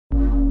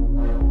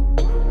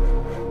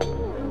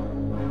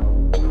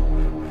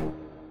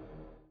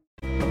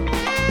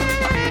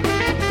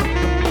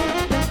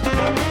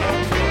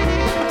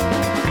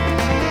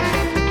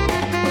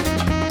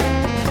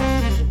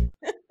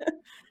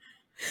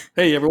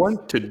Hey everyone,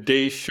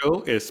 today's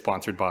show is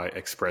sponsored by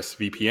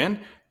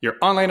ExpressVPN. Your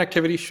online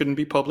activity shouldn't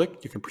be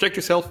public. You can protect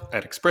yourself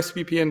at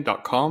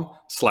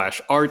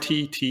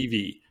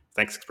expressvpn.com/RTTV.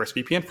 Thanks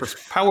ExpressVPN for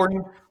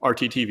powering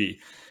RTTV.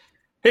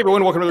 Hey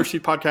everyone, welcome to the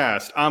Sheet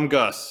Podcast. I'm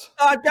Gus.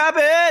 I'm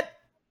Gavin.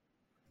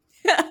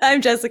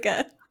 I'm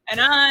Jessica. And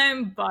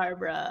I'm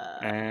Barbara.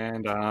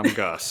 And I'm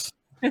Gus.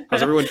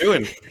 How's everyone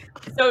doing?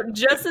 So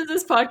just as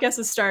this podcast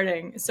is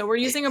starting, so we're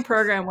using a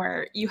program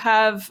where you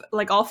have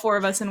like all four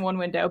of us in one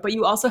window, but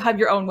you also have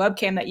your own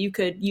webcam that you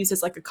could use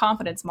as like a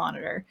confidence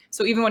monitor.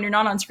 So even when you're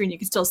not on screen, you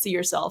can still see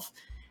yourself.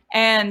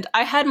 And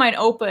I had mine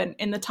open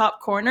in the top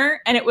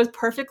corner and it was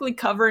perfectly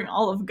covering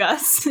all of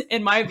Gus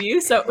in my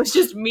view. So it was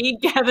just me,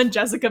 Gavin,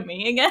 Jessica,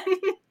 me again.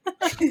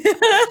 And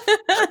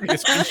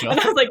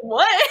I was like,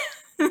 what?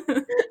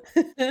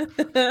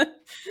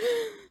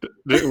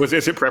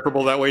 Is it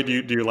preferable that way? Do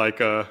you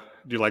like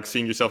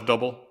seeing yourself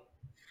double?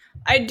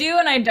 I do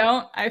and I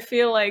don't. I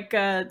feel like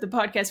the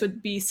podcast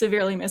would be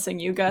severely missing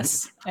you,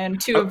 Gus,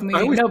 and two of me.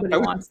 Nobody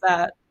wants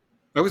that.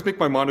 I always make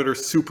my monitor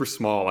super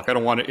small. Like I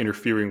don't want it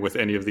interfering with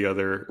any of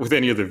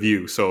the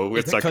view. So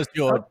it's like because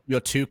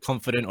you're too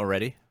confident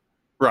already.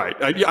 Right.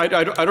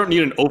 I don't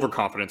need an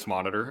overconfidence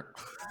monitor.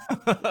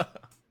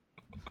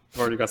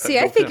 Already got that. See,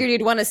 I figured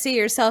you'd want to see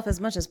yourself as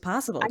much as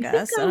possible,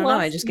 Gus. I don't know.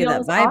 I just get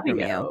that vibe from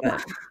you,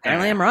 but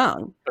apparently I'm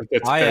wrong.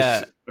 It's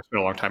been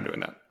a long time doing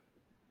that.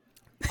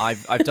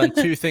 I've done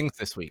two things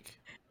this week.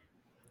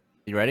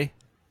 You ready?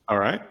 All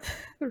right.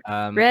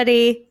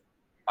 Ready.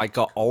 I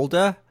got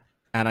older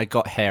and I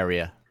got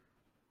hairier.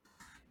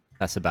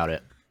 That's about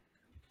it.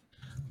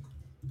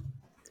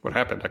 What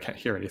happened? I can't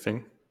hear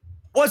anything.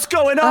 What's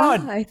going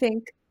on? I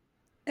think.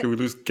 Did we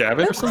lose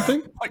Gavin or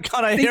something? Why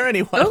can't I hear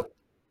anyone?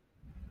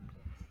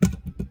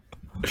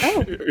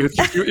 Oh.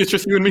 It's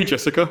just you and me,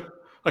 Jessica.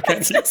 I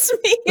can't hear. It's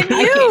just me and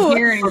I you. can't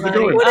hear anybody.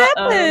 What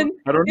happened?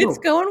 I don't know. It's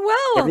going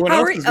well. Everyone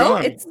else is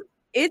gone.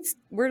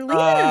 We're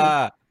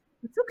leaving.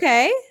 It's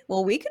okay.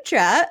 Well, we can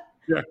chat.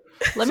 Yeah.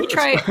 Let me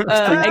try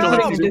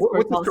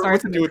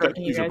What's the deal with that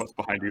teaser bus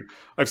behind you?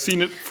 I've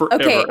seen it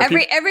forever. Okay,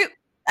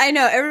 I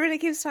know everybody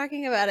keeps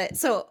talking about it.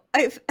 So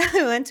I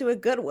went to a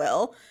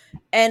Goodwill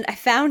and I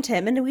found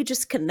him and we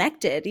just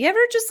connected. You ever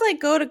just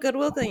like go to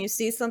Goodwill and you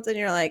see something and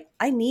you're like,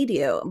 I need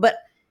you. But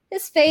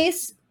his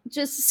face,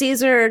 just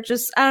Caesar,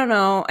 just I don't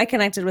know. I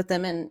connected with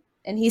him and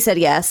he said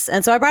yes.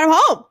 And so I brought him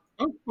home.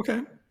 Oh,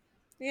 okay.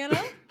 You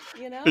know?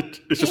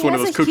 It's just one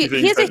of those cookie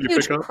things. He has a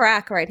huge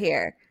crack right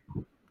here.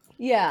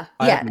 Yeah,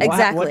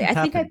 exactly. I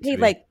think I paid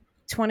like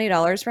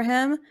 $20 for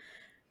him,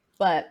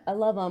 but I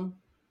love him.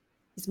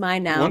 He's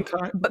mine now. One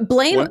time, but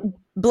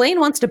Blaine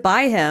wants to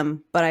buy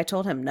him, but I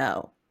told him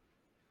no.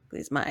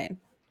 He's mine.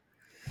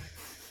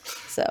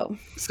 So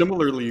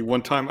similarly,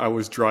 one time I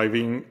was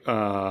driving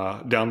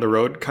down the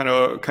road, kind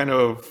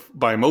of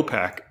by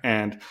Mopac,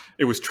 and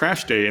it was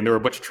trash day, and there were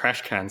a bunch of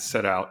trash cans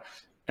set out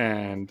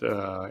and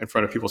in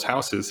front of people's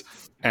houses.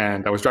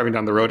 And I was driving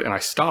down the road, and I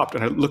stopped,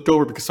 and I looked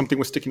over because something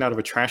was sticking out of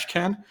a trash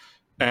can,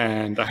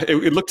 and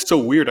it looked so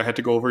weird. I had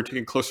to go over and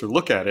take a closer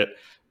look at it.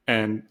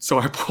 And so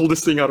I pulled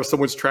this thing out of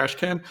someone's trash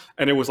can,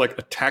 and it was like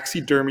a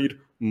taxidermied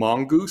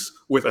mongoose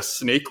with a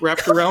snake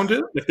wrapped around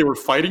it, like they were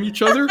fighting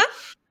each other.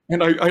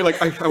 And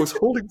I was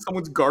holding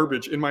someone's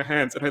garbage in my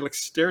hands, and I like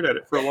stared at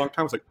it for a long time.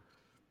 I was like,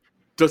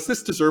 "Does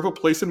this deserve a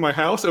place in my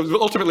house?"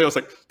 Ultimately, I was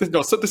like,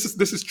 "No, so this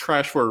is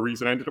trash for a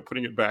reason." I ended up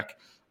putting it back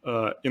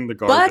in the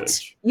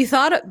garbage.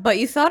 But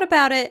you thought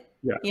about it.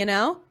 Yeah. You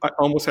know, I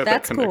almost had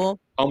that's that connection. cool.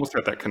 Almost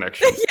had that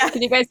connection. Yeah.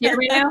 Can you guys hear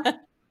me now?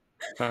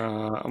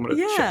 I'm gonna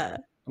check.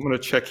 I'm gonna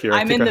check here. I'm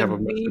I think in I have the a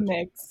message.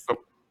 V-mix. Oh,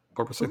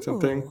 Barbara said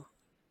something.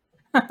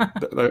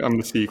 I'm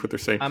gonna see what they're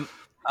saying. Am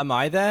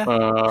I there?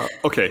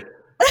 Okay.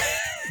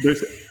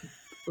 There's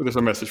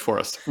a message for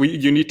us.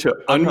 You need to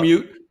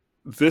unmute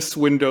this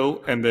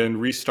window and then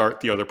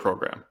restart the other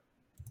program.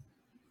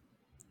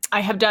 I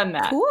have done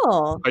that.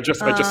 Cool. I just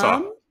saw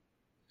it.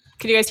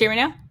 Can you guys hear me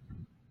now?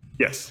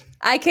 Yes.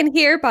 I can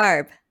hear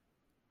Barb.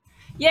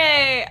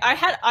 Yay!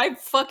 I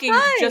fucking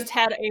just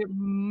had a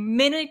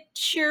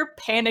miniature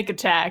panic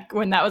attack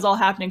when that was all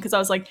happening because I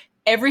was like,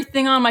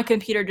 everything on my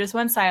computer just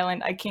went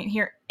silent. I can't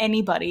hear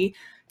anybody.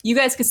 You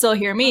guys can still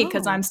hear me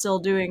because I'm still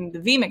doing the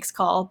vMix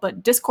call,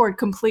 but Discord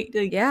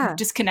completely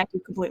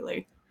disconnected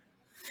completely.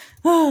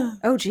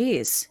 Oh,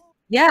 geez.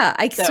 Yeah,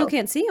 I still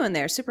can't see you in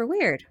there. Super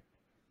weird.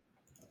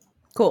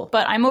 Cool.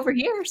 But I'm over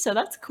here, so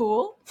that's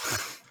cool.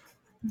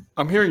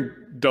 I'm hearing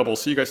double,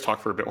 so you guys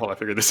talk for a bit while I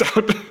figure this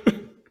out.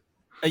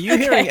 Are you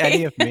hearing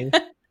any of me?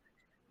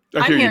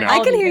 I hear you now. I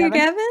can hear you,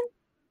 Gavin.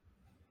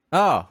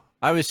 Oh,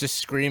 I was just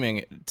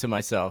screaming to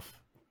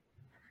myself.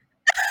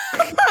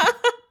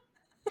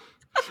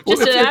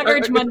 Just an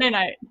average Monday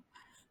night.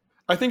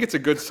 I think it's a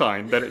good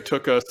sign that it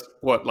took us,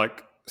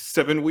 like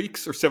 7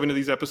 weeks or 7 of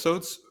these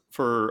episodes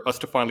for us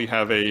to finally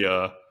have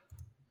a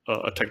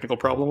technical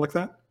problem like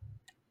that.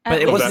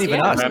 But it wasn't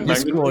even us.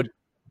 Yeah.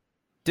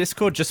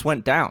 Discord just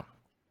went down.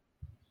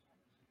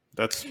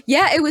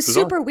 It was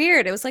bizarre. Super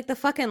weird. It was like the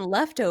fucking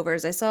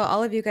leftovers. I saw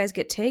all of you guys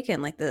get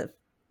taken, like the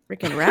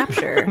freaking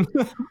rapture.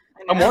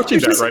 I'm watching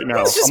that right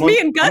now. It's just I'm on, me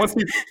and I'm on Gus.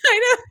 season,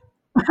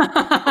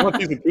 I I'm on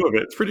season 2 of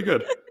it. It's pretty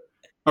good.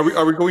 Are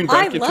we going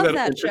back into love that,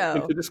 that into, show.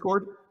 into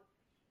Discord?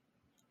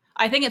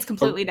 I think it's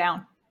completely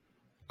down.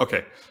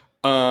 Okay.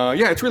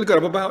 Yeah, it's really good.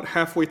 I'm about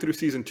halfway through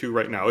season 2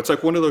 right now. It's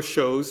like one of those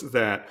shows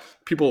that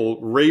people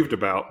raved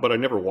about, but I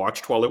never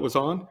watched while it was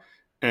on.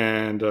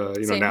 And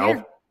Same now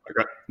here. I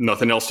got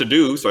nothing else to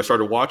do, so I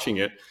started watching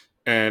it.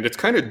 And it's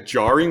kind of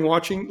jarring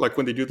watching, like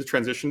when they do the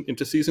transition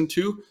into season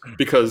 2,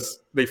 because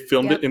they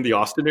filmed it in the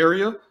Austin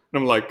area. And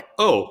I'm like,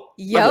 oh,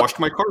 I washed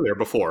my car there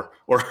before.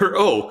 Or,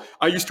 oh,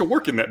 I used to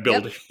work in that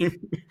building. It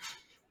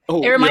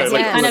reminds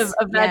me kind of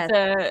Yes.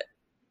 the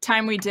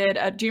time we did.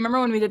 Do you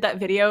remember when we did that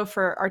video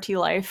for RT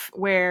Life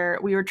where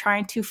we were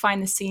trying to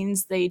find the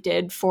scenes they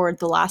did for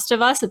The Last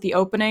of Us at the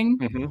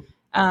opening?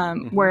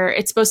 Where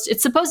it's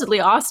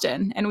supposedly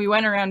Austin, and we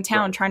went around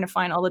town trying to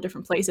find all the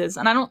different places,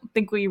 and I don't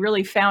think we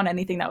really found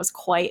anything that was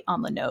quite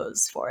on the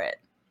nose for it,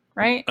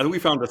 right? I think we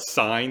found a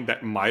sign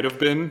that might have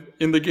been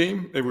in the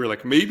game, and we were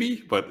like,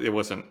 maybe, but it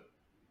wasn't.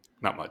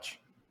 Not much.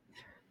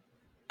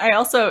 I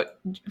also,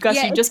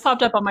 Gus, you just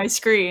popped up on my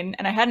screen,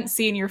 and I hadn't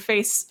seen your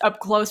face up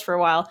close for a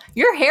while.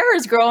 Your hair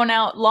is growing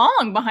out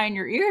long behind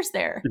your ears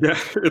there. Yeah,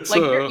 it's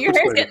like your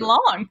hair's getting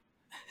long.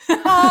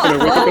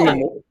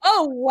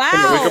 Oh wow!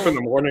 When I wake up in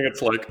the morning,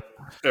 it's like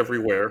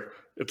everywhere.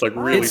 It's like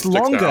really It's sticks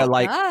longer, out.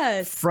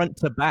 like front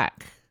to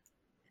back.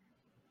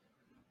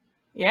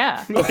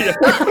 Yeah. Oh, yeah.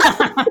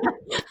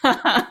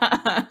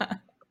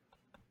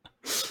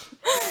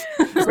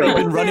 We've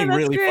been running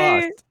really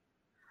fast.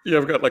 Yeah,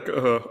 I've got like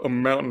a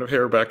mountain of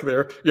hair back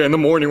there. Yeah, in the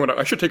morning when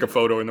I should take a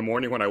photo in the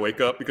morning when I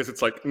wake up, because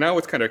it's like now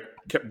it's kind of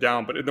kept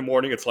down, but in the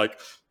morning it's like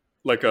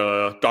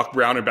Doc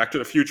Brown in Back to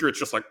the Future. It's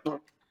just like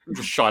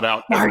just shot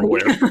out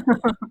everywhere.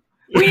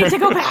 We need to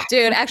go back,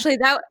 dude. Actually,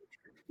 that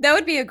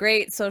would be a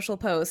great social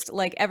post.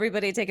 Like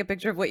everybody take a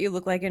picture of what you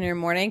look like in your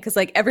morning, because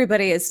like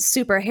everybody is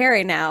super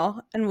hairy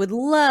now and would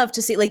love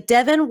to see. Like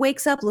Devin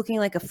wakes up looking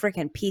like a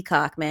freaking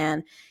peacock,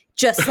 man.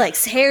 Just like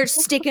hair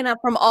sticking up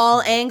from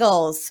all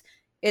angles.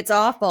 It's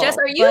awful. Jess,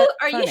 are you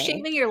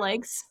shaving your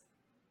legs?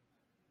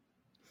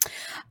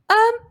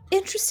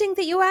 Interesting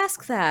that you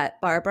ask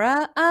that,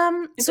 Barbara.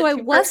 So I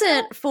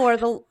wasn't for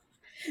the.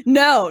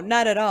 No,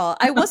 not at all.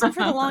 I wasn't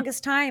for the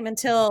longest time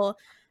until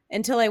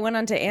I went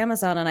onto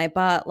Amazon and I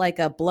bought like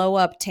a blow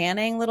up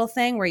tanning little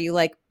thing where you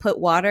like put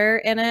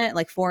water in it,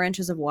 like 4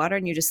 inches of water,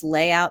 and you just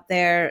lay out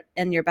there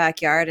in your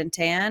backyard and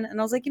tan. And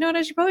I was like, you know what?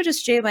 I should probably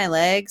just shave my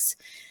legs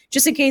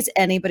just in case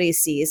anybody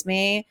sees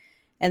me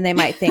and they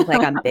might think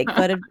like I'm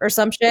Bigfooted or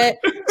some shit.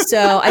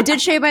 So I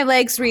did shave my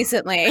legs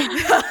recently.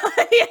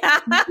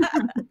 Yeah.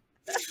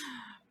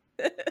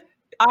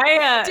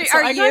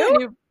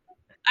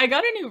 I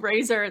got a new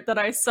razor that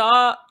I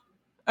saw,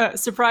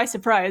 surprise,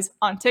 surprise,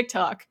 on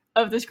TikTok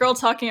of this girl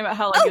talking about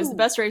how like it was the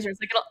best razor.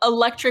 It's like an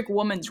electric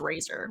woman's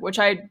razor, which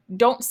I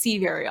don't see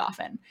very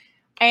often.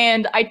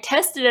 And I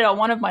tested it on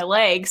one of my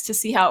legs to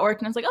see how it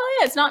worked. And I was like, oh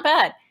yeah, it's not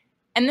bad.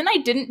 And then I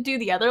didn't do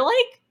the other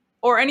leg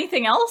or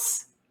anything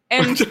else.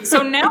 And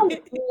so now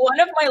one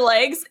of my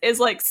legs is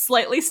like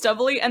slightly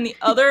stubbly and the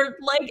other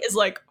leg is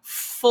like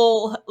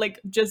full, like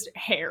just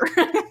hair.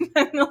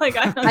 Like,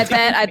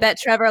 I bet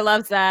Trevor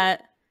loves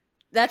that.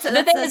 That's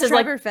a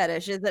Trevor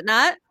fetish, is it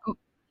not?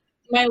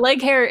 My leg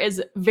hair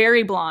is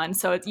very blonde,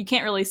 so you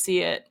can't really see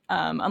it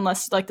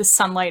unless like the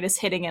sunlight is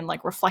hitting and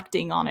like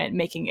reflecting on it,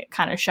 making it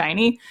kind of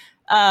shiny.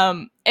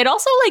 It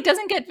also like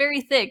doesn't get very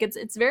thick.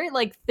 It's very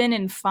like thin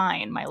and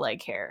fine, my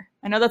leg hair.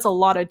 I know that's a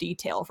lot of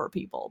detail for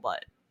people,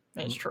 but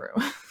it's true.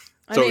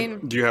 So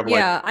do you have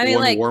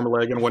one warm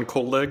leg and one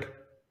cold leg?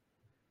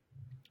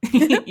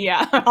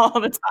 Yeah, all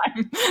the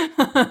time.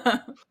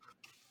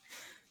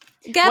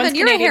 Gavin,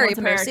 you're a hairy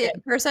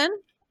person.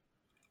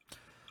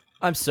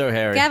 I'm so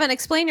hairy. Gavin,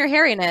 explain your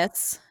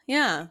hairiness.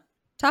 Yeah.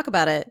 Talk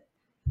about it.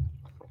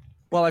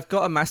 Well, I've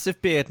got a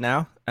massive beard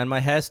now, and my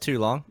hair's too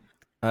long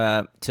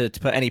to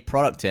put any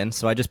product in,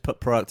 so I just put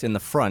product in the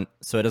front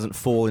so it doesn't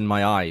fall in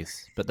my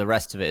eyes, but the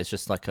rest of it is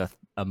just like a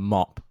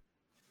mop.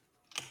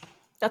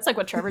 That's like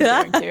what Trevor's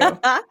doing too.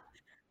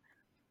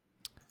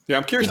 Yeah,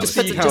 I'm curious to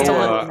see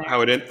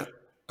how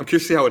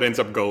it ends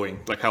up going.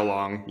 Like how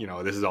long,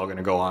 this is all going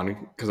to go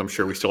on, because I'm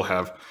sure we still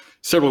have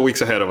several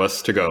weeks ahead of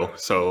us to go.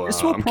 So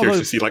I'm curious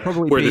to see like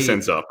where this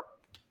ends up.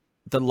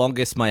 The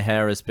longest my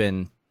hair has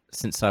been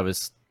since I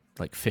was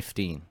like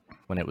 15,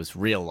 when it was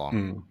real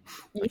long.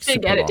 You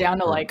should get it down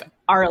to like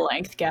our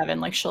length, Gavin,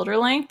 like shoulder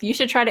length. You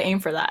should try to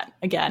aim for that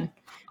again.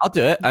 I'll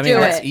do it. I mean,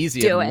 that's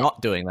easier than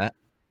not doing that.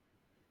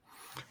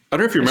 I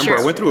don't know if you remember,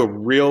 I went through a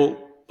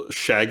real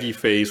shaggy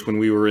phase when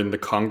we were in the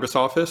Congress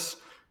office.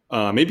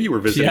 Maybe you were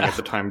visiting at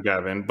the time,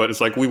 Gavin, but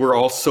it's like we were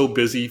all so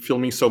busy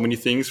filming so many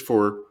things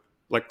for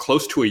like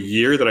close to a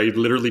year that I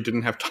literally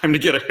didn't have time to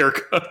get a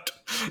haircut.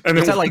 And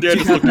then like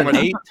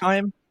 2008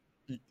 time?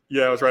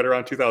 Yeah, it was right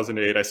around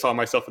 2008. I saw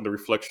myself in the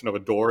reflection of a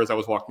door as I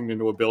was walking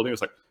into a building. It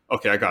was like,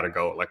 okay, I gotta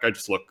go. Like, I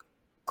just look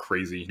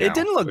crazy now. It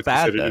didn't look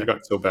bad, though. It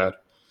got so bad.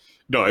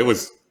 No, it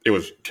was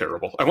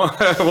terrible.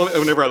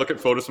 Whenever I look at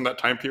photos from that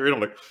time period,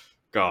 I'm like,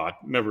 God,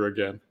 never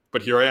again.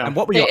 But here I am. And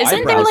what were your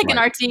Isn't there eyebrows like an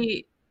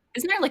RT?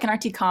 Isn't there like an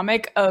RT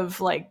comic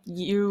of like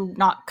you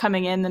not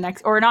coming in the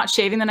next or not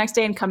shaving the next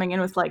day and coming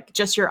in with like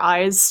just your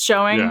eyes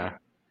showing? Yeah,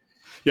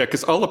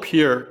 because all up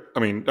here, I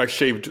mean, I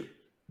shaved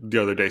the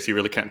other day, so you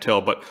really can't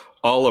tell, but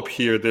all up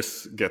here,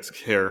 this gets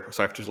hair,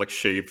 so I have to like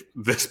shave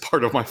this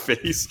part of my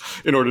face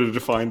in order to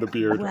define the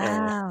beard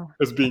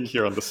as being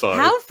here on the side.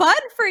 How fun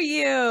for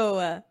you!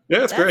 Yeah,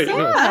 it's great. So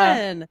No,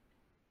 fun.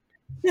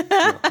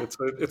 it's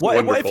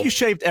What wonderful. if you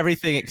shaved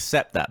everything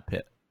except that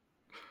pit?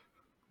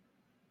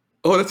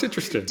 Oh, that's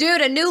interesting.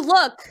 Dude, a new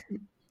look.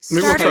 Maybe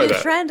we'll Start try a new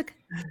that. trend.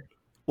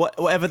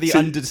 Whatever the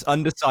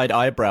underside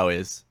eyebrow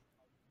is.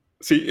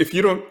 See, if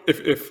you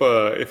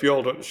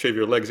all don't shave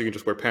your legs, you can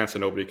just wear pants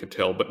and nobody can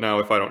tell. But now,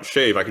 if I don't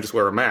shave, I can just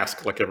wear a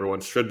mask like everyone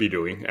should be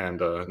doing,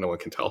 and no one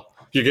can tell.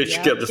 You get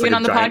just like Even a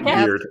on the giant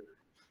podcast? beard.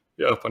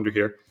 Yeah, up under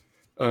here.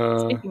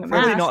 Speaking of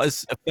Probably masks, not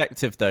as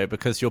effective though,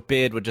 because your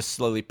beard would just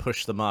slowly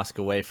push the mask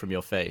away from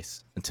your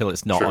face until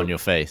it's not True. on your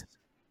face.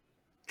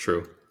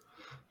 True.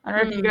 I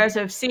don't know if you guys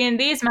have seen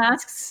these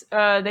masks.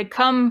 They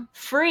come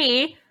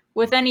free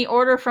with any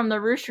order from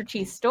the Rooster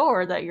Teeth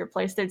store that you're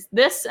placed. There's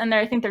this, and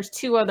I think there's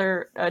 2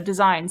 other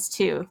designs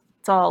too.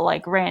 It's all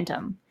like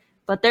random,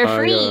 but they're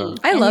free.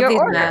 I in love your these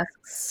order.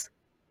 masks.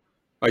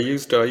 I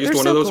used They're one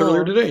so of those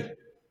earlier cool. today.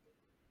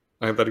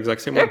 I have that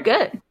exact same They're one.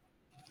 good.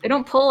 They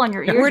don't pull on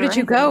your ears. Where or did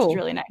you anything, which go? is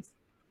really nice.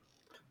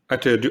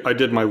 I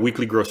did my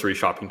weekly grocery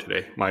shopping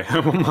today. My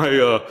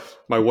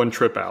my one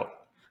trip out.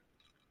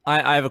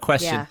 I have a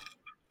question. Yeah.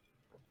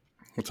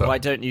 What's up? Why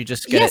don't you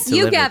just get Yes, it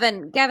you,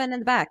 delivered? Gavin in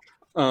the back.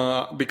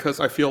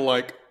 Because I feel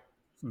like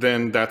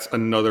then that's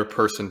another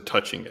person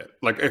touching it.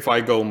 Like if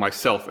I go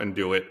myself and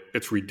do it,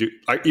 it's reduced.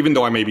 Even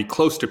though I may be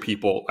close to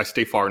people, I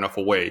stay far enough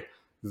away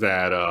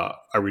that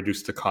I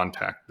reduce the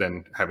contact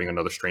than having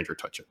another stranger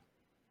touch it.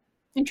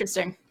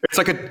 Interesting. It's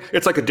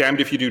like a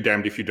damned if you do,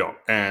 damned if you don't.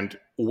 And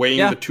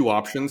weighing the 2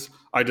 options,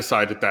 I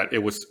decided that it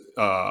was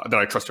that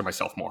I trusted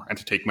myself more and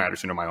to take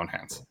matters into my own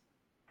hands.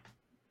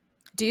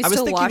 Do you I was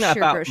still thinking wash your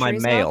about groceries? my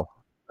mail.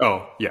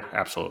 Oh yeah,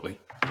 absolutely.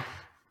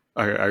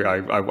 I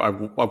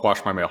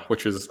wash my mail,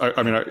 which is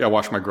I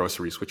wash my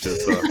groceries, which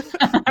is the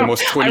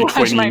most I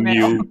wash 2020 my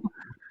mail. new.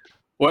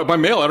 Well, my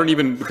mail, I don't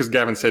even, because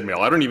Gavin said mail,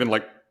 I don't even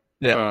like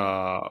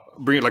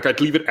bring it. Like I'd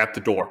leave it at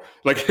the door.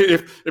 Like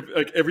if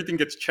like everything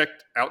gets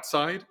checked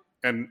outside,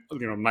 and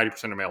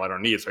 90% of mail I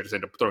don't need, so I just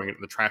end up throwing it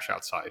in the trash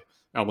outside.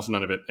 Almost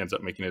none of it ends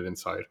up making it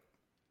inside.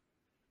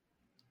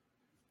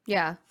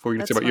 Yeah. What were you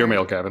gonna say That's about your smart.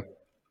 mail, Gavin?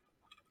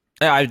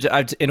 Yeah,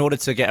 in order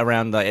to get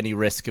around any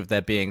risk of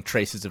there being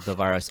traces of the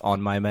virus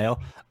on my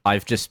mail,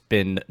 I've just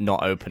been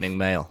not opening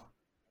mail,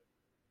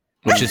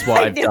 which is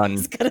what I've knew I done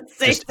was gonna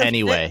say just something.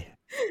 anyway.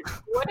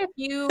 What if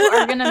you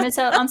are going to miss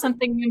out on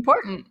something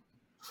important?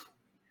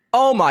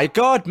 Oh my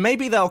god,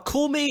 maybe they'll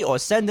call me or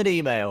send an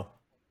email.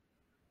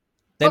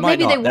 They Well, might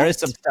maybe not. they There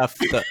is won't. some stuff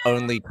that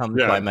only comes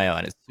Yeah. by mail,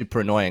 and it's super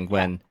annoying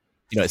when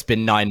it's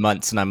been 9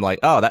 months and I'm like,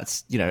 oh,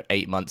 that's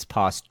 8 months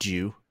past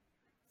due.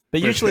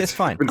 But usually it's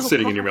fine. Been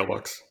sitting in your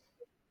mailbox.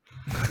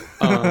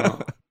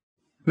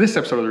 This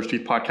episode of the Rooster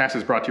Teeth Podcast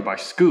is brought to you by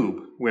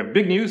Scoob. We have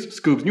big news.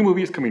 Scoob's new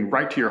movie is coming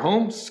right to your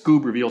home.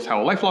 Scoob reveals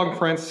how lifelong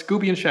friends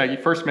Scooby and Shaggy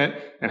first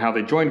met and how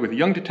they joined with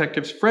young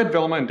detectives Fred,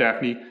 Velma, and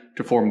Daphne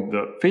to form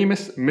the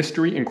famous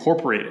Mystery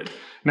Incorporated.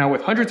 Now,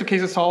 with hundreds of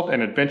cases solved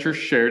and adventures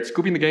shared,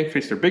 Scooby and the gang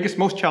face their biggest,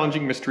 most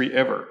challenging mystery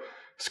ever.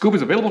 Scoob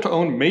is available to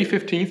own May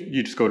 15th.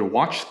 You just go to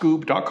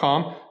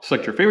watchscoob.com,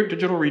 select your favorite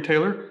digital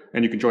retailer,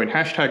 and you can join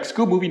hashtag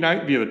Scoob Movie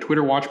Night via the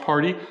Twitter Watch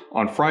Party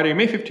on Friday,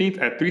 May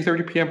 15th at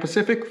 3:30 p.m.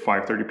 Pacific,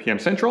 5:30 p.m.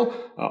 Central.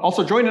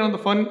 Also join in on the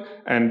fun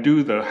and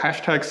do the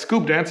hashtag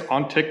Scoob Dance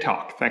on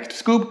TikTok. Thanks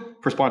to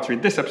Scoob for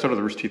sponsoring this episode of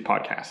the Rooster Teeth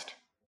Podcast.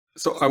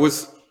 So I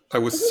was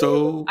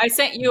so I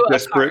sent you a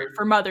Desperate. card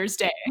for Mother's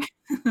Day.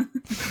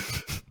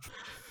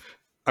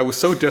 I was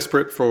so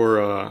desperate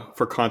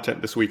for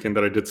content this weekend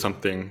that I did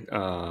something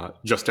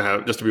just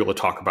to be able to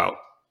talk about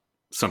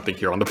something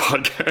here on the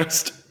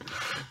podcast.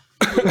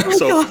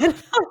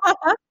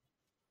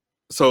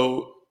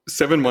 So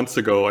 7 months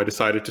ago, I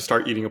decided to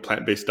start eating a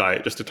plant-based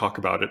diet just to talk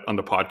about it on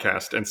the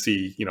podcast and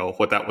see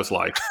what that was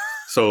like.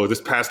 So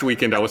this past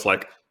weekend, I was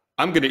like,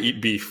 I'm going to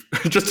eat beef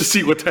just to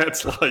see what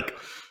that's like.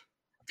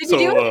 Did you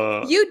do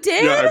it? You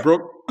did? Yeah,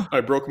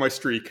 I broke my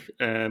streak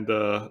and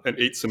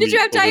ate some. Did meat you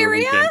have over the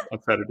diarrhea? weekend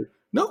on Saturday?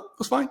 No, it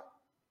was fine.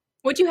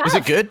 What'd you have? Is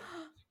it good?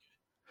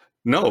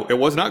 No, it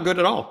was not good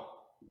at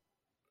all.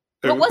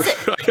 What was it?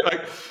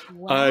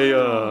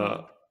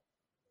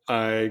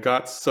 I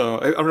got some.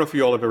 I don't know if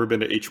you all have ever been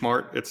to H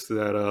Mart. It's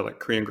that like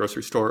Korean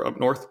grocery store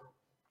up north.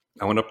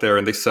 I went up there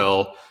and they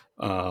sell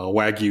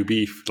Wagyu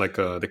beef, like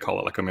they call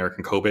it like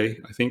American Kobe,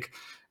 I think.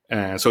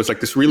 And so it's like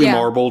this really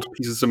marbled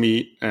pieces of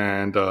meat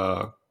and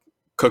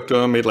cooked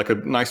them, made like a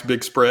nice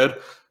big spread.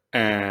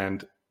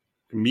 And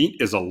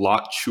meat is a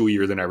lot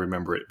chewier than I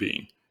remember it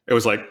being. It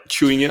was like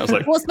chewing it. I was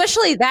like, Well,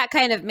 especially that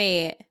kind of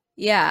meat.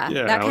 Yeah,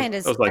 Yeah, that I was- kind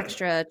is I was like-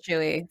 extra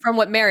chewy from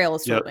what Mariel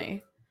has told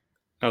me.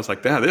 I was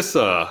like, yeah, this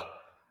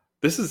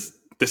is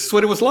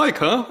what it was like,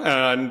 huh?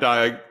 And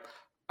I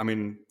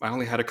mean, I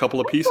only had a couple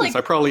of pieces. like-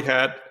 I probably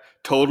had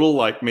total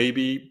like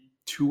maybe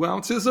 2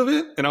 ounces of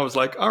it, and I was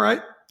like, all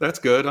right, that's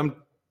good. I'm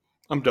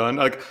done.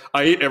 Like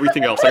I ate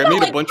everything else. Like I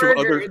made a bunch of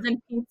other.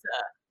 And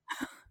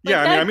pizza.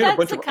 Yeah, I made a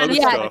bunch of other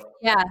stuff.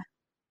 Yeah.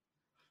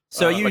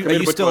 So I made a are you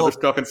bunch still of other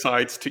stuff and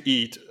sides to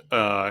eat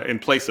in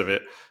place of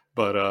it.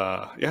 But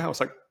I was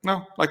like,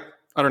 no, like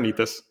I don't need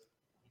this.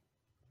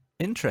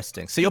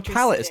 interesting? So your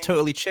palate has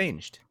totally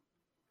changed.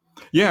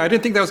 Yeah, I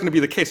didn't think that was going to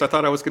be the case. I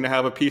thought I was going to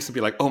have a piece and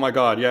be like, oh my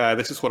God, yeah,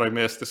 this is what I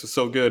missed. This is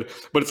so good.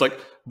 But it's like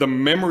the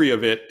memory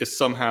of it is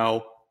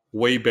somehow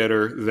way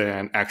better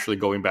than actually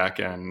going back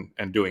and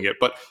doing it.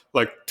 But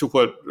like to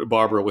what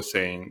Barbara was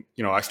saying,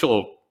 I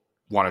still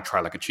want to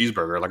try like a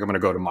cheeseburger. Like I'm going to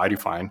go to Mighty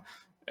Fine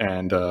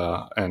and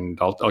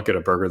I'll get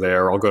a burger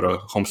there. I'll go to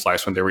Home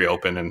Slice when they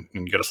reopen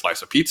and get a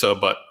slice of pizza.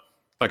 But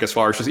like as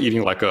far as just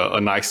eating like a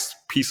nice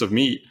piece of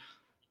meat,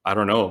 I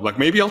don't know. Like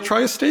maybe I'll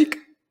try a steak.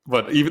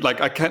 But even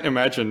like I can't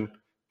imagine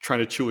trying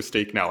to chew a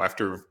steak now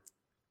after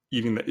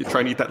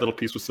trying to eat that little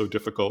piece was so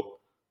difficult.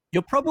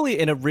 You're probably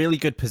in a really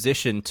good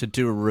position to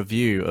do a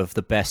review of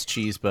the best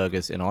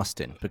cheeseburgers in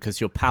Austin because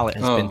your palate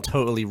has been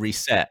totally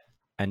reset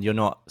and you're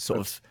not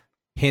sort of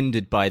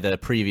hindered by the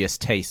previous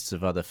tastes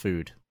of other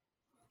food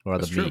or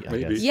other meat, I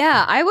guess.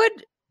 Yeah, I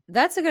would.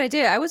 That's a good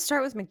idea. I would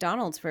start with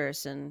McDonald's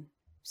first and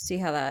see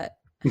how that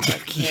I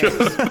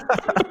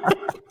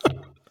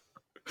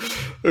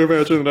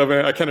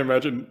can't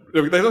imagine.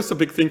 That was a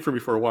big thing for me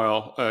for a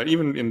while.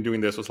 Even in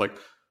doing this, was like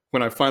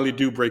when I finally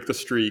do break the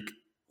streak,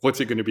 what's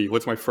it going to be?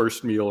 What's my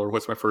first meal or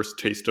what's my first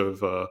taste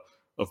of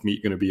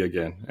meat going to be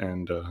again?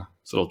 And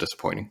it's a little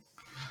disappointing.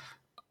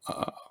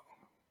 But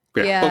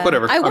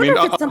whatever. I wonder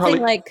if it's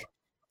something like.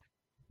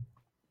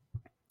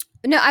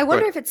 No, I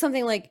wonder if it's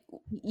something like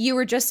you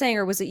were just saying,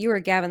 or was it you or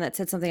Gavin that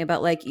said something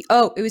about like,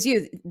 oh, it was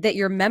you, that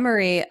your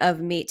memory of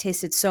meat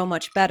tasted so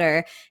much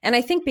better. And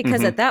I think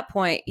because at that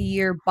point,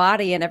 your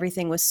body and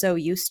everything was so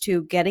used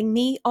to getting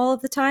meat all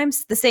of the time,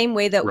 the same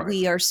way that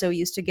we are so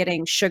used to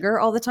getting sugar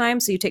all the time.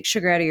 So you take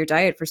sugar out of your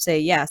diet for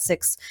say,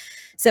 6-7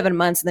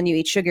 months, and then you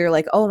eat sugar, you're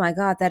like, oh my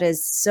God, that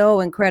is so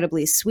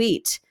incredibly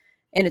sweet.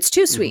 And it's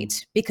too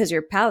sweet because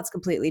your palate's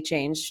completely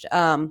changed.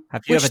 Have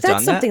you ever done that?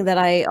 That's something that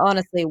I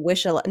honestly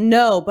wish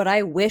no, but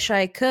I wish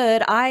I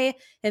could. I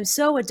am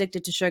so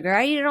addicted to sugar.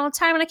 I eat it all the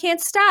time and I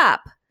can't stop.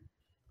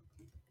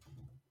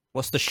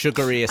 What's the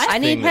sugariest I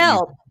thing need that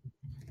help.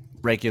 you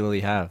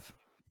regularly have?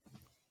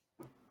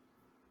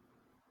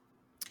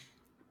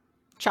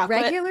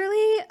 Chocolate.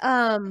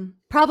 Regularly?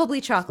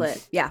 Probably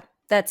chocolate. Yeah,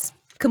 that's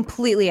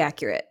completely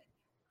accurate.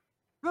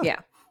 Oh. Yeah.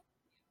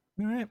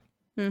 All right.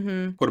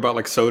 What about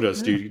like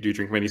sodas? Do you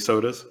drink many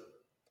sodas?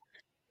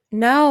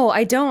 No,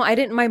 I don't. I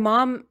didn't. My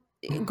mom,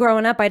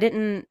 growing up,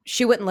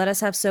 she wouldn't let us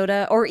have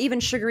soda or even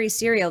sugary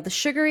cereal. The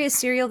sugariest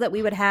cereal that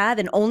we would have,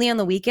 and only on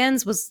the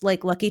weekends, was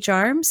like Lucky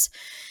Charms.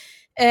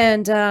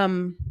 And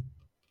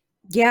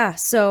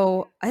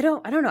so I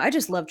don't know. I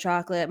just love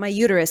chocolate. My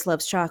uterus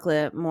loves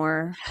chocolate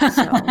more.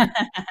 So.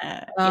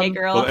 Hey,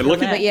 girl. Well, and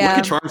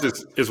Lucky Charms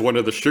is one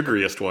of the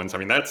sugariest ones. I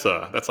mean, that's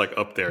like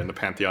up there in the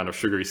pantheon of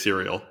sugary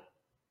cereal.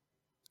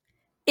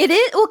 It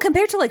is, well,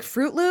 compared to like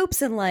Fruit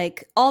Loops and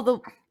like all the,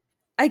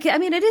 I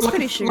mean, it is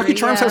pretty sugary. Lucky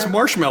Charms has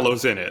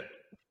marshmallows in it.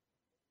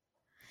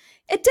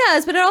 It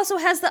does, but it also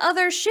has the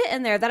other shit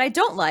in there that I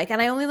don't like,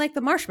 and I only like the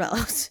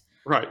marshmallows.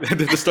 Right,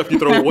 the stuff you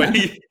throw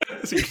away.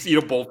 So you just eat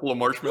a bowl full of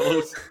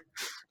marshmallows.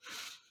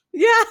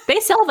 Yeah, they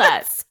sell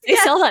that. They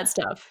sell that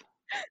stuff.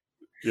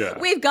 Yeah,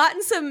 we've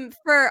gotten some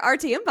for our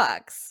RTM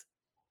box.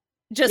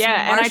 Just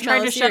and I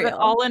tried to shove it cereal.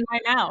 all in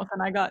my mouth,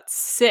 and I got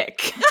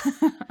sick.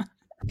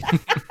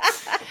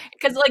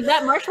 Because like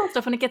that marshmallow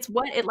stuff, when it gets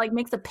wet, it like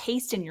makes a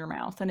paste in your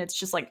mouth, and it's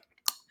just like.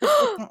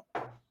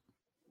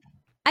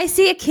 I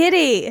see a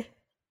kitty.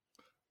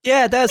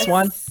 Yeah, there's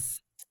one.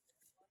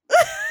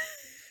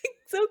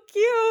 So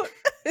cute.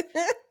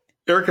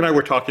 Eric and I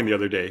were talking the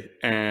other day,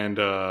 and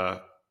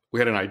we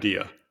had an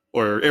idea,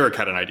 or Eric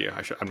had an idea.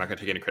 I'm not going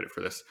to take any credit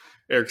for this.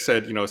 Eric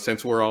said,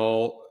 since we're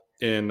all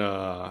in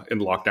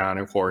lockdown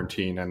and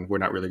quarantine, and we're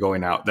not really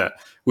going out, that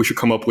we should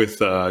come up with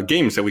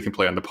games that we can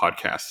play on the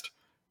podcast.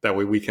 That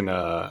way we can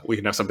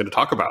have something to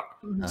talk about.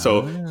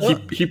 So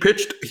he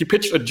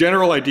pitched a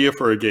general idea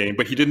for a game,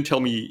 but he didn't tell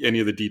me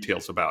any of the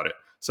details about it.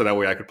 So that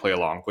way I could play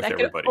along with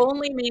everybody. That could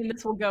only mean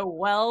this will go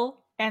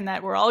well, and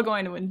that we're all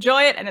going to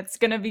enjoy it, and it's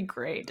going to be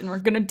great, and we're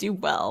going to do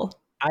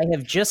well. I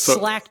have just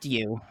slacked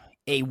you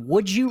a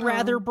Would You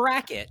Rather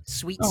bracket,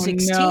 Sweet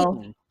 16.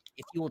 No.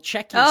 If you will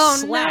check your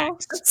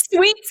slacks. No.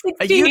 Sweet 16?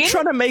 Are you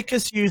trying to make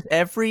us use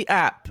every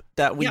app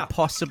that we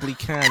possibly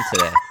can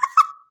today?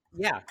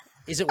 Yeah.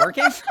 Is it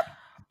working?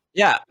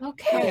 Yeah.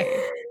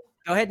 Okay.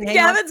 Go ahead and hang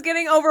Gavin's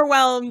getting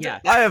overwhelmed. Yeah.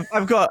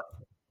 I've got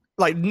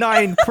like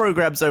 9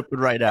 programs open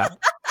right now.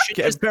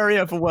 Getting very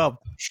overwhelmed.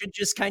 Should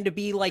just kind of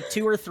be like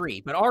 2 or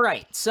 3. But all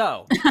right.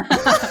 So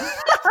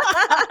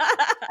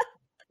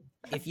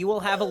if you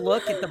will have a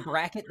look at the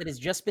bracket that has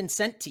just been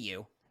sent to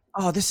you.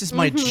 Oh, this is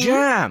my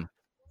jam.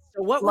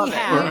 What Love we it.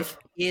 have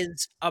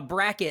is a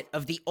bracket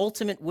of the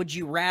ultimate would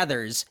you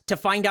rathers to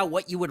find out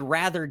what you would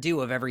rather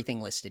do of everything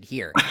listed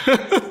here.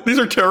 These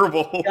are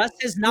terrible. Gus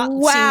has not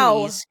Wow.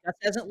 seen these. Gus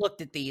hasn't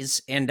looked at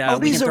these, and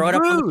we these can throw are it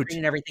up on the rude. screen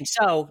and everything.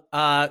 So,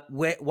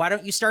 why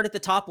don't you start at the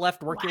top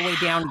left, work your way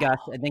down, Gus,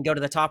 and then go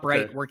to the top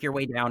right, Okay. work your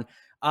way down.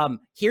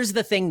 Here's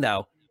the thing,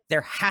 though: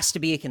 there has to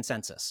be a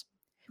consensus.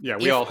 Yeah,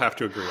 we all have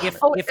to agree on it.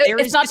 If there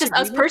it's is not just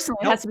us disagreement- personally;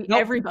 it Nope, has to be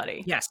nope.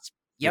 everybody. Yes.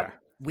 Yep. Yeah.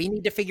 We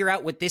need to figure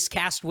out what this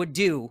cast would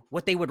do,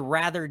 what they would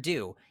rather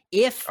do.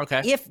 If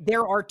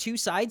there are two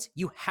sides,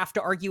 you have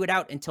to argue it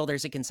out until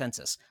there's a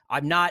consensus.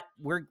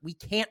 We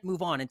can't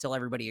move on until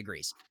everybody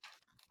agrees.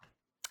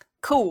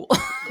 Cool.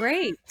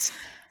 Great.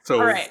 So,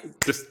 All right.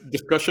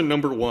 discussion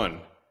number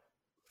 1.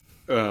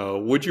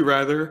 Would you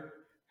rather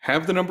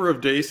have the number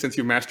of days since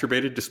you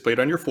masturbated displayed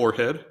on your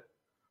forehead,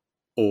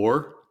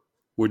 or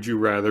would you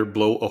rather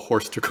blow a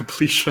horse to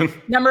completion?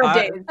 Number of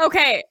days.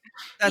 Okay.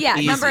 That's yeah,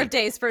 easy. number of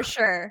days for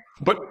sure.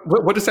 But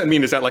what does that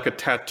mean? Is that like a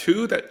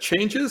tattoo that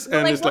changes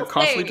and like, is like we'll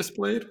constantly say-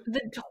 displayed? The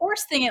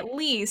horse thing, at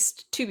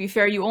least, to be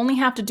fair, you only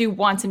have to do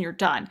once and you're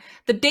done.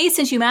 The days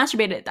since you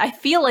masturbated, I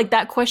feel like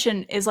that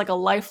question is like a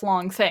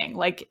lifelong thing.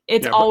 Like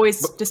it's Yeah,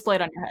 always but-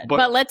 displayed on your head.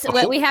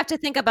 But we have to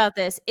think about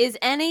this. Is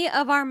any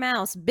of our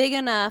mouths big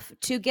enough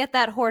to get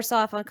that horse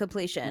off on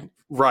completion?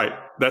 Right,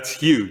 that's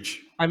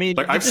huge. I mean,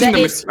 Like, I've you seen That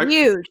the is I've-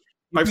 huge.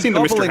 I've seen the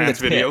Mr. gobbling the Hands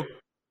tip. video.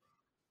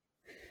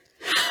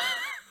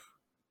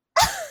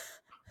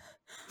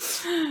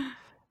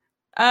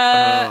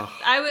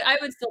 I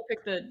would still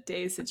pick the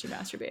days since you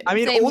masturbated. I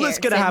mean, Same all that's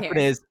here, going to same happen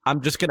here. is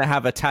I'm just going to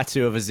have a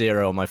tattoo of a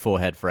 0 on my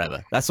forehead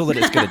forever. That's all that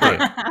it's going to do.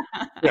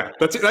 Yeah,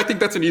 I think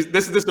that's an easy.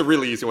 This is a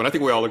really easy one. I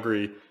think we all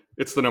agree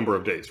it's the number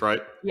of days,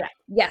 right?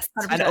 Yes.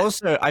 100%. And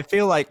also, I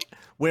feel like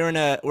we're in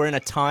a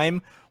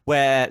time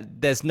where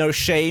there's no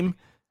shame.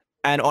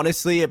 And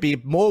honestly, it'd be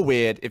more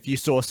weird if you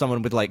saw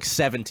someone with like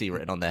 70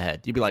 written on their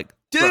head. You'd be like,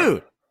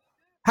 dude,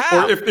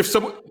 how? Or if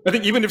someone, I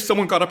think even if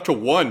someone got up to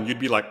 1, you'd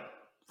be like,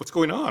 "What's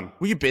going on?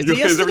 Were you busy Is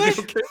yesterday?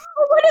 everything okay?"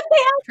 But what if they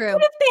have? True.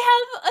 What if they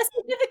have a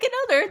significant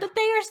other that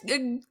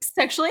they are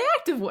sexually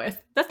active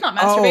with? That's not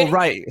Oh, masturbating.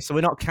 right. So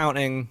we're not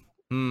counting.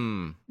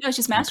 No, it's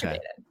just Okay.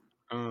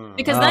 masturbated.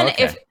 Because Oh, then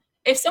okay.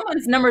 if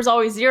someone's number is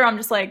always 0, I'm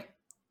just like,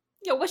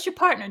 yo, what's your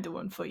partner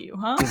doing for you,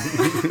 huh?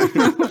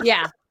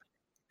 Yeah.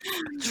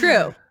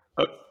 True.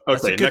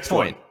 That's a Okay, good next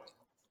point. one.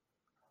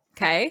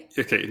 Okay.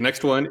 Okay,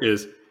 next one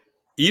is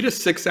eat a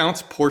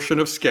 6-ounce portion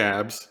of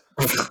scabs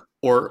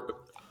or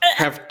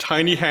have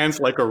tiny hands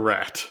like a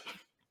rat.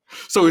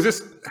 So is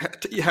this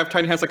you have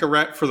tiny hands like a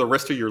rat for the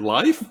rest of your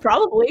life?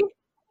 Probably.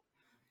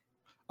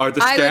 Are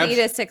the I scabs would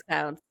eat a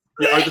 6-ounce.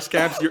 are the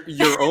scabs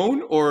your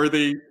own, or are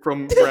they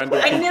from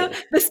random I people? knew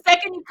the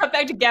second you cut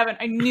back to Gavin,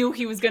 I knew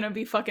he was gonna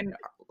be fucking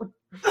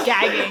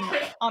gagging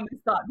on this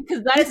thought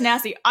because that is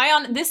nasty.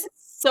 This is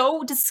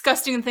so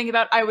disgusting to think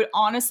about. I would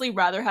honestly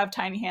rather have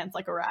tiny hands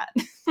like a rat.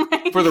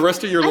 Like, For the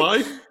rest of your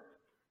life?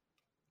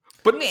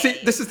 But Man. see,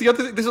 this is the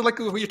other thing. This is like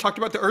what you talked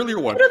about the earlier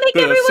one. It'll make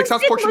The everyone's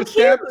 6-ounce dick portion look of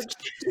scabs.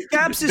 huge.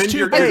 Scabs Then is too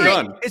you're big.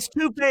 done. It's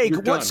too big. You're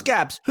What done.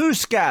 scabs? Who's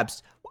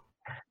scabs?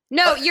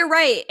 No, you're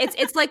right.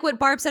 It's like what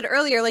Barb said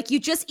earlier. Like you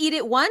just eat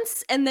it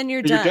once and then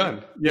you're You're done.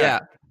 done. Yeah.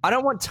 I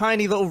don't want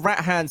tiny little rat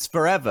hands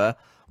forever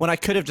when I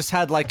could have just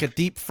had like a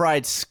deep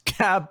fried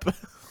scab.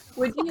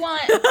 Would you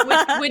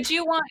want? Would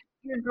you want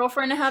your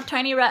girlfriend to have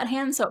tiny rat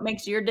hands so it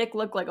makes your dick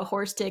look like a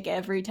horse dick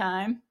every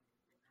time?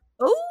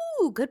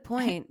 Ooh, good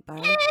point,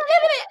 Barb.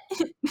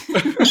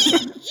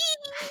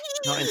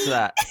 Not into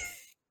that.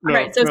 No, All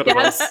right, so not at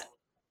all. scabs.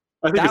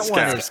 I think That it's one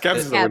scabs. is- Scabs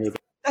is the Scabs. winner.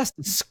 That's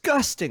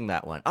disgusting,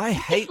 that one. I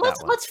hate that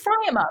one. Let's fry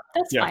them up.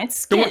 That's Yeah. fine.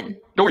 It's Don't skin.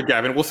 worry,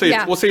 Gavin. We'll say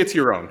Yeah. it's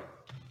your own.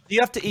 Do you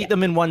have to eat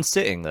them in one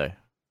sitting, though?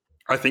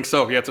 I think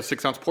so. Yeah, it's a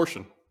 6-ounce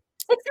portion.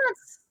 6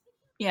 ounce.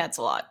 Yeah, it's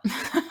a lot.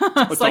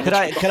 It's It's like, Could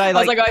I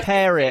was like like,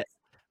 pair it?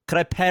 Could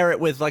I pair it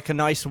with like a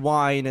nice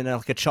wine and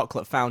like a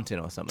chocolate fountain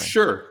or something?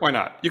 Sure, why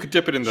not? You could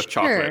dip it in the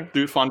chocolate,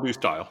 do it fondue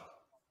style.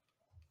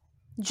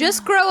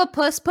 Just grow a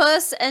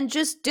puss and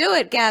just do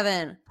it,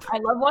 Gavin. I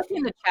love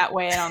watching the chat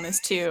weigh in on this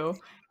too,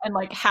 and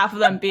like half of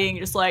them being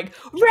just like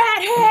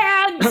rat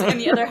hands, and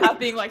the other half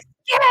being like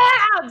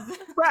scabs.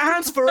 Rat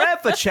hands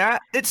forever,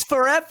 chat. It's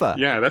forever.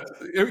 Yeah,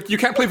 you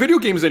can't play video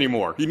games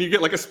anymore. You need to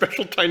get like a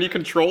special tiny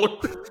controller.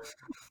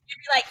 You'd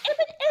be like,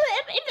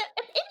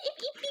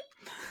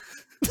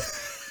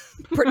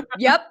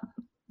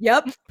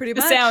 Yep, pretty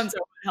the much. sounds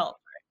don't help.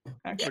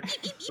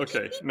 Actually.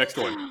 Okay, next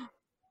one.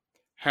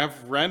 Have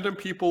random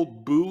people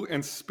boo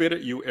and spit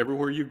at you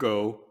everywhere you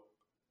go,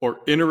 or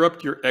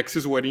interrupt your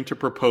ex's wedding to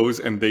propose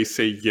and they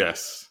say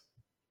yes.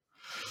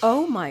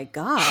 Oh my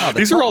god. Oh,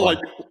 These are top all one.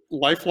 like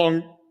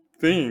lifelong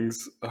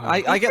things.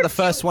 I get the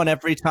first one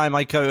every time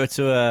I go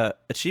to a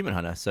achievement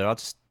hunter, so I'll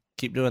just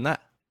keep doing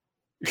that.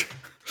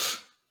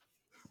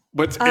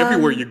 But it's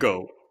everywhere you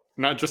go,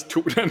 not just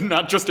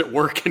at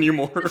work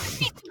anymore. You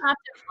have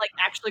to like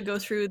actually go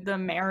through the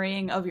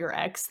marrying of your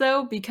ex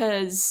though,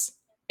 because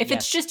if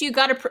it's Yes. just you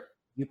gotta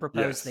You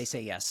propose, Yes. they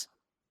say yes.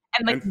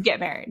 and like And- get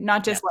married,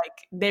 not just like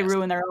they Yes.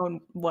 ruin their own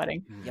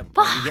wedding. Yep.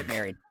 Fuck. You get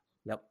married.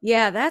 Yep.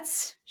 Yeah,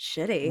 that's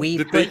shitty.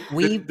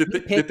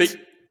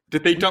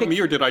 Did they dump me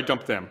or did I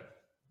dump them?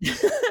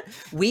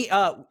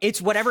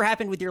 It's whatever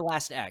happened with your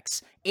last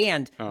ex,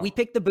 and we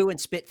picked the boo and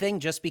spit thing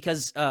just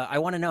because I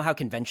want to know how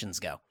conventions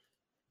go.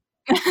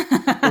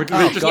 Or do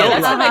they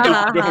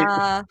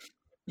just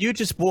you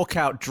just walk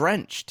out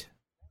drenched.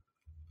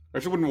 I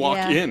just wouldn't walk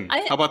in.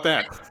 How about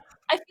that?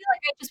 I feel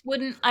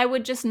like I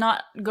would just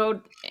not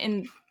go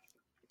in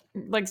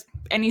like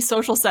any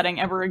social setting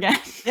ever again.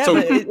 Yeah,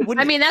 So- but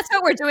I mean, that's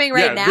what we're doing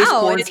right Yeah, this now.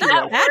 quarantine- It's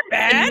not that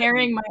bad.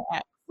 Marrying my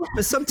ex.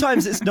 But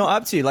sometimes it's not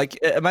up to you.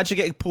 Like, imagine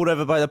getting pulled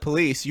over by the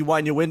police. You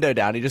wind your window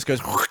down. He just goes,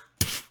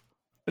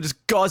 it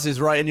just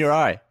gauzes right in your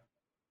eye.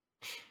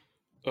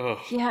 Ugh.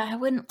 Yeah, I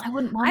wouldn't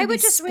want. I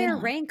would just wear a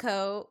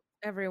raincoat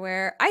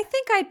everywhere. I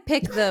think I'd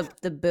pick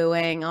the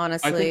booing,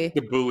 honestly. I think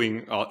the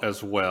booing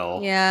as well.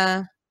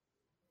 Yeah.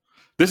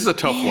 This is a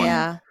tough one.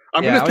 Yeah.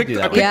 I'm Yeah, gonna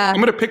pick. Yeah.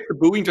 I'm gonna pick the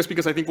booing just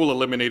because I think we'll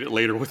eliminate it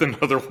later with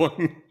another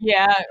one.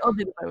 Yeah, I'll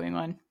do the booing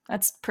one.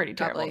 That's pretty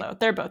terrible Probably. though.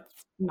 They're both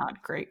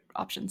not great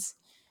options.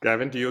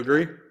 Gavin, do you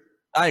agree?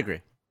 I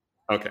agree.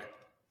 Okay.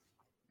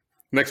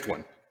 Next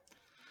one.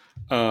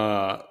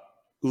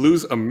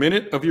 Lose a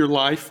minute of your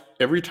life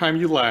every time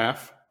you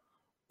laugh,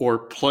 or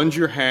plunge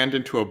your hand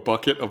into a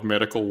bucket of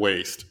medical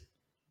waste.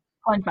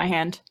 Plunge my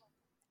hand.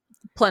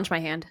 Plunge my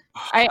hand.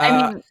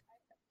 I mean,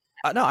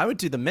 No, I would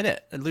do the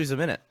minute and lose a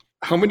minute.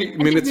 How many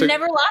minutes? you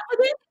never laugh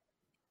again.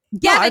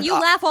 Yeah, No, but you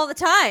laugh all the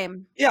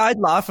time. Yeah, I'd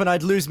laugh and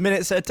I'd lose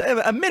minutes.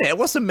 A minute?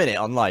 What's a minute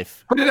on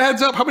life? But it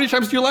adds up. How many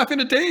times do you laugh in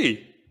a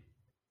day?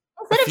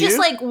 Instead of just few?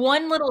 like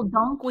one little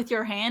dunk with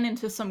your hand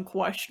into some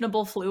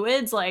questionable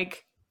fluids,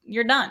 like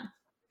you're done.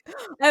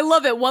 I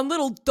love it. One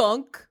little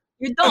dunk.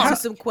 You're Into done.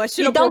 some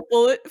questionable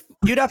bullet.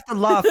 You'd have to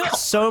laugh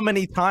so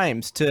many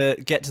times to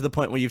get to the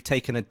point where you've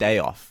taken a day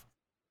off.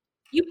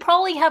 You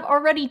probably have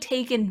already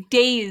taken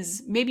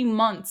days, maybe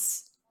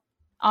months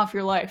off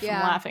your life from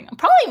laughing.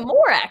 Probably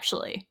more,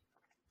 actually.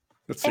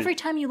 Let's see. Every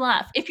time you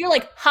laugh. If you're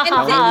like, ha And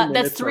ha how ha, many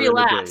that's minutes 3 are in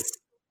a day? laughs.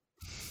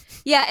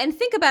 Yeah, and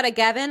think about it,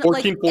 Gavin.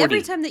 Like 1440.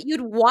 every time that you'd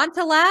want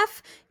to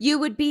laugh, you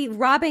would be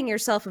robbing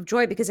yourself of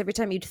joy because every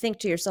time you'd think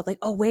to yourself, like,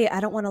 "Oh wait,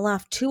 I don't want to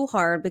laugh too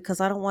hard because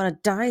I don't want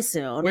to die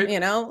soon." Wait, you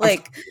know,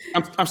 like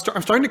I'm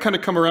starting to kind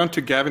of come around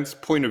to Gavin's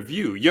point of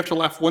view. You have to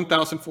laugh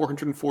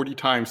 1,440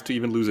 times to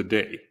even lose a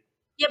day.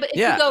 Yeah, but if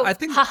Yeah, you go, I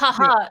think- ha ha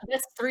ha,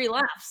 that's 3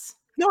 laughs.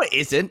 No, it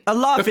isn't. A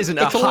laugh isn't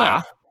a That's a ha.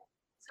 laugh.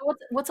 So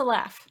what's a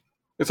laugh?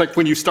 It's like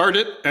when you start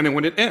it and then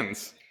when it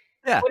ends.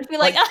 Yeah. What if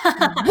you're like,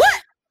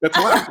 That's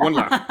a laugh. One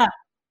laugh.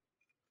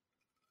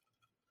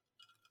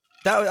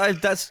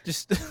 That's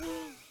just.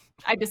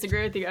 I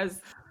disagree with you guys.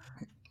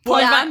 well,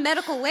 Plunge yeah, my-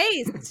 medical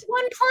waste.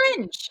 One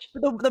plunge.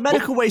 The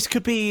medical waste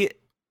could be.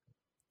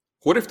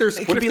 What if there's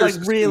It what could if be, there's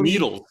like, really-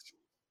 needles?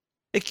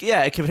 It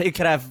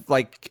could have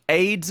like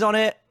AIDS on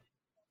it.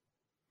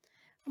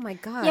 Oh my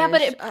god. Yeah,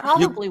 but it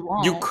probably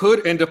won't. You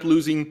could end up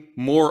losing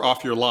more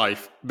off your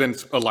life than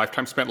a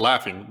lifetime spent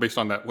laughing based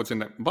on that what's in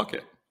that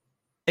bucket.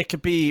 It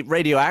could be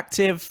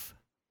radioactive.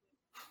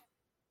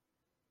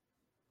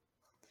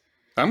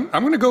 I'm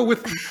gonna go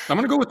with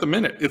the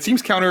minute. It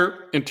seems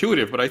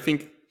counterintuitive, but I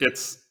think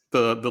it's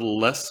the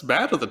less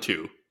bad of the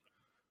two.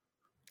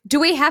 Do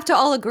we have to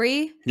all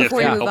agree before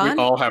we move on?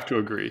 We all have to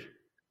agree.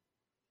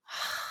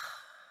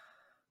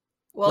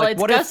 Well, Like,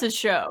 it's what if- Gus's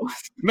show. I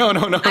No.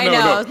 know.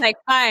 I was like,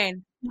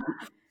 fine.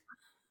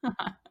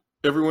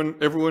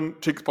 Everyone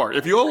takes part.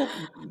 If you all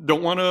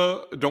don't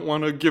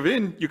wanna give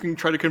in, you can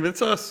try to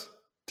convince us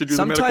to do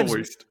the medical Sometimes-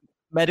 waste.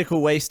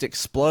 Medical waste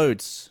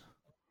explodes.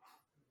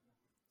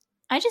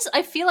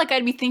 I feel like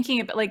I'd be thinking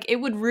about, like, it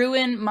would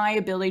ruin my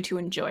ability to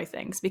enjoy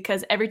things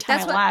because every time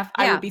That's I what- laugh,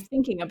 I yeah. would be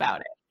thinking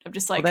about it. I'm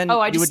just like, Well, then oh,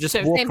 I you would just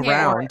walk same here.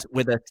 around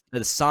with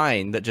a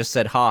sign that just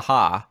said "ha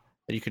ha,"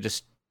 that you could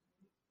just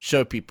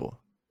show people.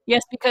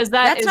 Yes, because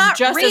That's is not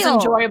just as real.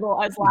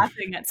 enjoyable as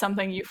laughing at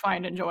something you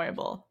find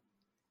enjoyable.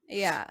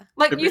 Yeah.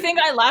 Like, If you it- think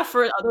I laugh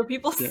for other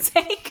people's Yeah.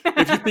 sake?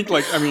 If you think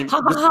like, I mean, ha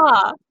ha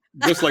ha.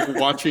 just like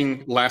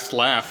watching Last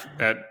Laugh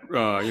at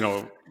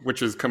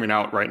which is coming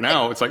out right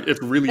now, it's like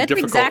it's really That's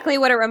difficult. exactly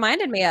what it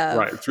reminded me of.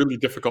 Right, it's really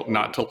difficult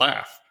not to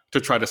laugh, to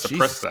try to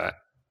suppress Jeez. that.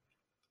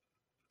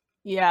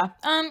 Yeah.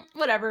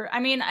 Whatever. I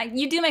mean,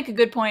 you do make a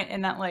good point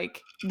in that,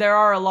 like, there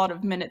are a lot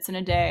of minutes in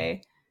a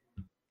day,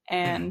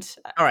 and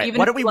All right, even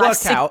why if don't we you laugh work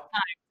 6 out?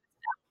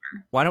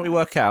 times- Why don't we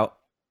work out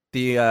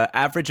the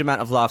average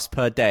amount of laughs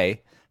per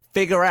day?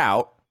 Figure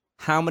out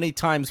how many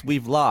times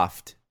we've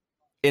laughed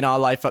in our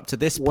life up to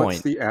this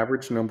point, the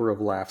average number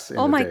of laughs in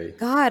Oh my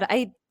god,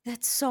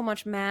 that's so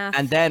much math.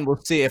 and then we'll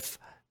see if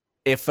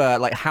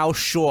like how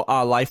short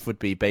our life would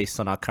be based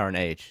on our current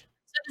age.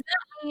 So does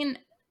that mean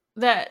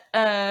that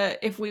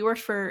if we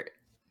worked for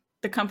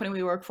the company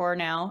we work for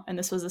now, and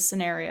this was a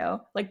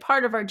scenario, like,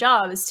 part of our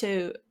job is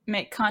to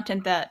make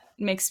content that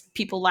makes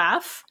people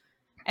laugh,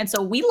 and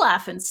so we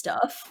laugh and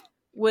stuff,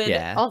 would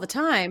Yeah. all the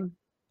time.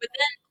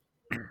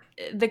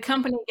 the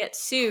company get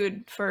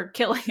sued for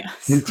killing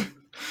us?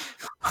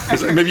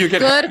 Maybe you Good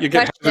get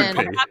question. hazard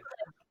pay.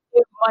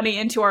 Put money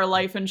into our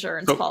life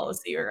insurance So-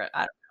 policy, or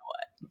I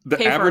don't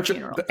The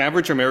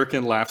average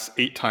American laughs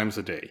 8 times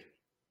a day.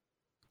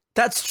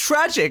 That's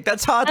tragic.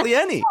 That's hardly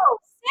any. So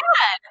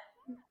sad.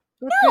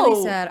 That's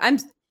really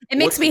sad. It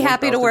makes me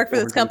happy to work for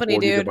this company,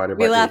 dude.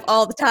 We laugh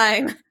all the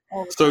time.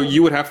 So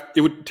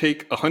it would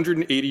take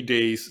 180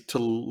 days to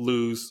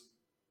lose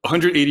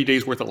 180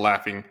 days worth of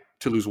laughing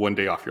to lose 1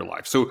 day off your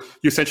life. So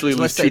you essentially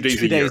lose 2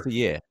 days a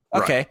year.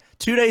 Okay, right.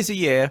 2 days a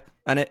year,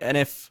 and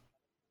if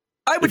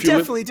I would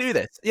definitely do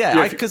this,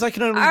 because I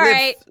can only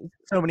live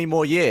so many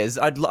more years.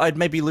 I'd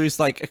maybe lose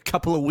like a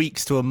couple of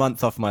weeks to a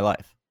month off my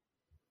life.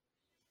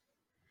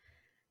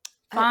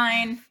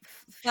 Fine.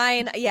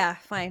 Yeah,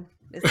 fine.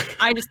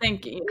 I just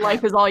think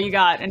life is all you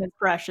got, and it's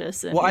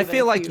precious. And I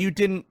feel like you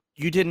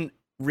didn't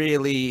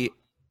really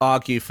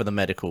argue for the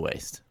medical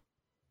waste.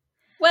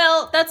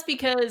 Well, that's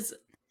because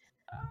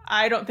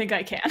I don't think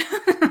I can.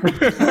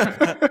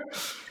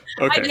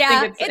 Okay.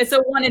 I think it's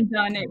a one and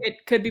done.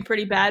 It could be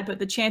pretty bad, but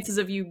the chances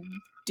of you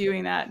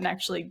doing that and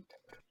actually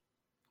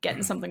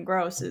getting something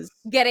gross is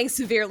getting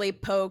severely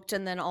poked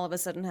and then all of a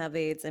sudden have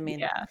AIDS. I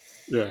mean,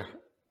 yeah.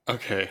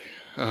 Okay.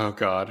 Oh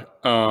God.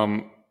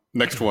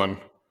 Next one.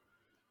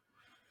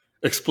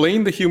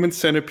 Explain the human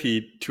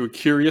centipede to a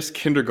curious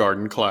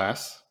kindergarten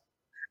class.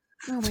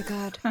 Oh my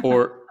God.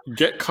 Or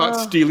get caught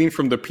stealing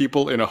from the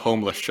people in a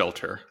homeless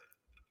shelter.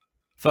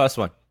 First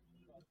one.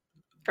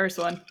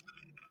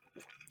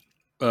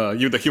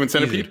 You the human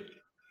centipede? You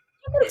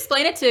can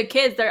explain it to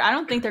kids. I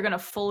don't think they're going to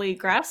fully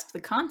grasp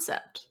the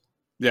concept.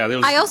 Yeah,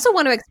 I also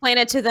want to explain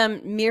it to them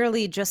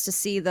merely just to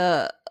see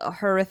the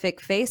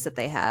horrific face that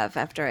they have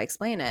after I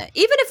explain it.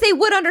 Even if they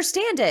would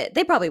understand it,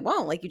 they probably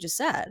won't, like you just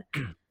said.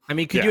 I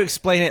mean, could you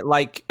explain it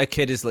like a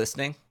kid is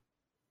listening?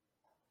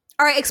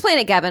 All right, explain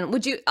it, Gavin.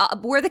 Would you?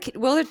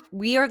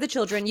 We are the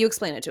children. You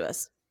explain it to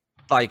us.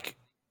 Like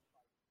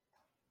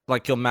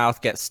your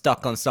mouth gets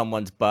stuck on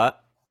someone's butt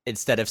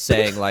instead of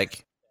saying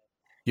like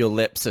your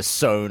lips are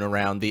sewn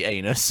around the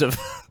anus of,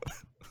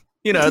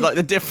 like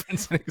the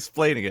difference in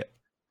explaining it.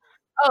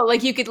 Oh,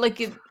 like you could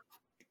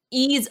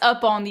ease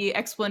up on the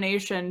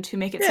explanation to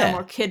make it sound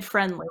more kid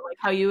friendly, like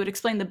how you would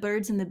explain the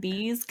birds and the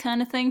bees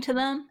kind of thing to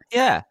them.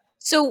 Yeah.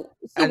 So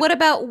what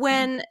about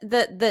when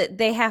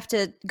they have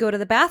to go to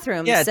the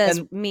bathroom?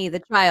 Says me, the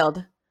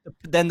child.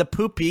 Then the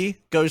poopy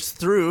goes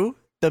through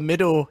the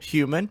middle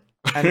human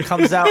and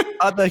comes out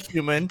other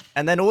human,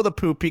 and then all the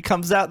poopy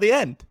comes out the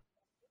end.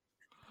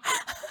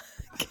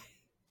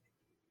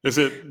 Is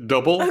it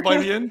double by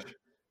the end?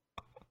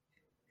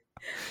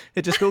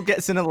 It just all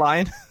gets in a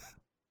line.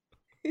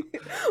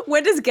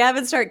 When does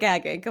Gavin start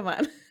gagging? Come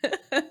on.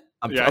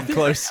 I'm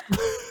close.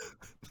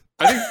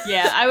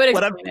 I would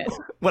explain it.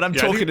 When I'm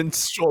talking in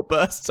short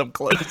bursts, I'm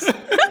close.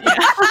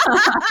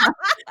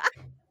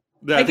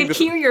 I could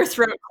hear your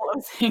throat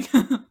closing.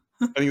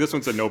 I think this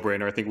one's a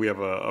no-brainer. I think we have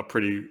a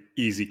pretty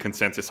easy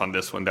consensus on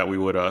this one that we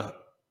would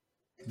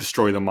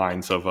destroy the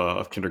minds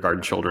of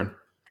kindergarten children.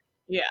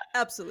 Yeah,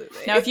 absolutely.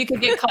 Now, if you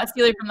could get caught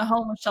stealing from the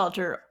homeless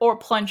shelter or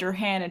plunge your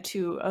hand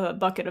into a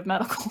bucket of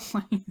medical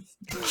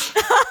waste.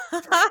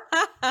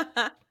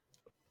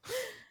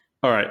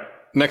 All right,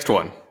 next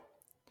one.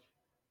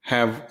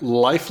 Have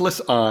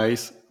lifeless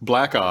eyes,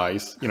 black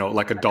eyes,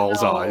 like a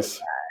doll's eyes.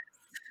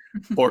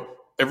 Or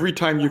every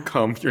time you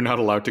come, you're not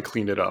allowed to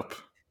clean it up.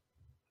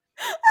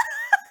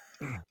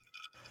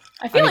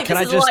 I feel like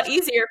this is a lot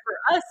easier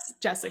for us,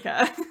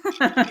 Jessica.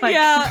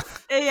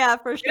 Yeah,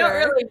 for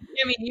sure.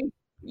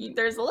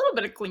 There's a little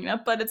bit of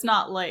cleanup, but it's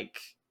not like.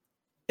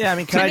 Yeah,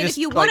 if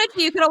you wanted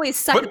to, you could always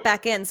suck it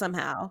back in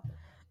somehow.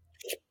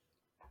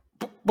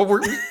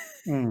 But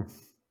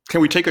can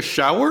we take a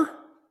shower?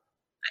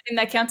 I think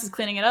that counts as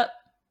cleaning it up.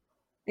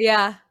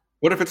 Yeah.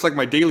 What if it's like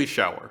my daily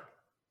shower?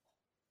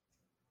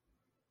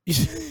 You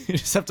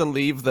just have to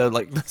leave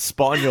the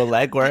spot on your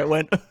leg where it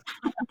went.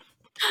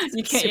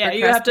 You can't.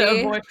 You have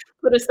to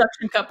put a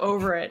suction cup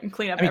over it and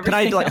clean up.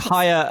 Everything. Can I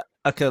hire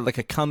like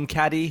a cum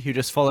caddy who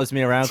just follows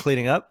me around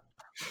cleaning up?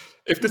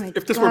 If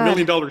this were $1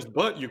 million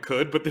butt, you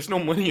could, but there's no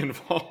money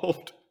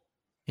involved.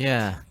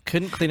 Yeah,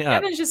 couldn't clean it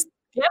up.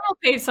 Gavin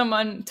paid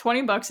someone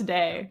 $20 a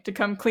day to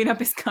come clean up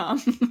his cum.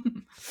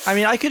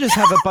 I could just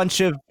have a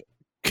bunch of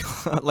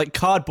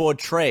cardboard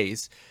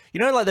trays.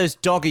 Like those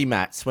doggy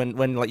mats when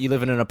you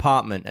live in an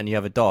apartment and you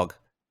have a dog,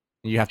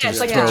 and you have to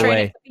just throw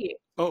away.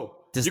 Oh,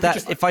 does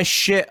that if I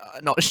shit?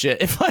 Not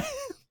shit. If I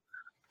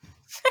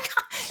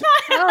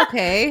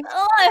okay.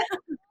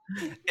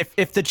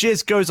 If the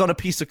jizz goes on a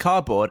piece of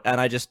cardboard and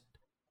I just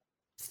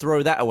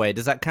throw that away,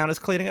 does that count as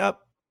cleaning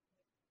up?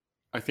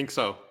 I think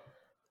so.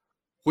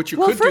 What you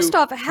well, could first do,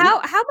 off, how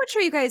much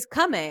are you guys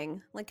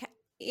coming?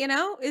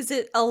 Is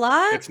it a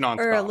lot? It's nonstop.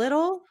 Or a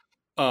little?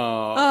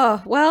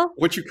 Well.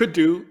 What you could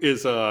do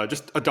is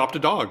just adopt a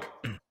dog.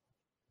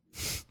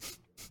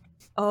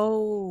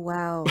 Oh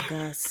wow,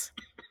 Gus.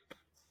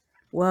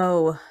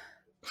 Whoa.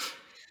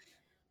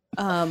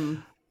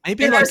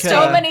 Maybe there are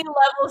so many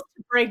levels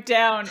to break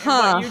down in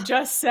what you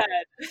just said.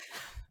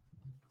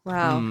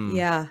 Wow.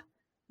 Yeah.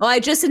 Well, I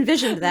just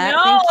envisioned that.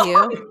 No, thank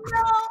you.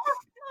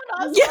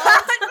 No, Gus,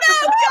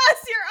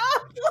 you're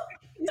awful.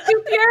 Too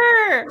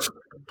pure.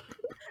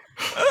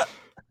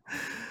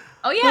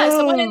 Oh yeah,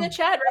 someone in the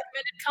chat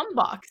recommended Cum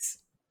Box.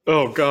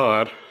 Oh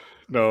God,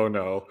 no.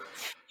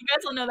 You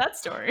guys will know that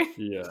story.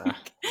 Yeah.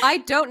 I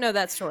don't know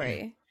that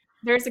story.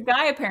 There's a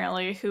guy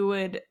apparently who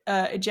would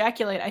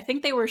ejaculate. I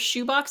think they were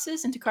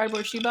shoeboxes into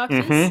cardboard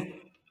shoeboxes,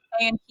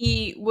 and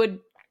he would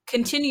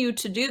continue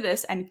to do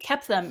this and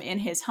kept them in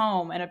his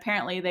home. And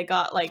apparently, they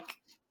got like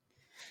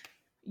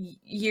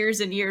years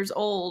and years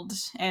old,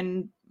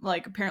 and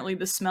like apparently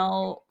the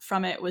smell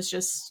from it was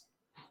just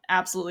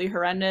absolutely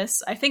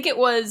horrendous. I think it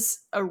was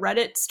a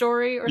Reddit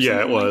story or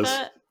something it was. like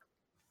that.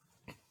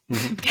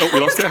 Oh, we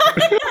lost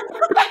that.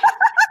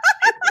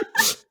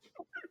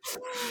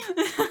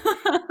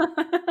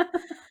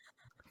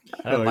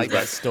 I don't like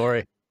that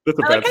story. That's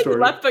a I bad like how story.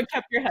 you left but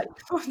kept your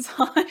headphones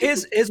on.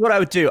 Here's what I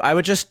would do. I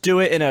would just do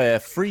it in a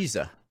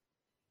freezer.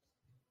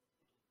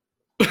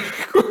 But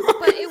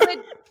it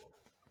would.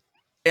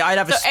 I'd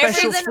have a So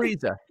special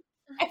freezer.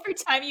 Every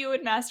time you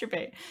would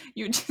masturbate,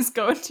 you would just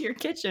go into your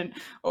kitchen,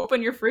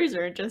 open your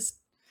freezer, and just.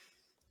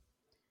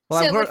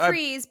 Well, so it would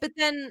freeze, but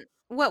then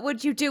what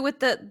would you do with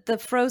the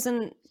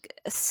frozen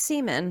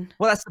semen?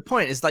 Well, that's the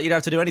point. Is that you don't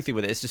have to do anything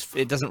with it. It's just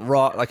it doesn't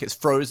rot, like it's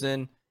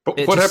frozen. But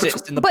it what just happens?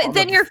 sits in the But bottom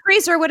then of- your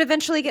freezer would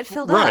eventually get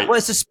filled Right. up. Well,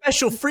 it's a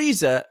special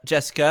freezer,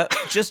 Jessica,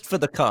 just for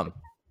the cum.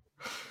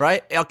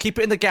 Right? I'll keep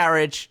it in the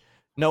garage.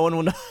 No one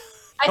will know.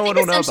 I No think one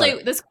will know about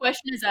essentially it. this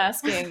question is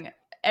asking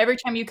every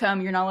time you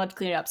come, you're not allowed to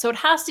clean it up. So it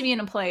has to be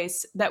in a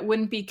place that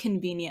wouldn't be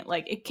convenient.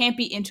 Like it can't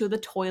be into the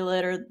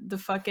toilet or the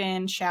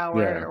fucking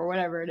shower or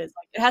whatever it is.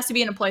 Like it has to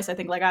be in a place, I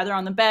think, like either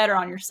on the bed or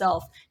on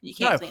yourself. You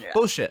can't clean it up.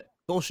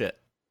 Bullshit.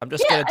 I'm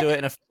just gonna do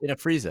it in a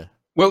freezer.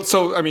 Well,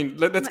 so I mean,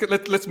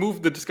 let's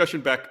move the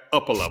discussion back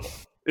up a level.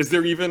 Is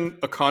there even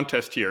a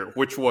contest here?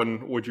 Which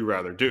one would you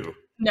rather do?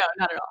 No,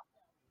 not at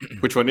all.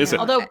 Which one is it?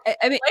 Although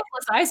I mean,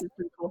 lifeless eyes is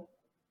pretty cool.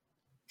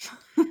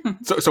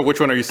 So which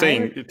one are you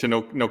saying to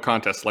no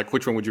contest? Like,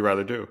 which one would you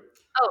rather do?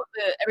 Oh,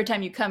 every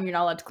time you come, you're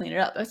not allowed to clean it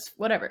up. That's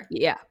whatever.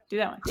 yeah, Do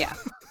that one. yeah,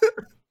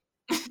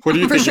 What do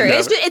you for think? sure.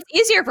 Gavin? It's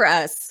easier for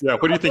us. Yeah.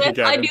 What do you think, I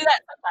Gavin? do that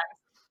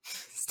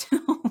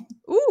sometimes.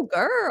 Still. Ooh,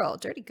 girl,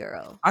 dirty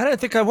girl. I don't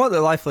think I want the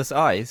lifeless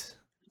eyes.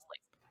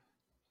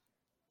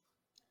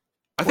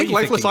 I What think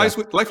are you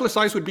thinking, lifeless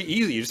eyes would be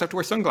easy. You just have to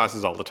wear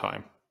sunglasses all the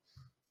time.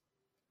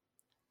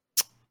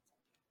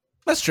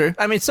 That's true.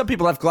 I mean, some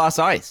people have glass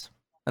eyes,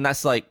 and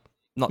that's like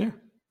not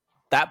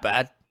that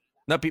bad.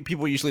 No,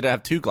 people usually don't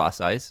have two glass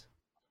eyes.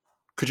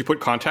 Could you put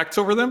contacts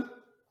over them?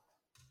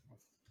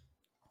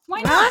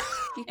 Why not?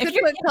 You If could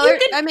you're- put if color. you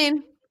could- I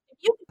mean,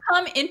 You could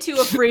come into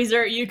a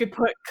freezer, you could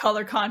put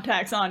color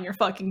contacts on your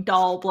fucking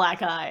doll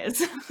black eyes.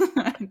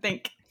 I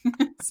think.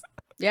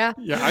 yeah.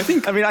 Yeah, I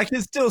think. I mean, I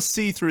can still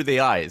see through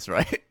the eyes,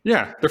 right?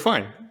 Yeah, they're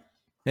fine.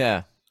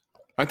 Yeah.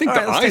 I think All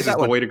the right, let's take eyes is that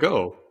the one. way to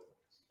go.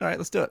 All right,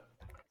 let's do it.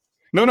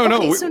 No.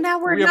 Okay, so now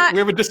we're not- We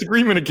have a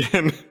disagreement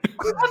again.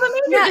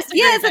 Yeah,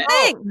 it's a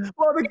thing.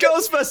 Well, the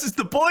girls versus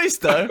the boys,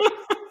 though.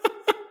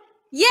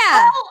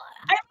 Yeah.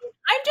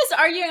 I'm just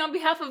arguing on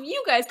behalf of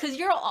you guys because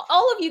you're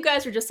all of you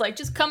guys are just like,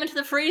 just come into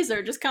the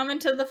freezer, just come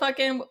into the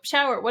fucking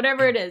shower,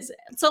 whatever it is.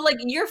 So like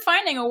you're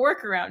finding a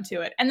workaround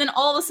to it, and then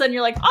all of a sudden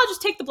you're like, I'll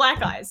just take the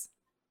black eyes.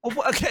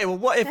 Well, okay, well,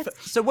 what if?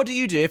 So, what do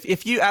you do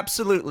if you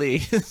absolutely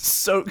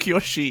soak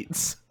your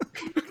sheets?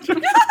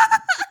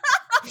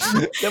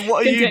 Then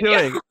what are you Continue.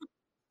 doing?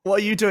 What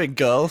are you doing,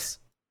 girls?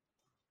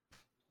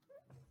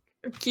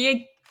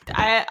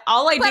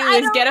 All I do But I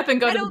is get don't- up and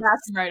go I to the don't-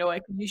 bathroom right away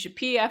because you should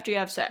pee after you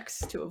have sex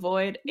to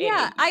avoid.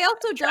 Yeah, a- I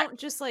also don't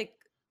just like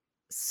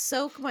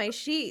soak my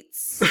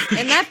sheets.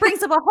 And that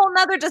brings up a whole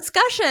nother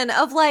discussion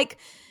of like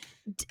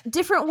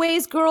different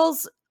ways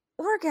girls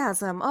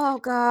orgasm. Oh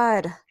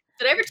God.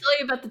 Did I ever tell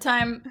you about the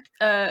time?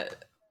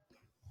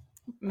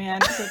 Man,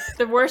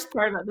 the worst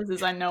part about this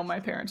is I know my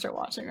parents are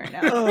watching right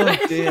now.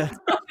 Oh dear.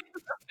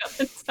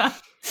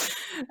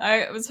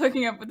 I was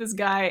hooking up with this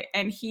guy,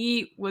 and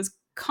he was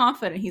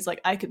confident. He's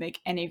like, I could make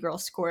any girl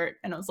squirt,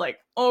 and I was like,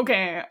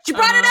 okay. She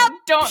brought it up.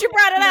 Don't. She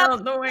brought it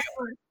up. The way it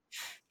works.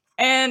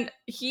 And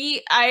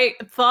I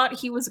thought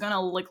he was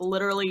gonna like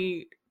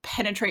literally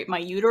penetrate my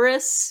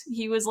uterus.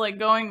 He was like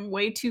going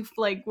way too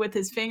like with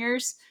his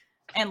fingers.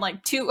 And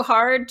like too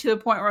hard to the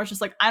point where I was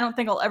just like, I don't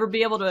think I'll ever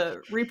be able to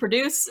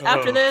reproduce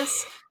after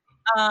this.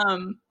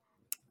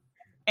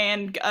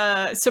 And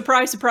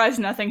surprise, surprise,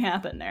 nothing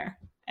happened there.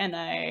 And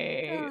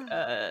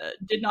I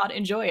did not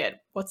enjoy it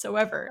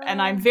whatsoever.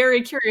 And I'm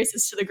very curious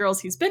as to the girls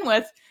he's been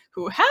with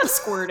who have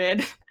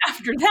squirted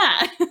after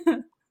that.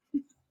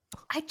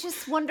 I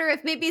just wonder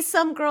if maybe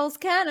some girls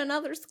can and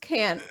others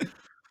can't.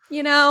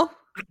 You know?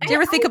 Do you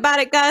ever think about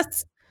it,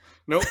 Gus?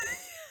 Nope.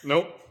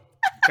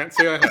 Can't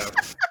say I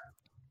have.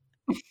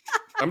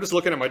 I'm just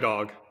looking at my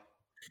dog.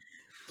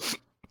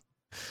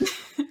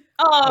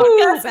 Oh, Ooh,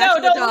 yes, back no,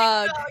 to the don't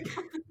dog.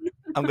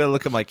 I'm gonna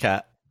look at my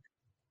cat.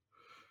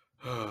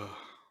 I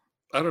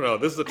don't know.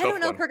 This is a I tough don't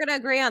know one. if we're gonna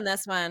agree on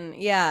this one.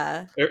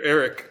 Yeah.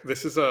 Eric,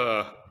 this is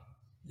a.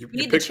 You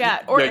need the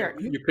chat, or Eric.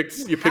 You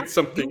picked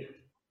something,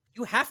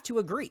 You have to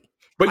agree.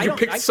 but I you don't-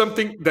 picked I-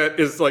 something that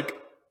is like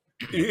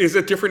is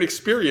a different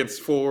experience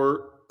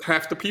for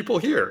half the people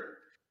here.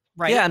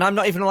 Right? Yeah, and I'm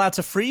not even allowed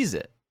to freeze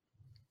it.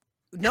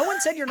 No one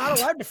said you're not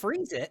allowed to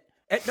freeze it.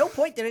 At no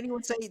point did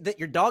anyone say that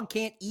your dog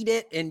can't eat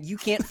it and you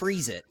can't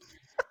freeze it.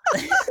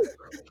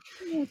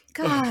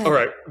 God. All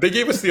right. They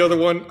gave us the other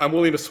one. I'm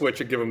willing to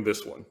switch and give them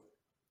this one.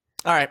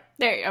 All right.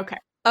 There you okay.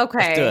 Let's do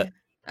Okay. it.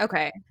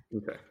 Okay.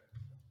 Okay.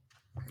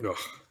 Ugh.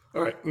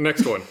 All right.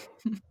 Next one.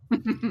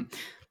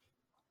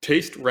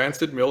 Taste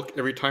rancid milk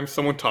every time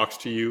someone talks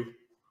to you,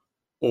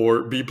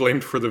 or be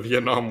blamed for the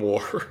Vietnam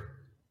War.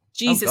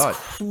 Jesus God.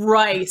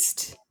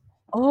 Christ.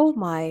 Oh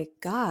my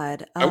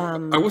God.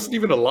 I wasn't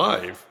even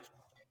alive.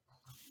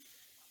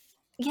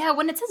 Yeah,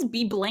 when it says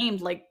be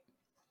blamed, like,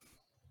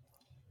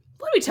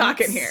 what are we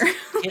talking here?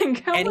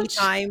 Like, how much-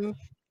 Anytime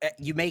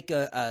you make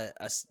a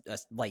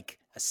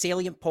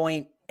salient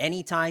point,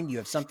 anytime you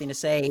have something to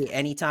say,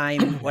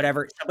 anytime,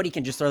 whatever, somebody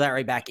can just throw that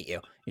right back at you.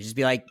 You just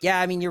be like,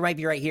 yeah, I mean, you might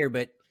be right here,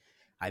 but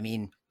I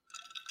mean,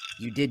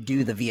 you did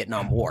do the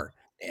Vietnam War.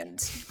 And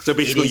So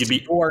basically,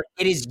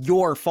 it is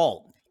your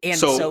fault. And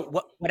So-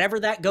 so whatever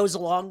that goes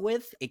along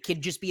with, it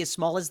could just be as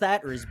small as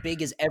that or as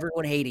big as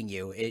everyone hating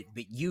you.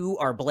 But you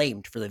are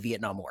blamed for the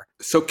Vietnam War.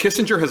 So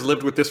Kissinger has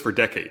lived with this for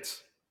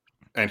decades,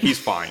 and he's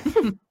fine.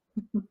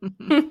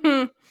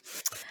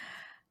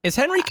 Is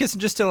Henry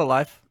Kissinger still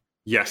alive?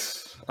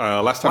 Yes.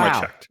 Last time I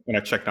Wow. checked, and I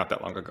checked not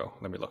that long ago.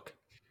 Let me look.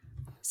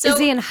 So Is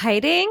he in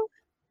hiding?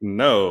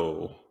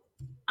 No.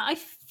 I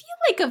feel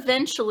like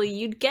eventually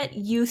you'd get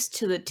used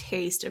to the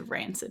taste of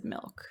rancid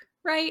milk,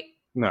 right?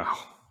 No.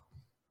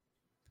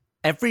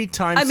 Every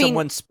time I mean-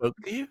 someone spoke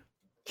to you?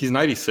 He's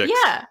 96.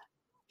 Yeah.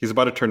 He's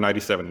about to turn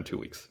 97 in 2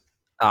 weeks.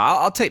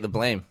 I'll take the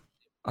blame.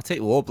 I'll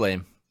take war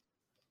blame.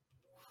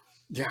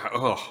 Yeah.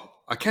 Oh,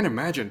 I can't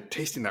imagine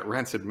tasting that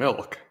rancid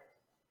milk.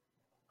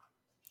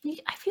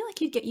 I feel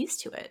like you'd get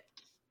used to it.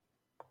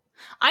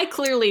 I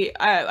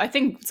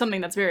think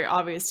something that's very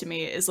obvious to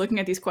me is looking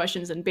at these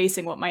questions and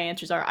basing what my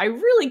answers are. I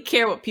really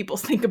care what people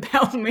think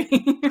about me.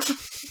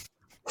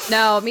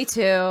 No, me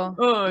too.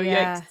 Oh,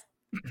 Yeah. yikes.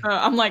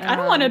 I'm like, I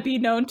don't want to be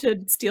known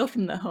to steal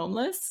from the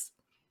homeless.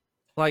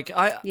 Like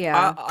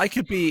Yeah. I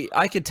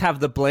could have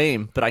the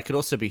blame, but I could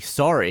also be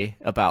sorry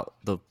about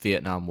the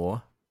Vietnam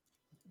War.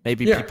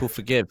 Maybe Yeah. people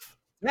forgive.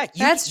 Yeah,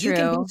 That's you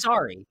can true. be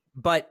sorry,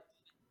 but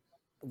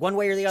one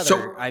way or the other,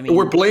 So I mean,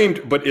 we're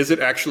blamed, but is it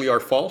actually our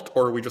fault,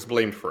 or are we just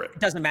blamed for it? it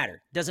doesn't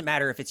matter. Doesn't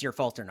matter if it's your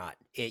fault or not.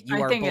 You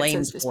I are think it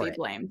blamed says just for be it.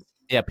 blamed.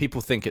 Yeah,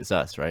 people think it's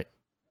us, right?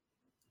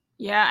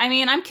 Yeah, I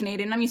mean, I'm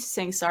Canadian. I'm used to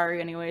saying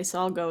sorry anyway, so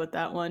I'll go with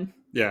that one.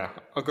 Yeah,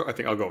 I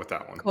think I'll go with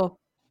that one. Cool.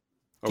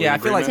 Are we Yeah, I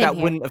in feel like agreement? that Same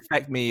here. wouldn't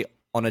affect me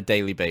on a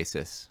daily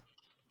basis.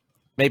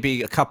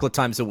 Maybe a couple of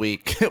times a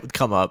week it would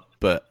come up,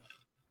 but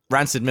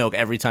rancid milk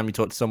every time you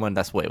talk to someone,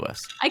 that's way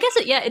worse. I guess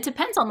it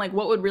depends on like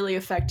what would really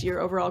affect your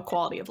overall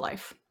quality of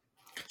life.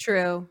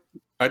 True.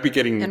 I'd be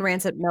getting. And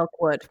rancid milk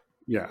would.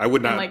 Yeah, I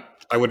would not. like-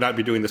 I would not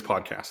be doing this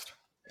podcast.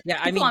 Yeah,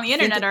 I People mean, on the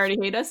internet already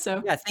hate us,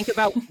 so Yeah, think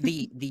about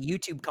the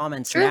YouTube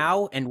comments True.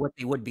 now and what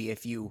they would be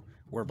if you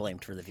were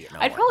blamed for the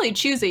Vietnam I'd War. probably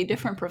choose a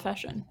different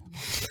profession.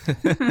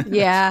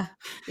 Yeah.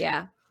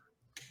 Yeah.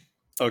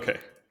 Okay,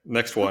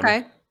 next one,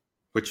 Okay.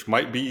 which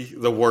might be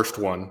the worst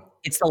one.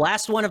 It's the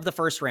last one of the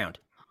first round.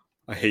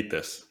 I hate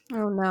this.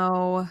 Oh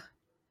no.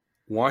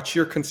 Watch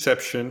your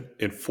conception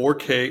in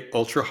 4K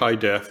ultra high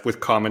def with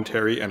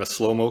commentary and a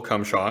slow-mo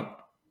cum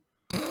shot,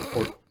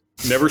 or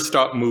never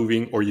stop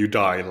moving or you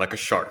die like a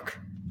shark.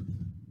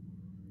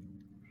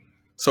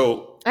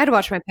 So I had to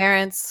watch my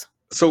parents.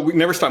 we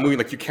never stop moving,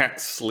 like you can't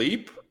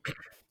sleep.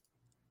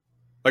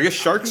 I guess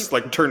sharks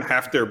like turn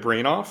half their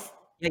brain off.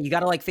 Yeah, you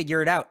got to like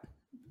figure it out.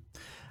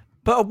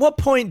 But at what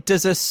point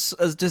does a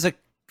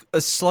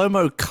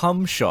slow-mo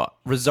cum shot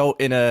result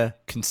in a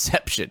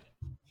conception?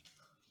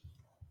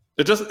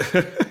 It just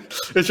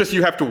it's just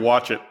you have to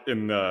watch it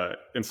in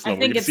slow. I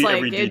think you it's see like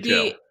every it'd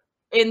detail.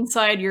 be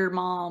inside your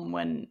mom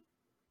when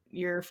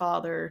your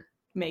father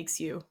makes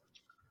you.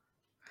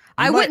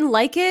 I might- wouldn't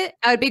like it.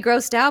 I would be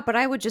grossed out, but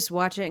I would just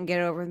watch it and get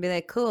it over and be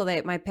like, cool,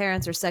 my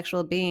parents are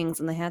sexual beings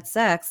and they had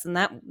sex and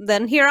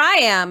then here I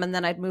am, and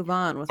then I'd move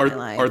on with my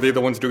life. Are they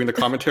the ones doing the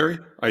commentary?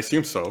 I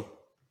assume so.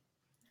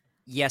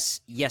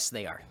 Yes,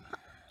 they are.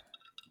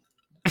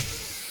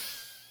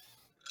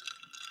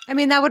 I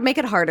mean, that would make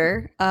it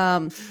harder,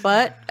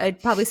 but I'd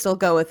probably still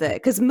go with it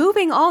because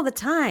moving all the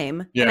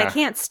time and I Yeah.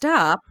 can't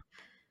stop.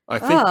 I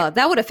think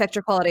That would affect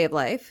your quality of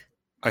life.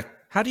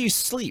 How do you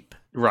sleep?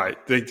 right.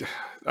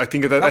 I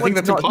think That that's one's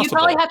not- impossible. You'd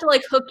probably have to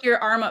like hook your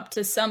arm up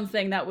to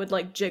something that would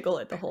like jiggle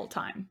it the whole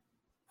time.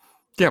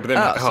 Yeah, but then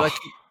Oh, so I ugh.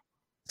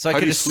 So I How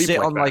do could you just sleep sit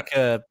like on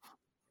that?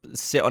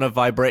 sit on a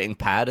vibrating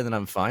pad and then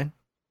I'm fine.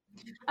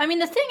 I mean,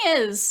 the thing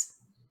is,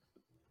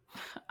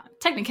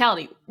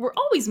 technicality, we're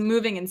always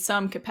moving in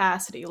some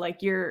capacity.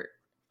 Like your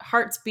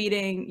heart's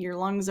beating, your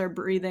lungs are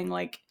breathing,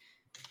 like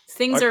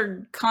things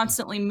are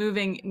constantly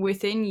moving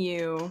within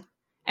you.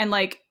 And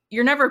like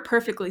you're never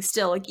perfectly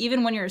still. Like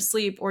even when you're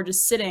asleep or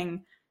just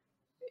sitting,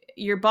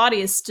 your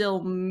body is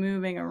still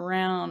moving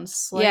around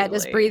slightly. Yeah,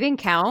 does breathing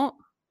count?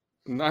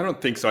 No, I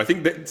don't think so. I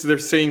think they're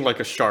saying like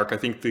a shark. I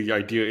think the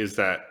idea is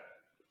that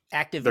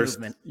Active there's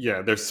movement.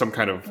 there's some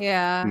kind of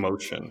Yeah.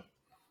 motion.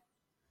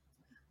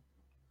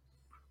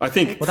 I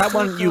think. Well, that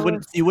one you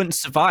wouldn't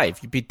survive.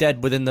 You'd be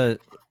dead within the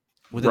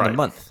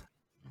month.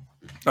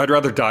 I'd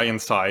rather die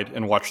inside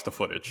and watch the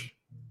footage.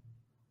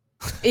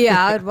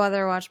 Yeah, I'd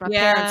rather watch my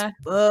parents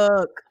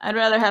book. I'd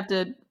rather have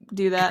to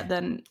do that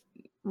than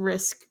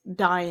risk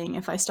dying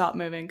if I stop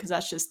moving, because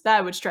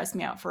that would stress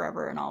me out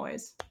forever and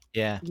always.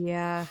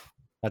 Yeah.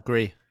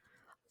 Agree.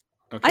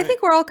 Okay. I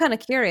think we're all kind of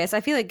curious.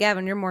 I feel like,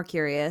 Gavin, you're more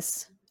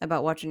curious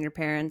about watching your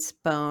parents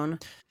bone.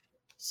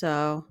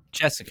 So,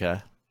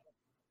 Jessica,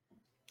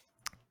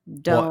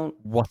 don't.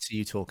 What are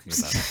you talking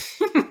about?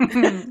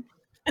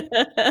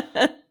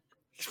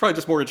 He's probably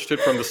just more interested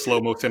from the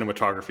slow-mo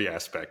cinematography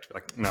aspect.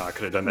 Like, no, I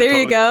could have done that. There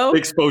you go. They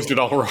exposed it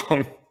all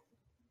wrong.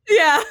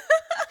 Yeah.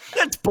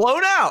 It's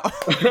blown out.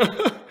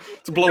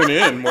 It's blown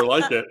in, more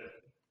like it.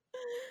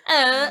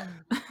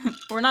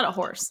 We're not a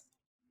horse.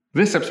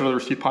 This episode of the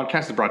Receipt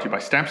Podcast is brought to you by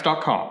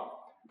Stamps.com.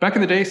 Back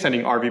in the day,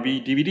 sending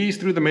RVB DVDs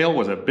through the mail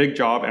was a big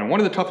job, and one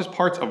of the toughest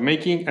parts of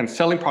making and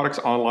selling products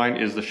online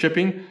is the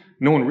shipping.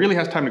 No one really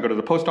has time to go to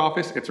the post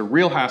office. It's a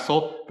real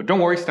hassle, but don't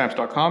worry,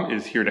 Stamps.com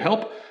is here to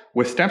help.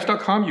 With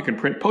Stamps.com, you can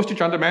print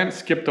postage on demand,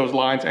 skip those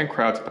lines and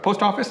crowds at the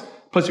post office.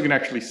 Plus, you can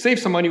actually save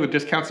some money with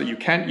discounts that you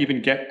can't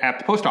even get at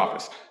the post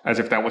office. As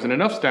if that wasn't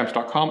enough,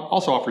 Stamps.com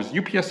also offers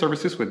UPS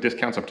services with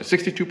discounts up to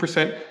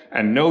 62%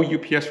 and no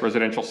UPS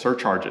residential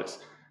surcharges.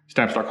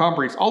 Stamps.com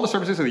brings all the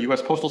services of the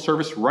U.S. Postal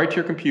Service right to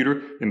your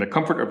computer in the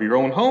comfort of your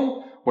own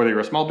home. Whether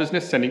you're a small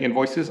business sending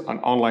invoices, an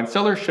online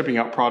seller shipping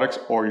out products,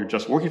 or you're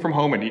just working from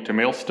home and need to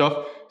mail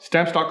stuff,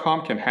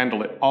 Stamps.com can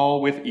handle it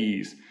all with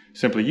ease.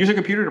 Simply use a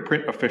computer to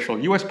print official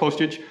U.S.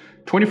 postage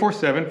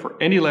 24/7 for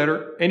any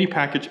letter, any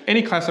package,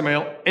 any class of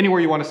mail,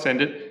 anywhere you want to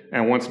send it.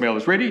 And once mail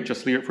is ready,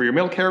 just leave it for your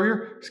mail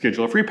carrier,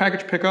 schedule a free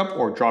package pickup,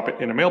 or drop it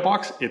in a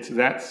mailbox. It's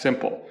that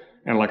simple.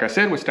 And like I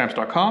said, with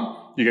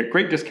Stamps.com, you get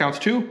great discounts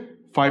too.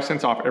 5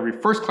 cents off every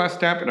first class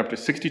stamp and up to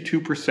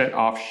 62%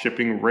 off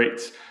shipping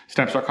rates.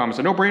 Stamps.com is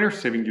a no-brainer,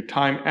 saving you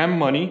time and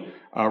money.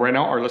 Right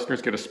now, our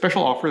listeners get a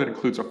special offer that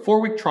includes a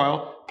 4-week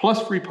trial,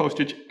 plus free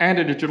postage and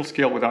a digital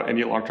scale without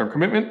any long-term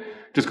commitment.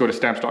 Just go to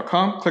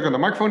Stamps.com, click on the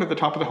microphone at the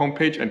top of the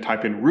homepage, and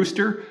type in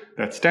Rooster.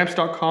 That's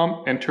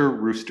Stamps.com, enter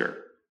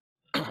Rooster.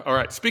 All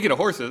right, speaking of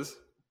horses.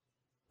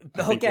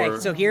 Okay,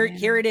 so here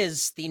it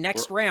is, the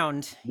next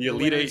round. The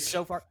Elite Eight.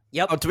 So far.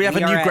 Yep. Oh, do we have a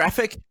new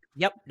graphic?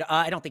 Yep.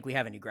 I don't think we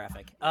have a new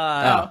graphic.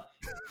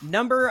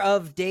 Number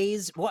of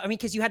days. Well, I mean,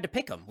 because you had to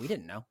pick them. We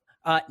didn't know.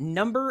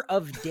 Number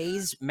of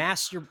days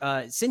since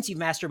you've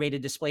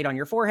masturbated displayed on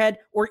your forehead,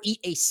 or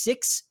eat a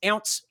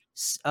 6-ounce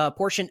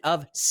portion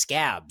of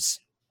scabs.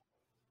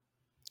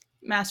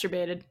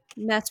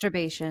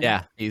 Masturbation.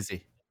 Yeah,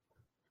 easy.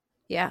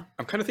 Yeah.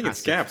 I'm kind of thinking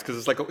scabs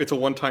because it's a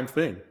one-time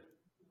thing.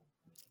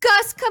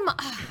 Gus, come on.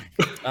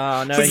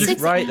 Oh, no, he's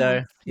right,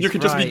 though. You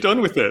can just be done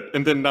with it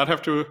and then not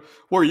have to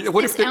worry.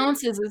 What if 6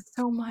 ounces is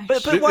so much.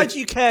 But why do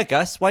you care,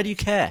 Gus? Why do you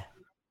care?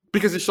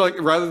 Because it's like,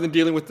 rather than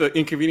dealing with the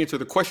inconvenience or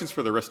the questions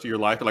for the rest of your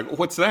life, you're like,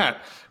 what's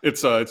that?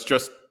 It's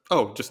just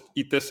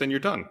eat this and you're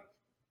done.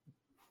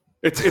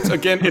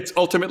 It's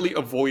ultimately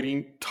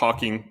avoiding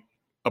talking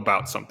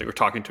about something or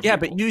talking to people. Yeah,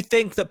 but you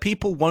think that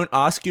people won't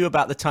ask you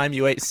about the time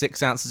you ate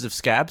 6 ounces of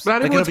scabs?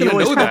 But everyone's going to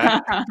know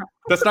that.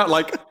 That's not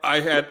like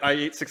I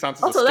ate 6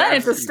 ounces of scabs. Also, that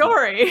is a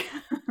story.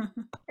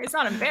 It's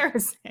not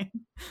embarrassing.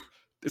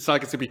 It's not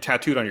like it's going to be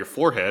tattooed on your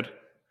forehead.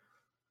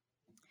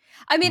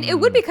 I mean, it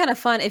would be kind of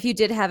fun if you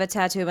did have a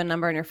tattoo of a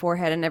number on your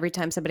forehead, and every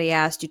time somebody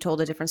asked, you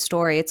told a different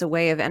story. It's a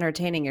way of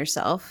entertaining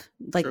yourself,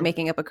 like True.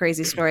 Making up a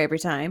crazy story every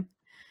time.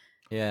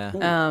 Yeah.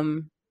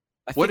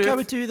 I think I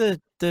would do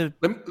the.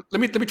 Let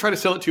me try to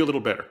sell it to you a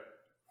little better.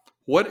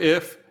 What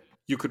if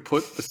you could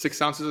put the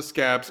 6 ounces of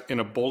scabs in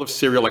a bowl of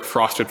cereal like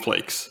Frosted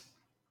Flakes?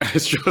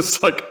 It's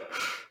just like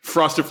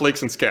Frosted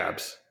Flakes and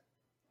scabs.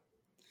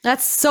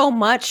 That's so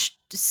much.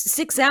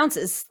 6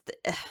 ounces.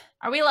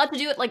 Are we allowed to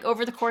do it like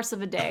over the course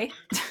of a day?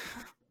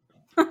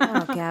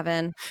 Oh,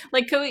 Gavin.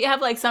 Like, could we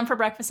have like some for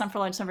breakfast, some for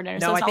lunch, some for dinner?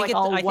 No, so it's I think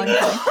not like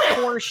it's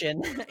a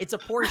portion. It's a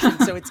portion,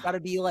 so it's got to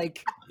be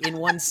like in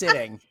one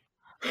sitting.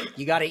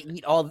 You got to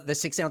eat all the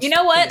 6 ounces. You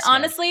know what?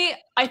 Honestly,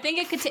 I think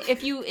it could.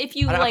 If you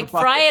like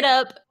fry it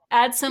up,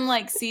 add some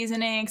like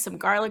seasoning, some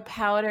garlic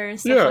powder,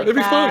 stuff like it'd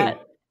be fine.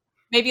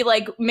 Maybe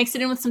like mix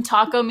it in with some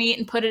taco meat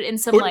and put it in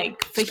some like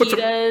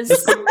fajitas.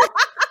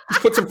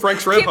 Put some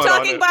Frank's Red Hot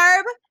on it. Keep talking,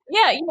 Barb.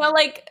 Yeah,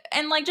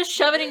 and just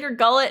shove it in your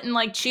gullet and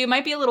like chew. It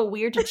might be a little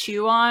weird to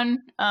chew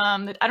on. I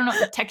don't know what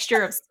the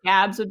texture of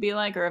scabs would be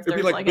like, or if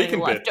there's like any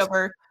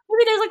leftover.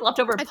 Maybe there's like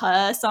leftover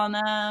pus on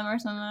them or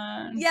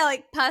something. Yeah,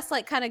 like pus,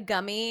 like kind of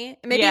gummy,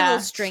 maybe a little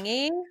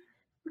stringy.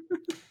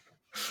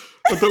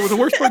 But the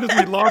worst part is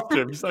we lost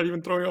him. He's not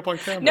even throwing up on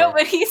camera. No,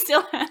 but he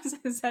still has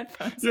his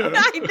headphones. Yeah. All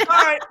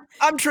right,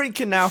 I'm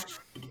drinking now.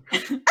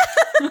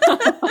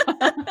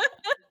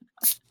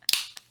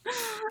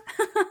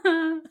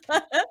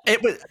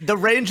 The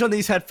range on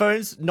these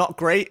headphones not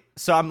great,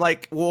 so I'm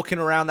like walking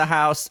around the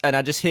house and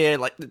I just hear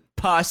like the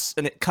pus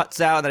and it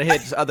cuts out and I hear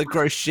this other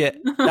gross shit.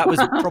 That was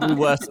probably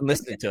worse than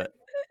listening to it.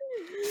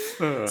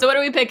 So what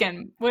are we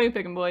picking? What are we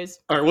picking, boys?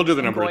 All right, we'll do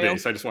the number of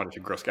days. I just wanted to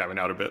gross Gavin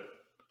out a bit.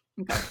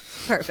 Okay.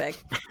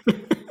 Perfect.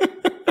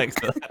 Thanks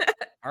for that.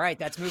 All right,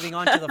 that's moving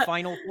on to the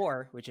final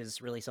 4, which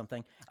is really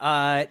something.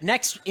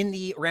 Next in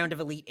the round of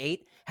Elite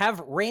 8, have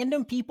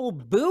random people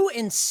boo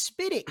and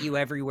spit at you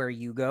everywhere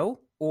you go,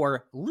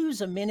 or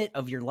lose a minute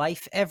of your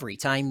life every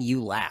time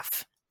you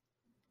laugh.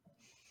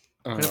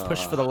 I'm going to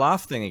push for the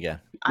laugh thing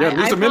again. Yeah, I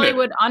lose a probably minute.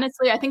 would,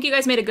 honestly, I think you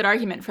guys made a good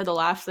argument for the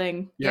laugh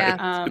thing.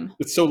 Yeah,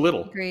 it's so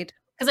little. Agreed.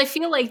 Because I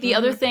feel like the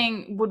other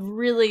thing would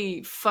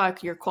really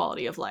fuck your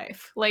quality of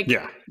life. Like,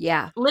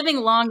 Yeah. living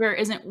longer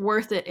isn't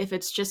worth it if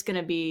it's just going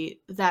to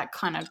be that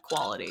kind of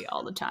quality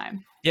all the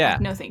time. Yeah.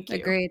 Like, no, thank you.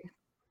 Agreed.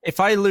 If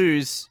I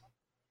lose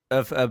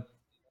a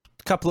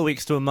couple of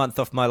weeks to a month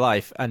off my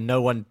life and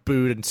no one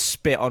booed and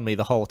spit on me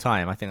the whole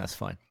time, I think that's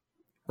fine.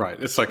 Right.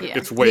 It's like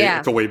it's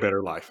a way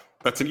better life.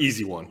 That's an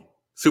easy one.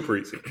 Super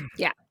easy.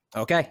 Yeah.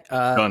 Okay.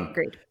 Done.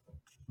 Agreed.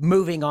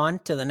 Moving on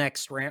to the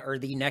next round or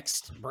the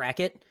next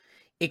bracket.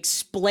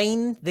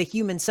 Explain the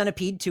human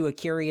centipede to a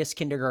curious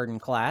kindergarten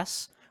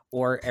class,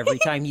 or every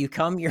time you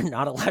come, you're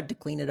not allowed to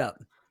clean it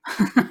up.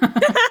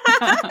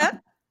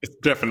 It's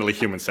definitely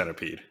human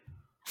centipede.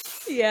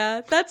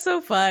 Yeah, that's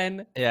so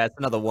fun. Yeah, it's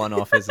another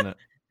one-off, isn't it?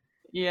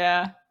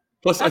 Yeah.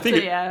 Plus, I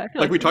think, I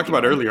feel like we talked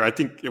about earlier, I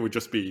think it would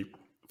just be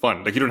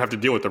fun. Like, you don't have to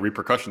deal with the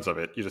repercussions of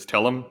it. You just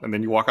tell them, and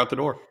then you walk out the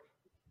door.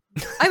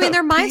 I mean,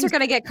 their minds are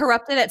going to get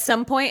corrupted at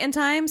some point in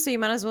time, so you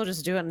might as well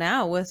just do it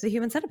now with the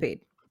human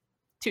centipede.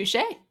 Touche.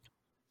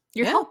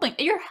 You're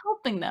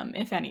helping them,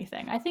 if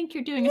anything. I think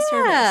you're doing a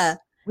Yeah. service.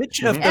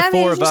 Which of the I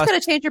mean, four it's of just us?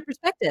 going to change your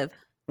perspective.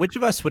 Which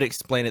of us would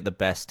explain it the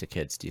best to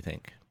kids? Do you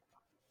think?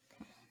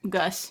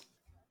 Gus.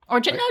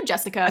 Or no,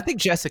 Jessica. I think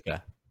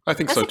Jessica. I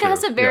think Jessica so too.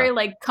 has a very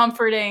like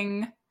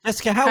comforting.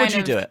 Jessica, how would kind you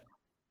of- do it?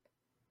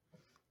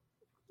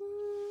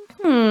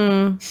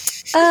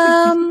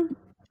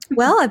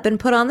 Well, I've been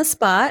put on the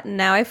spot, and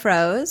now I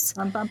froze.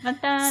 So,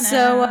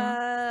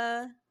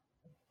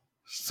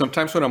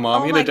 Sometimes when a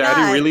mommy and my a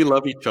daddy God. really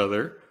love each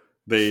other,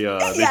 they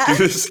do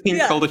this thing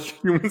called a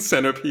human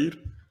centipede.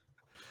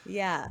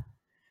 yeah.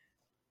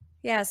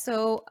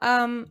 So,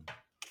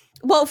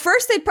 well,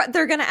 first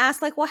they're going to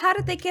ask, like, well, how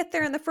did they get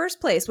there in the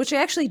first place? Which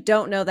I actually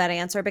don't know that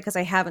answer because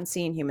I haven't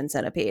seen Human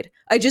Centipede.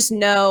 I just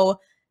know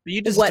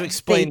You just what to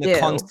explain they the do.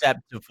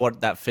 concept of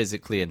what that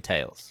physically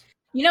entails.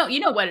 You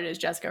know what it is,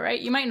 Jessica, right?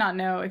 You might not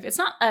know if it's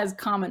not as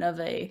common of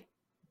a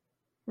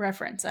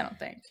reference, I don't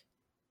think.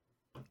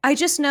 I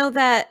just know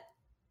that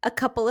a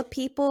couple of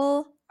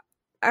people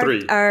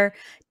Three. are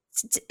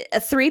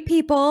 3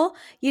 people,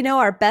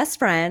 are best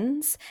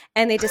friends,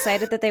 and they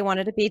decided that they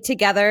wanted to be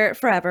together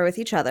forever with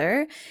each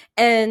other.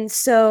 And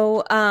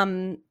so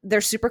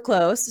they're super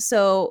close.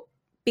 So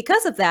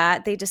because of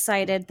that, they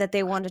decided that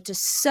they wanted to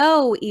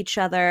sew each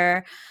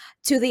other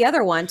to the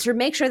other one to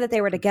make sure that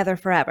they were together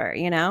forever,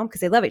 because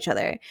they love each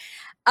other.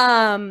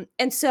 And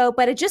so,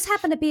 but it just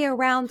happened to be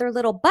around their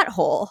little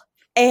butthole.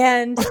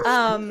 And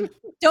don't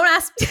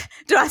ask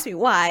me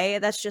why.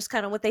 That's just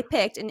kind of what they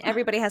picked, and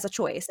everybody has a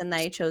choice, and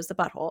they chose the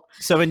butthole.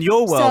 So in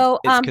your world,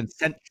 it's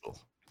consensual.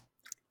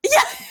 Yeah.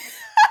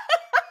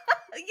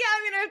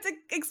 I mean, I have to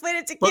explain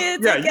it to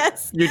kids, I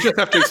guess. You just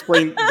have to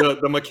explain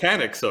the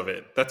mechanics of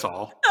it. That's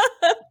all.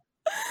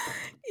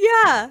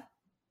 Yeah.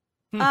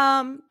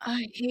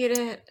 I hate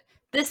it.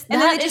 And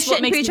then they just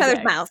shit into each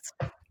other's mouths.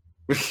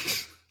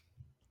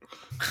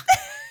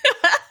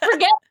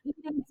 Forget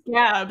eating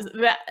scabs.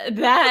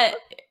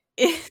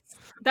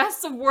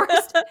 That's the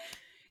worst.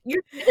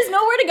 There's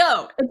nowhere to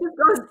go. It just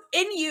goes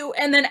in you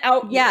and then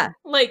out. Yeah. You.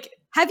 Like,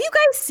 have you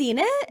guys seen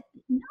it?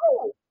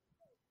 No.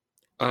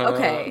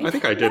 Okay. I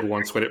think I did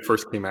once when it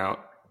first came out.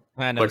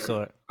 I never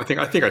saw it. I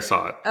think I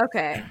saw it.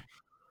 Okay.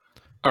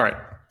 All right.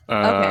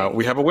 Okay.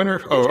 We have a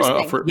winner.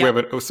 We have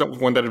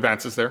one that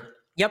advances there.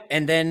 Yep.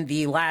 And then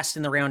the last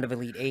in the round of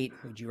Elite 8,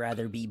 would you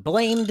rather be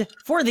blamed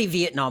for the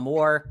Vietnam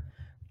War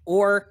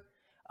or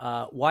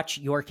watch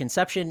your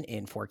conception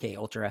in 4K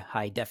Ultra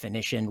High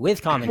Definition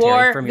with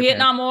commentary from your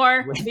Vietnam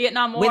War.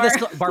 Vietnam War.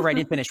 Barbara, I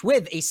didn't finish.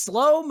 With a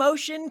slow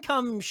motion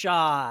cum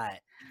shot.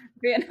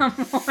 Vietnam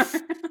War.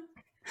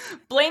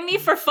 Blame me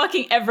for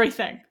fucking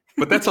everything.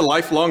 But that's a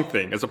lifelong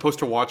thing as opposed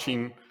to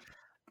watching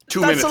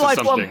 2 minutes of That's a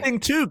something. lifelong thing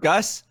too,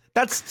 Gus.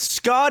 That's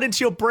scarred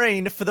into your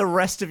brain for the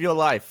rest of your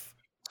life.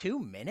 2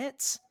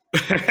 minutes?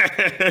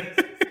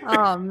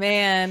 Oh,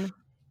 man.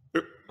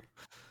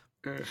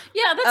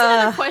 Yeah, that's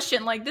another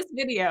question. Like, this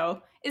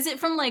video, is it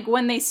from like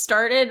when they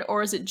started,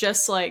 or is it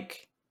just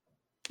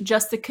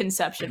the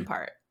conception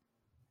part?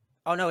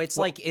 Oh no, it's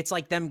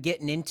like them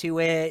getting into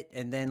it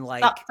and then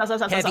like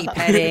Stop. heavy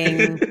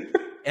petting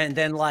and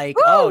then like,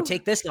 Woo! oh,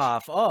 take this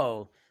off.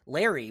 Oh,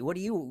 Larry, what are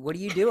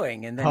you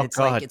doing? And then it's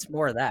God. like it's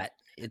more of that.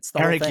 It's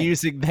the Eric whole thing.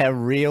 using their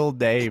real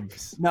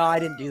names, No, I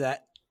didn't do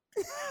that.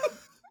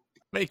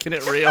 making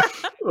it real.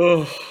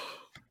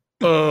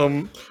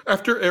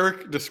 After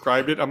Eric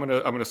described it, I'm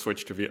gonna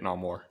switch to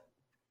Vietnam War.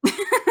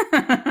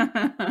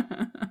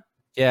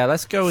 Yeah,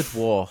 let's go with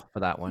war for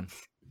that one.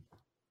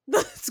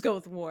 Let's go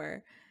with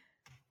war.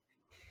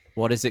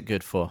 What is it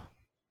good for?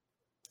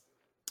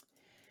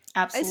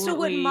 Absolutely. I still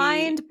wouldn't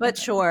mind, but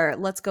sure.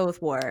 Let's go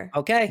with war.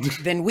 Okay,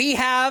 then we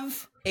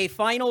have a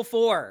final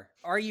 4.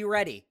 Are you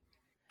ready?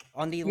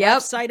 On the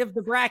left side of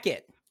the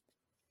bracket,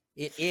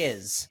 it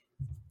is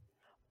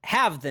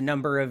have the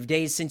number of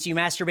days since you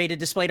masturbated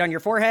displayed on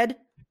your forehead,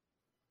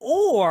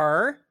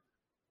 or,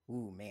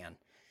 ooh, man,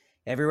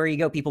 everywhere you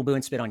go, people boo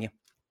and spit on you.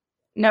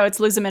 No, it's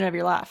lose a minute of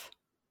your laugh.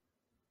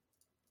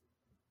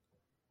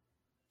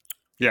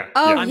 Yeah.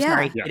 Oh, I'm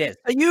sorry. Yeah. It is.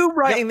 Are you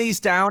writing these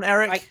down,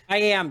 Eric? I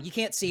am. You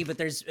can't see, but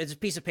it's a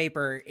piece of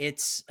paper.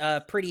 It's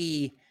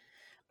pretty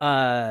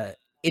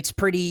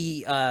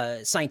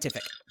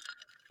scientific.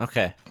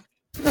 Okay.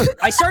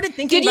 I started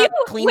thinking about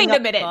cleaning wait a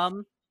up minute.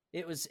 bum.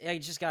 It was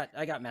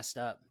I got messed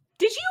up.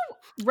 Did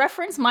you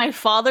reference my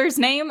father's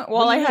name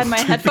while I had my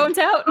headphones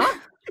out?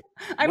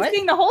 I'm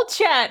seeing the whole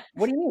chat.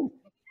 What do you mean?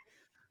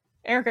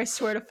 Eric, I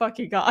swear to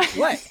fucking God.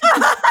 What?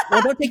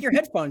 Well, don't take your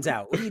headphones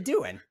out. What are you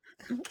doing?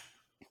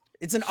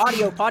 It's an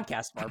audio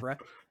podcast, Barbara.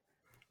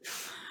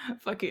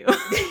 Fuck you.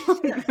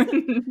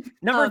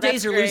 Number of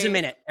days or lose a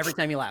minute every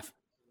time you laugh.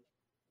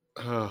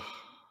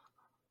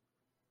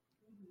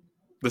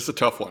 This is a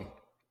tough one.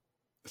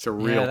 It's a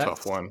real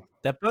tough one.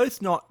 They're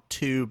both not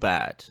too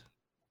bad.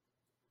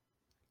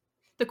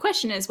 The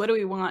question is, what do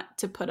we want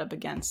to put up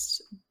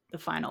against the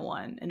final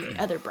one in the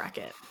other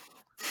bracket?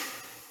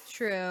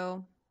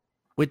 True.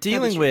 We're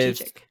dealing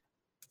with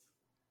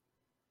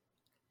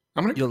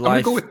I'm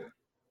gonna go with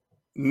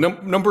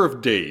number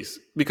of days,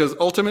 because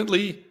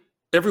ultimately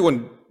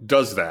everyone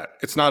does that.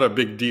 It's not a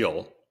big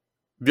deal.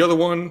 The other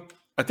one,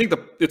 I think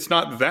it's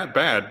not that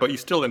bad, but you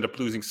still end up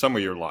losing some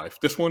of your life.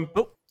 This one,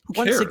 who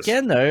cares? Once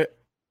again, though,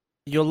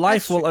 your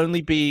life will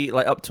only be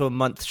like up to a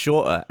month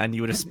shorter, and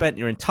you would have spent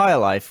your entire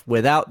life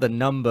without the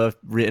number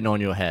written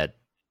on your head.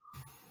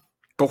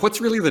 But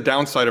what's really the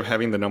downside of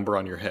having the number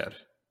on your head?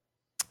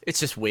 It's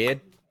just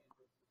weird.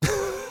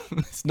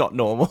 It's not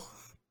normal.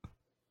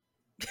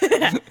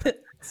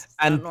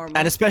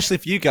 And especially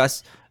for you,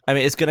 Gus, I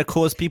mean, it's going to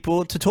cause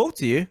people to talk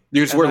to you.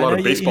 You just wear a lot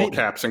of baseball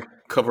caps and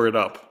cover it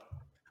up.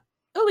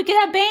 Oh, we could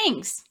have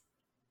bangs.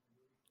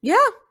 Yeah.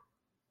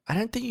 I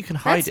don't think you can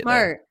hide it.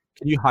 Smart.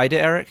 Can you hide it,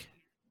 Eric?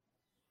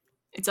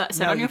 It's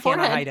set on your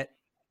forehead. Hide it.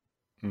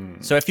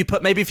 So if you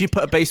put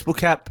a baseball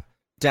cap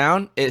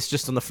down, it's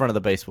just on the front of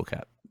the baseball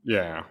cap.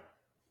 Yeah.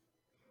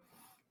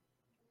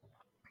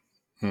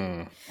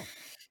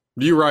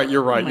 You're right.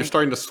 You're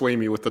starting to sway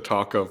me with the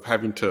talk of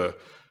having to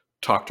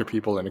talk to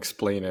people and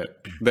explain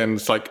it. Then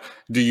it's like,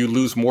 do you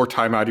lose more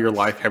time out of your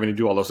life having to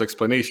do all those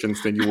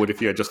explanations than you would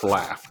if you had just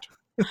laughed?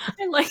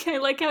 I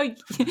like how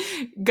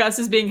Gus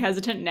is being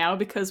hesitant now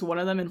because one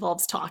of them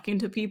involves talking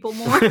to people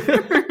more.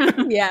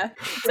 Yeah.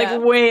 It's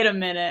like, wait a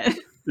minute.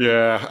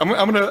 Yeah. I'm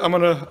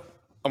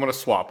gonna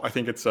swap. I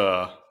think it's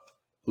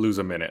lose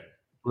a minute.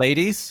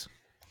 Ladies?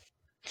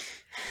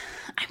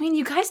 I mean,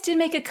 you guys did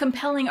make a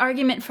compelling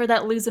argument for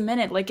that lose a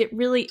minute. Like, it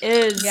really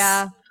is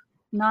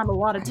not a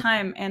lot of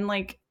time. And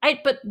like,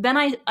 but then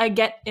I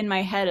get in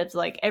my head, it's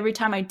like, every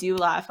time I do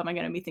laugh, am I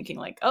going to be thinking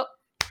like, oh,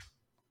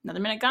 another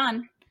minute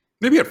gone.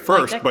 Maybe at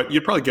first, but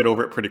you'd probably get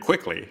over it pretty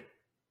quickly.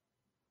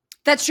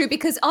 That's true,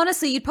 because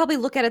honestly, you'd probably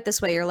look at it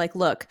this way. You're like,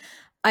 look,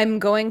 I'm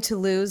going to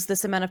lose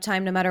this amount of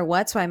time no matter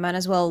what, so I might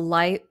as well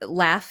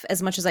laugh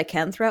as much as I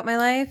can throughout my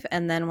life.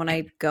 And then when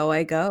I go,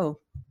 I go.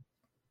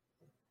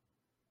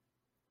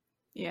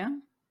 Yeah.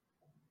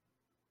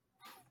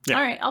 All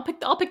right, I'll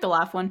pick the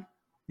laugh one.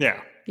 Yeah.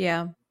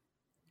 Yeah.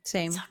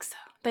 Same. Sucks though.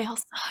 They all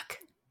suck.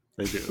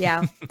 They do.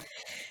 Yeah.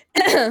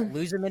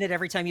 Lose a minute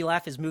every time you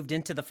laugh is moved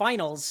into the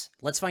finals.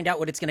 Let's find out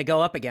what it's going to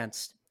go up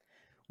against.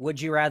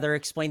 Would you rather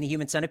explain the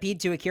human centipede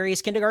to a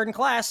curious kindergarten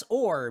class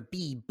or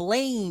be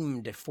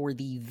blamed for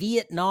the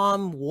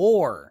Vietnam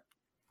War?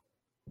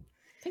 I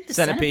think the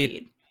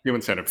centipede.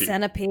 Human centipede.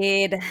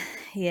 Centipede.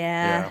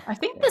 Yeah. I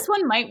think this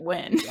one might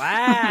win.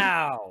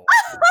 Wow.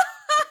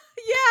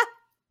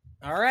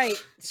 Yeah. All right.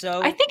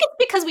 So I think it's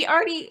because we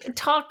already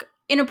talk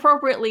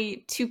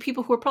inappropriately to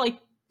people who are probably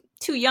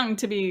too young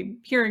to be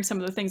hearing some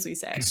of the things we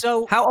say.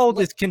 So how old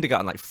is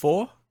kindergarten? Like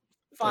 4?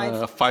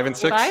 5? 5 and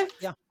 6? 5?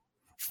 Yeah.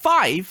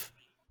 5?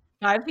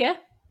 5, yeah.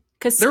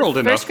 Because they're old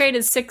enough. First grade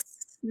is 6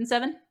 and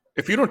 7.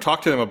 If you don't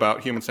talk to them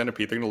about human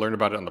centipede, they're going to learn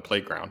about it on the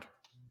playground.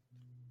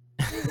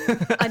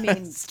 I mean,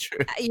 It's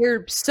true.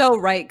 you're so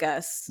right,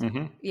 Gus.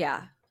 Mm-hmm.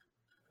 Yeah.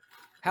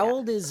 How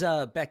old is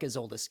Becca's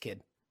oldest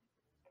kid?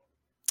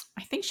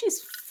 I think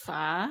she's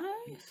 5.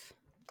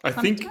 I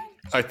think.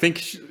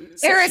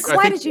 Eric,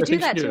 why did you do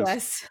think that she to is.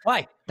 us?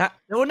 Why?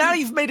 Now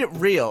you've made it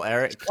real,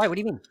 Eric. Why? What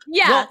do you mean?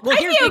 Yeah, Well, I'd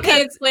here's be okay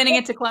because- explaining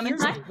it to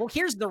Clementine.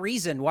 Here's the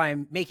reason why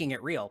I'm making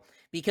it real.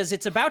 Because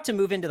it's about to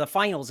move into the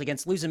finals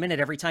against lose a minute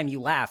every time you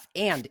laugh.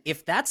 And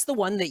if that's the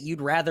one that you'd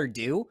rather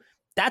do,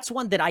 that's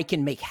one that I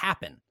can make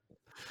happen.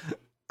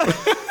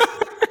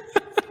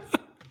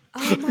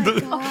 Oh my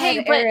God,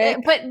 Okay, Eric.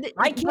 but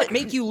I can't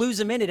make you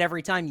lose a minute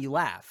every time you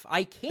laugh.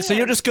 I can't. So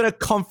you're just going to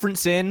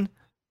conference in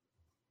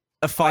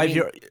a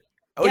 5-year...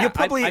 yeah, you'll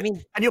probably, I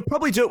mean, and you'll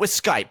probably do it with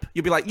Skype.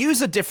 You'll be like,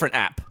 use a different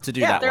app to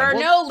do that there one. are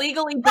no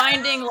legally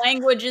binding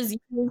languages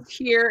used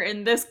here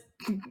in this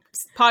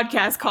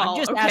podcast call.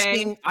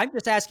 I'm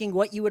just asking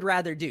what you would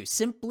rather do.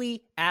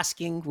 Simply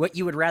asking what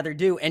you would rather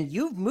do. And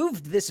you've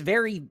moved this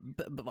very,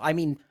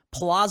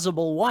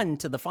 plausible one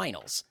to the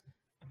finals.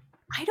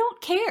 I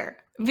don't care,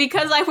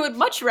 because I would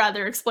much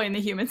rather explain the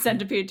human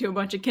centipede to a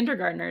bunch of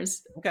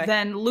kindergartners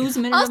than lose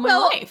a minute of my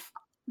life.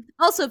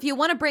 Also, if you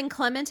want to bring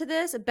Clem into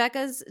this,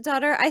 Becca's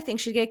daughter, I think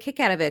she'd get a kick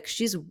out of it.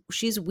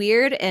 She's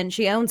weird and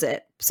she owns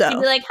it. So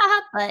she'd be like,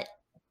 haha, butt.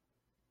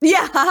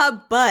 Yeah, haha,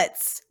 butt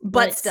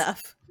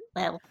stuff.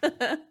 Well.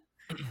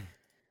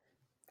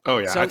 Oh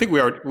yeah, so, I think we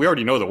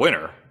already know the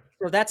winner.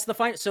 So that's the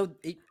final. So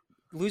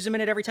lose a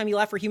minute every time you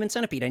laugh for human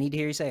centipede. I need to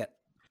hear you say it.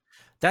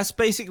 That's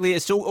basically,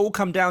 it's all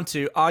come down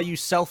to, are you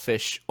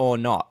selfish or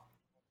not?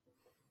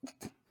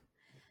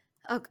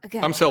 Oh, okay.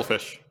 I'm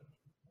selfish.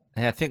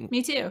 Yeah, I think.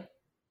 Me too.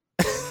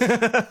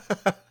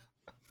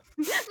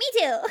 Me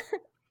too.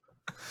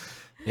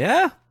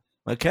 Yeah.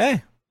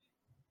 Okay.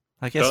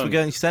 I guess Done. we're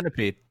going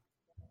centipede.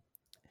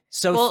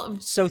 So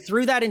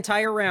through that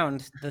entire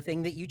round, the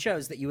thing that you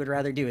chose that you would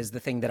rather do is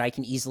the thing that I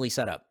can easily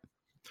set up.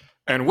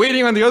 And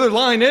waiting on the other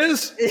line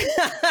is...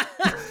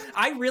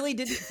 I really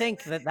didn't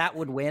think that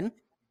would win.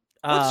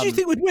 What did you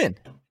think would win?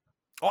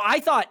 Well, I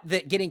thought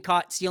that getting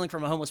caught stealing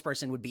from a homeless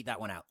person would beat that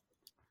one out.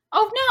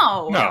 Oh,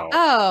 no. No.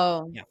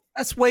 Oh. Yeah.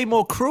 That's way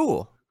more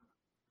cruel.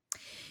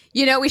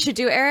 You know what we should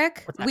do,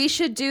 Eric? We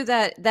should do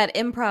that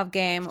improv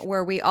game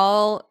where we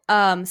all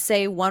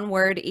say one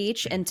word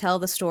each and tell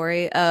the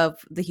story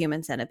of the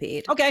human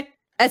centipede. Okay.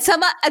 At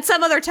some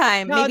other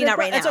time. No, maybe not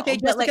right that's now. Okay,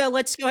 Jessica,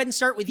 let's go ahead and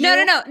start with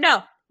you.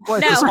 No.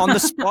 What, is this on the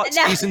spot,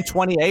 season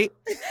 28?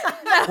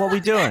 What are we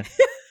doing?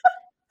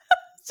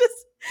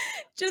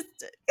 Just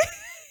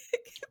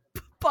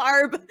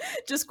Barb,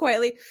 just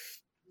quietly.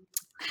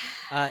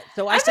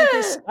 So I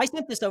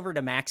sent this over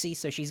to Maxie,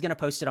 so she's going to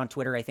post it on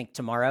Twitter, I think,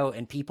 tomorrow,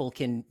 and people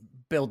can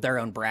build their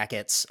own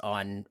brackets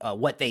on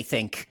what they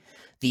think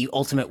the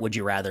ultimate would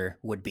you rather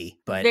would be.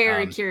 But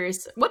very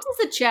curious. What's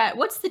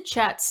the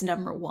chat's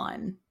number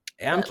one?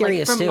 I'm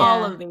curious from too.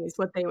 all of these,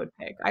 what they would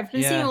pick. I've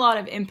been seeing a lot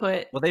of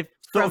input. Well, they've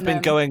sort of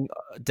been going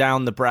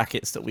down the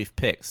brackets that we've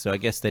picked, so I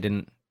guess they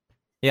didn't.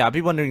 Yeah, I'd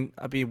be wondering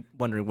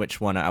which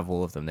one out of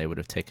all of them they would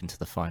have taken to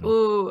the final.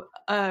 Ooh,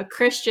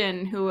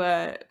 Christian, who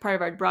part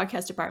of our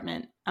broadcast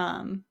department,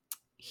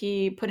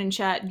 he put in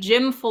chat,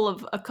 gym full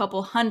of a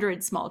couple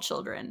hundred small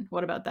children.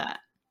 What about that?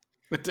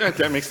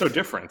 That makes no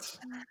difference.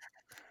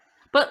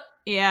 But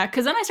yeah,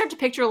 because then I start to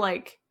picture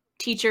like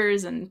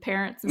teachers and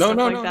parents and stuff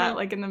like that,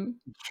 like in the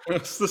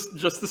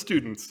just the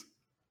students.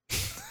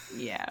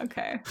 Yeah,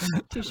 okay.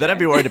 Then I'd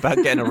be worried about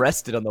getting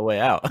arrested on the way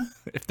out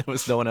if there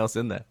was no one else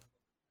in there.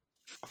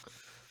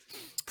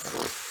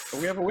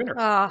 We have a winner.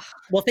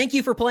 Well, thank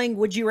you for playing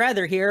Would You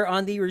Rather here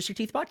on the Rooster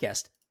Teeth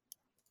podcast.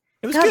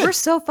 It was God, good. we're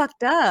so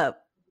fucked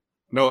up.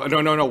 No,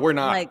 we're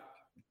not. Like,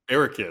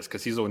 Eric is,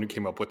 because he's the one who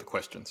came up with the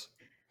questions.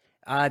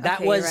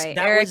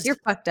 Eric, you're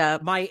fucked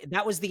up.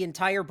 That was the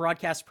entire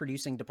broadcast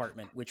producing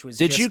department, which was.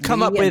 Did you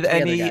come up with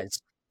any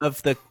of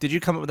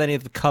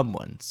the cum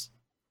ones?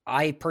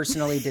 I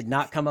personally did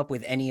not come up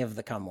with any of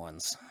the cum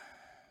ones.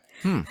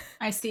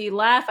 I see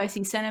laugh. I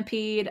see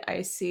centipede.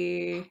 I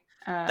see.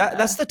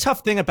 That's the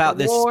tough thing about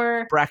this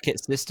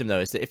bracket system,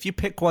 though, is that if you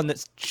pick one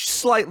that's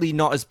slightly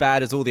not as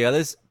bad as all the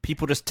others,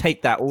 people just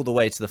take that all the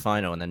way to the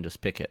final and then just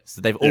pick it.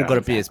 So they've all got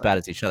to be as bad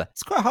as each other.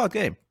 It's quite a hard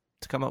game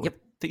to come up with. I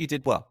think you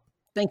did well.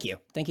 Thank you.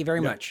 Thank you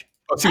very much.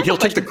 Oh, see, he'll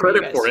take the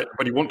credit for it,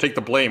 but he won't take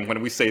the blame when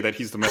we say that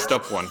he's the messed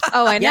up one.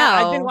 Oh, I know.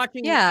 Yeah, I've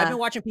been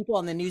watching people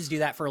on the news do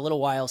that for a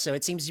little while, so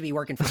it seems to be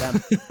working for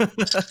them.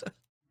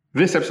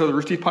 This episode of the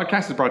Rooster Teeth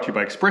Podcast is brought to you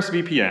by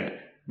ExpressVPN.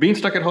 Being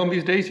stuck at home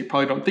these days, you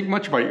probably don't think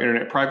much about your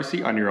internet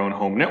privacy on your own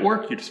home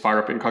network. You just fire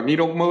up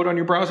incognito mode on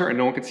your browser and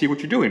no one can see what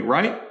you're doing,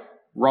 right?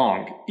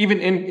 Wrong. Even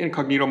in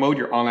incognito mode,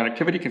 your online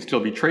activity can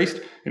still be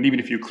traced, and even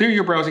if you clear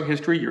your browsing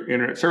history, your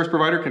internet service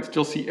provider can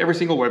still see every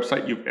single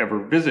website you've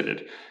ever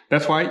visited.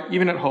 That's why,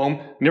 even at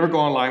home, never go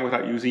online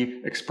without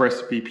using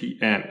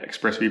ExpressVPN.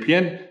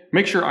 ExpressVPN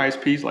makes sure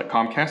ISPs like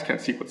Comcast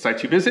can't see what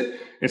sites you visit.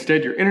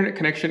 Instead, your internet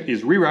connection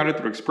is rerouted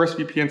through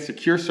ExpressVPN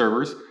secure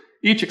servers.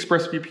 Each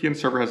ExpressVPN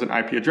server has an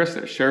IP address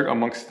that is shared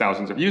amongst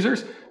thousands of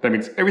users. That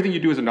means everything you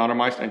do is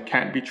anonymized and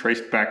can't be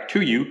traced back to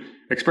you.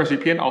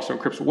 ExpressVPN also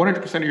encrypts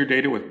 100% of your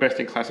data with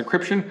best-in-class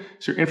encryption,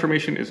 so your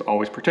information is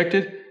always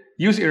protected.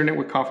 Use the internet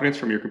with confidence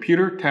from your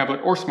computer, tablet,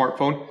 or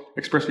smartphone.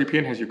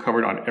 ExpressVPN has you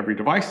covered on every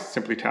device.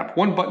 Simply tap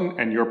one button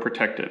and you're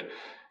protected.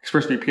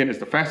 ExpressVPN is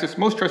the fastest,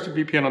 most trusted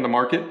VPN on the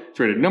market. It's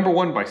rated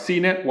 #1 by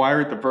CNET,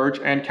 Wired, The Verge,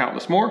 and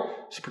countless more.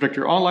 So protect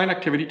your online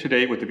activity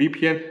today with the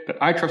VPN that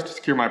I trust to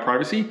secure my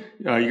privacy.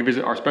 You can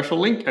visit our special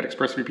link at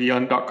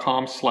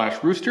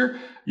expressvpn.com/rooster.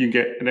 You can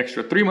get an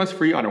extra 3 months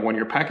free on a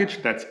 1-year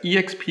package. That's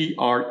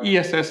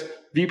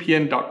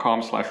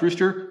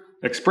expressvpn.com/rooster.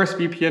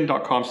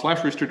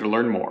 expressvpn.com/rooster to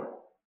learn more.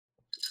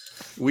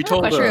 We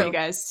told you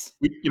guys.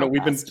 We've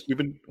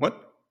been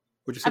what?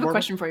 Would you say? I have a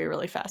question for you,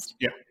 really fast.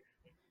 Yeah.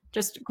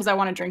 Just because I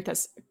want to drink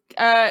this.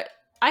 I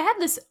have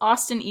this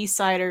Austin East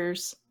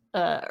Cider's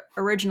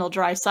original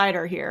dry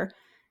cider here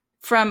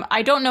from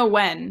I don't know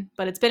when,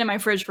 but it's been in my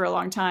fridge for a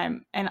long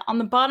time. And on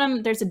the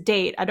bottom, there's a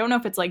date. I don't know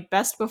if it's like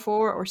best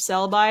before or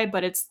sell by,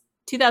 but it's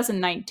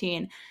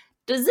 2019.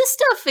 Does this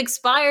stuff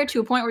expire to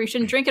a point where you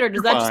shouldn't drink it, or does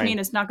You're that just fine. mean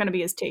it's not going to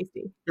be as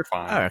tasty? You're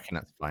fine. I reckon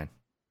that's fine.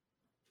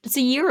 It's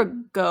a year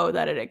ago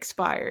that it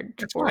expired.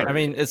 It's or- fine. I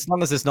mean, as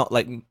long as there's not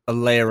like a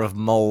layer of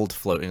mold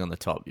floating on the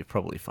top, you're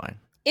probably fine.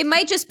 It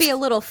might just be a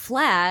little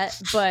flat,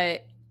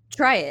 but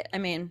try it. I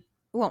mean,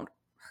 it won't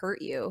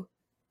hurt you.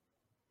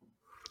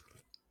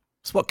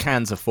 It's what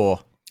cans are for.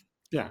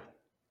 Yeah.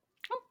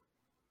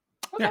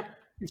 Okay. Yeah.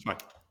 It's fine.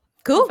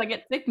 Cool. If I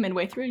get sick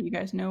midway through, you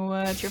guys know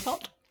it's your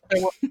fault.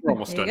 Yeah, we're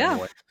almost There done you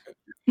anyway.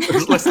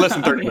 It's less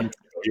than 30 minutes.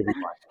 You'll be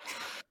fine.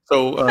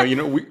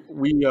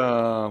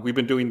 So we've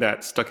been doing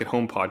that Stuck at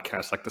Home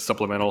podcast, like the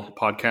supplemental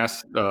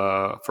podcast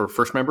for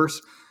first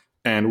members,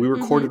 and we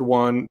recorded the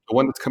one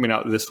that's coming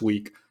out this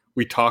week.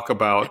 We talk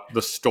about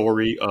the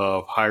story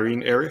of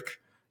hiring Eric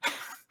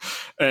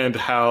and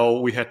how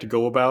we had to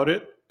go about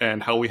it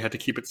and how we had to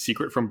keep it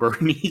secret from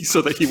Bernie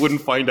so that he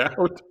wouldn't find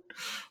out.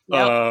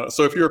 Yep.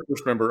 So if you're a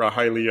first member, I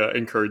highly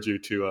encourage you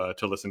to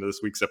listen to this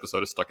week's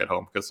episode of Stuck at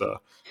Home, because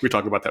we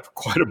talk about that for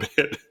quite a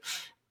bit.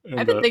 And,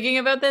 I've been thinking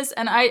about this,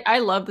 and I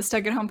love the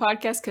Stuck at Home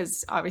podcast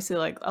because obviously,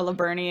 like, I love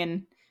Bernie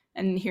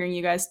and hearing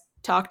you guys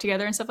talk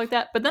together and stuff like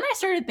that. But then I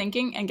started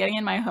thinking and getting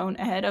in my own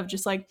head of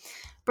just like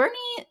Bernie,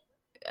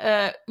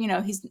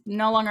 he's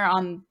no longer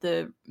on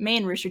the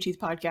main Rooster Teeth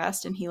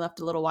podcast, and he left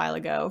a little while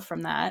ago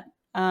from that.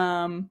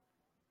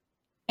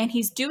 And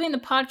he's doing the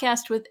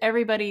podcast with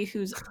everybody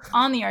who's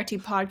on the RT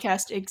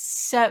podcast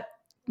except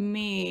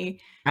me.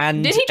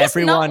 And Did he just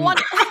everyone, not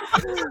want?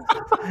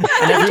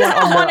 and everyone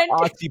on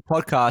the RT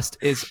podcast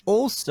is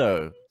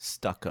also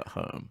stuck at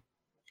home.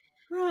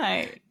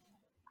 Right.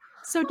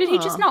 So did he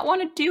just not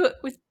want to do it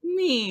with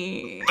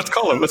me? let's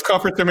call him. Let's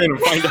conference him in and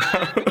find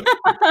out.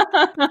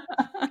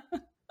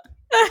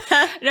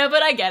 No,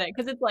 but I get it,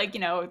 because it's like,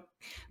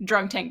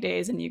 drunk tank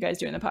days and you guys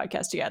doing the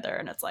podcast together,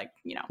 and it's like,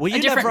 Were a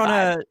you different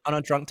never vibe. on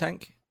a drunk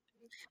tank?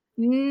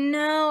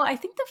 No, I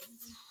think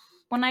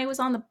when I was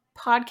on the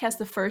podcast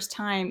the first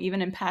time,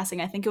 even in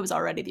passing, I think it was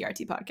already the RT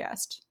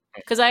podcast,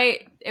 because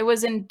it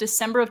was in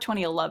December of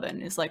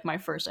 2011 is like my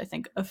first, I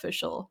think,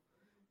 official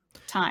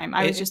time.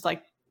 I was just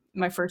like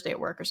my first day at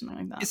work or something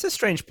like that. It's a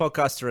strange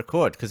podcast to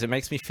record because it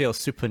makes me feel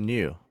super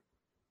new,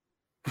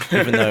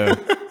 even though.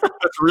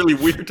 That's really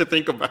weird to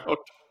think about.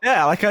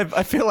 Yeah, like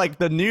I feel like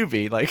the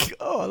newbie, like,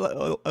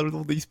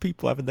 all these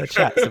people having their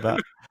chats about.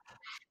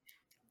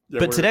 Yeah,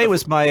 But today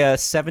was my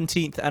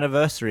 17th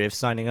anniversary of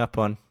signing up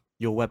on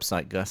your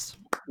website, Gus.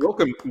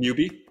 Welcome,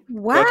 newbie.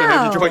 Glad to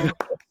have you Wow.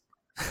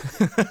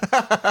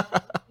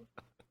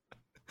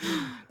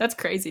 join. That's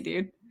crazy,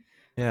 dude.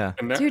 Yeah.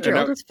 Dude, you're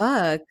old as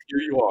fuck. Here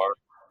you are,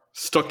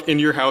 stuck in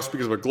your house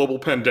because of a global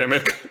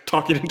pandemic,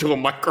 talking into a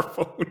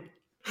microphone.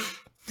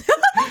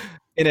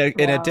 In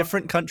a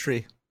different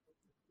country.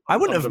 I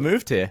wouldn't have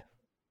moved here.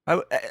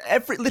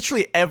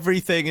 Literally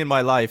everything in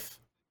my life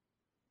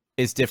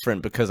is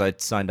different because I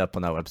signed up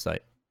on that website.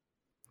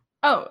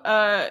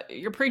 Oh,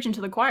 you're preaching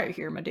to the choir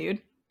here, my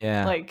dude.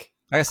 Yeah. Like,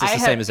 I guess it's the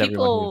same as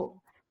everyone.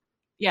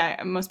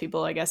 Yeah, most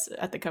people, I guess,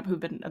 who've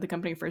been at the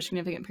company for a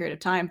significant period of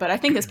time. But I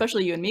think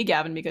especially you and me,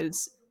 Gavin,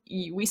 because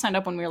we signed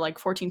up when we were like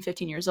 14,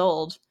 15 years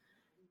old.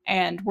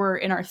 And we're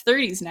in our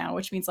 30s now,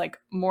 which means like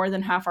more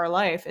than half our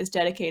life is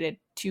dedicated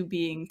to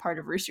being part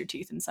of Rooster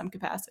Teeth in some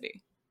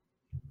capacity.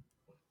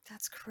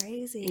 That's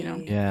crazy.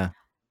 Yeah.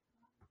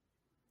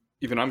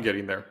 Even I'm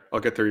getting there. I'll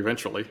get there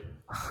eventually.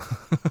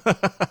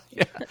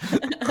 Yeah.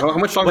 How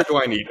much longer do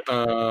I need?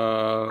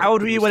 How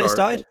old were you when it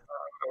started?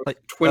 Like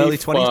early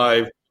 20s?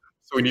 25.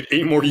 So we need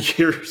 8 more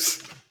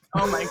years.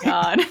 Oh my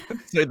god.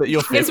 So that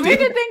you're 50?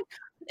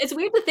 It's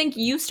weird to think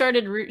you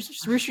started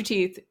Rooster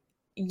Teeth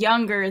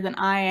younger than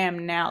I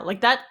am now.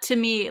 Like, that to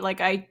me, like,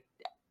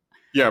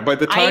 Yeah, by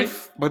the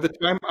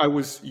time I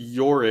was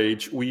your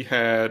age, we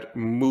had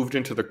moved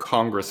into the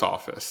Congress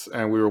office,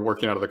 and we were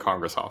working out of the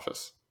Congress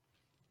office.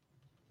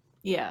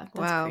 Yeah,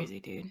 that's crazy,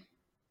 dude.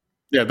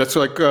 Yeah, that's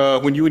like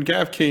when you and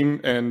Gav came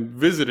and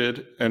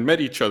visited and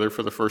met each other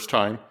for the first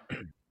time.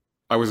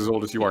 I was as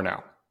old as you are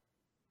now.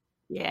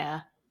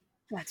 Yeah.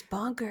 That's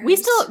bonkers.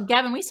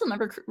 Gavin, we still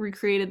never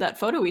recreated that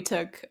photo we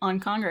took on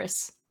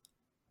Congress.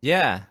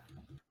 Yeah.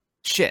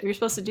 Shit. We were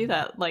supposed to do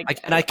that, like,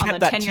 and I kept on the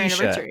that 10-year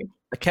t-shirt. anniversary.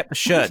 I kept the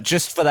shirt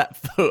just for that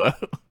photo.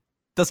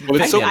 Doesn't Well,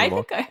 fit it's me so- I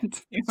anymore.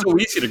 think It's so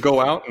easy to go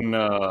out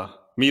and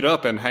meet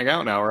up and hang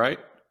out now, right?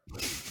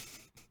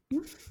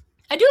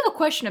 I do have a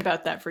question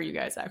about that for you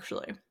guys,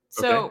 actually.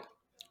 So Okay.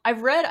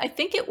 I've read, I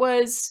think it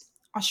was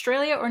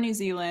Australia or New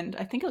Zealand.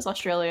 I think it was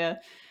Australia.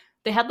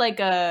 They had like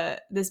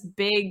this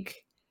big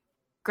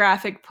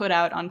graphic put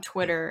out on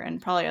Twitter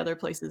and probably other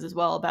places as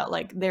well about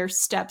like their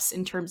steps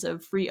in terms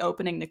of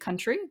reopening the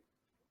country.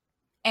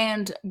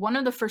 And one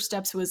of the first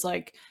steps was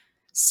like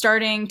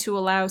starting to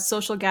allow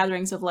social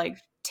gatherings of like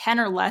 10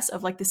 or less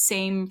of like the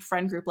same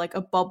friend group, like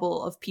a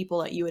bubble of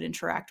people that you would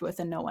interact with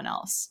and no one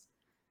else.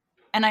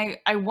 And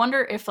I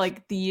wonder if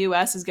like the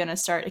US is going to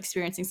start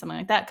experiencing something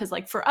like that. Cause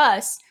like for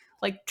us,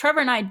 like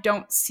Trevor and I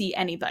don't see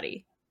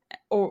anybody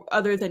or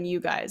other than you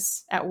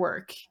guys at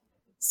work.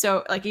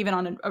 So like even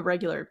on a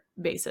regular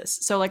basis.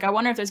 So like, I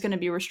wonder if there's going to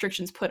be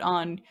restrictions put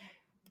on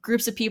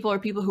groups of people or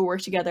people who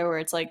work together where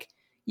it's like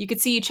you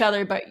could see each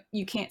other, but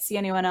you can't see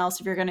anyone else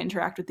if you're going to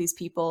interact with these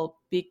people,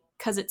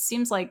 because it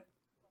seems like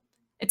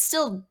it's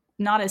still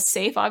not as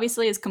safe,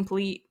 obviously, as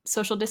complete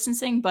social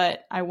distancing.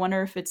 But I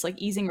wonder if it's like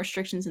easing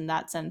restrictions in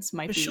that sense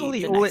might be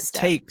surely the all next it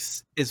step.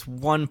 takes is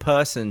one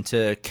person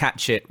to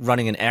catch it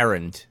running an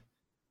errand,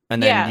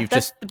 and then you've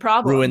just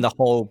ruined the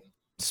whole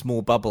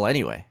small bubble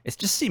anyway. It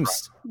just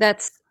seems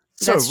that's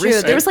so true.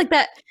 risky. There was like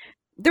that.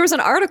 There was an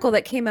article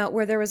that came out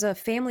where there was a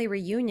family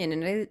reunion,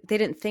 and they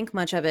didn't think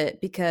much of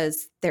it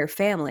because they're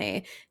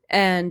family.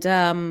 And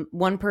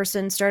one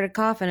person started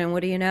coughing, and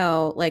what do you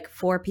know? Like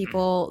 4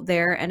 people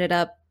there ended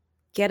up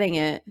getting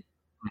it.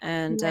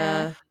 And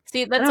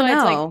see, that's why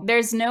it's like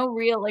there's no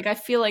real, like, I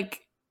feel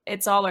like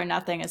it's all or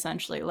nothing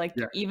essentially. Like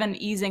even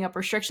easing up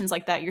restrictions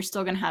like that, you're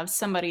still going to have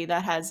somebody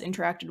that has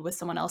interacted with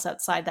someone else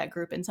outside that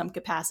group in some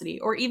capacity,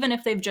 or even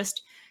if they've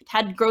just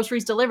had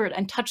groceries delivered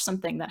and touched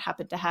something that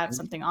happened to have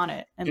something on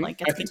it and like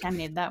gets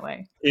contaminated that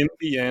way. In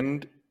the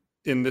end,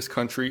 in this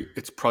country,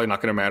 it's probably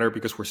not going to matter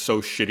because we're so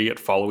shitty at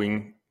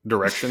following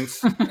directions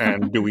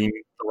and doing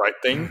the right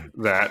thing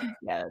that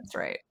that's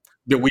right.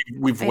 That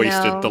we've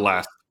wasted the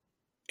last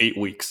 8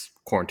 weeks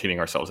quarantining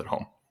ourselves at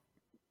home,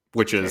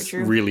 which is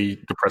really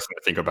depressing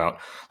to think about.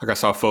 Like I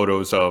saw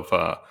photos of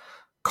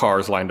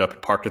cars lined up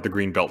and parked at the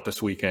green belt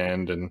this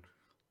weekend, and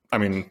I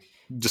mean,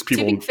 just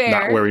people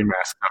not wearing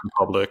masks out in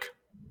public.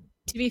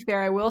 To be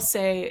fair, I will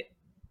say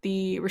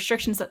the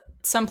restrictions that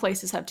some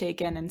places have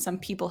taken and some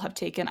people have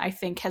taken, I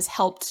think, has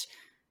helped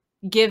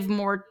give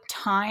more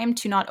time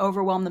to not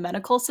overwhelm the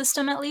medical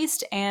system, at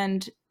least.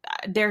 And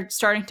they're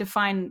starting to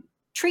find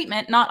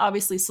treatment, not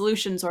obviously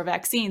solutions or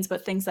vaccines,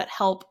 but things that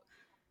help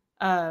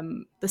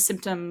the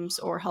symptoms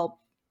or help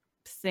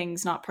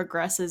things not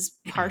progress as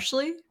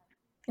harshly,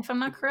 if I'm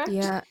not correct.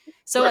 Yeah.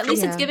 So at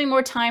least it's giving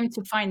more time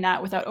to find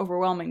that without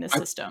overwhelming the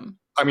system.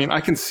 I mean, I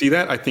can see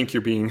that. I think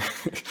you're being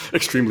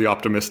extremely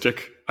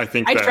optimistic. I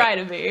try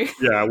to be.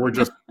 Yeah, we're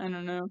just I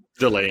don't know,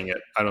 delaying it.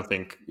 I don't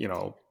think,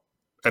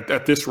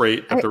 at this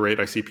rate, at the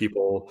rate I see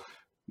people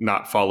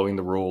not following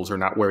the rules or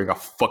not wearing a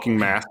fucking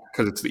mask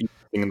because it's the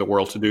easiest thing in the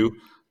world to do.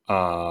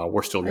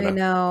 We're still gonna. I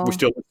know. We're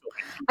still.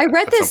 I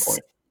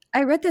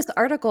read this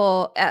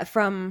article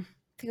from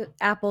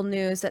Apple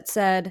News that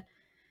said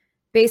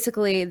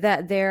basically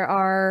that there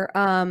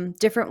are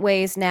different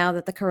ways now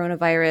that the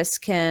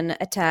coronavirus can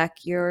attack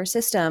your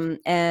system,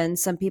 and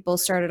some people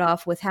started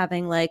off with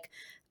having like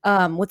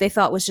what they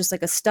thought was just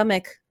like a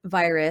stomach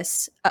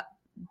virus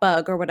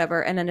bug or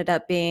whatever, and ended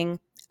up being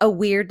a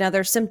weird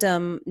another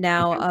symptom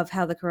now of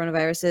how the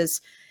coronavirus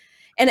is.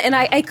 And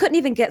I couldn't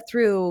even get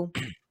through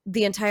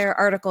the entire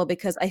article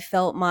because I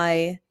felt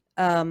my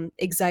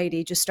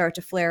anxiety just start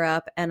to flare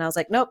up, and I was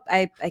like, nope,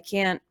 I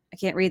can't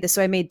read this.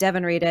 So I made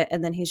Devin read it,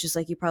 and then he's just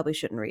like, you probably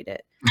shouldn't read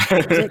it.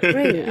 I was like,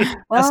 great.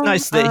 Well, that's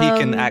nice that he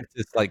can act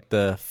as like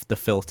the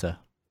filter.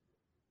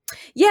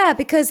 Yeah,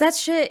 because that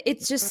shit,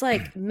 it's just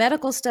like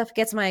medical stuff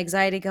gets my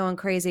anxiety going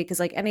crazy. Because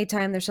like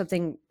anytime there's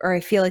something, or I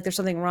feel like there's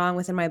something wrong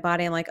within my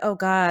body, I'm like, oh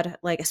God,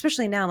 like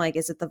especially now, like,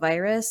 is it the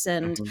virus?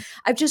 And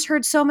I've just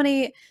heard so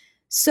many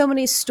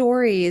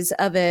stories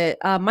of it.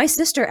 My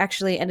sister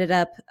actually ended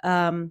up,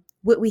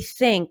 what we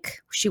think,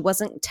 she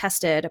wasn't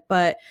tested,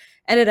 but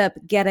ended up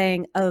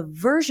getting a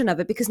version of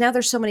it because now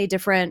there's so many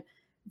different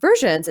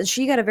versions, and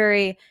she got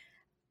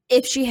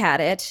if she had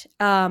it,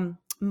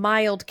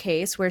 mild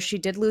case where she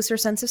did lose her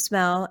sense of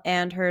smell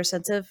and her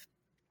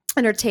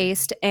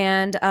taste,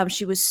 and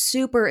she was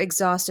super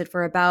exhausted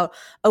for about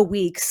a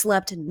week,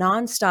 slept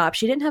nonstop.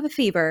 She didn't have a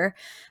fever.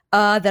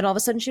 Then all of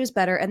a sudden she was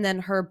better, and then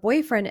her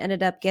boyfriend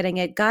ended up getting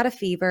it, got a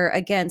fever,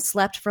 again,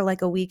 slept for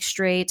like a week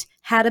straight,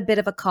 had a bit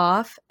of a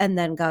cough, and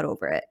then got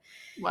over it.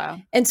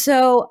 Wow. And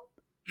so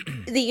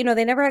they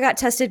never got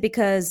tested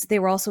because they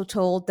were also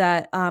told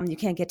that you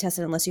can't get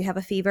tested unless you have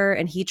a fever,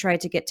 and he tried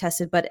to get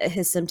tested, but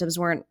his symptoms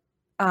weren't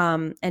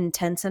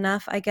intense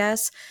enough, I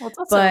guess. Well, it's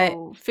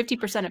also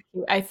 50% of,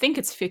 I think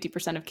it's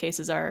 50% of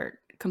cases are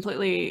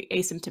completely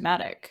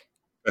asymptomatic.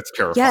 That's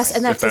terrifying. Yes,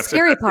 and that's the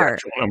scary part.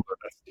 Number,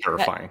 that's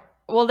terrifying.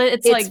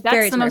 It's like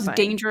that's the most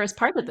dangerous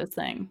part of this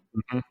thing.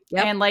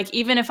 Yep. And like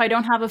even if I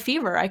don't have a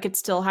fever, I could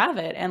still have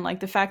it. And like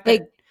the fact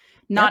that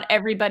not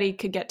everybody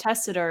could get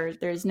tested, or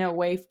there's no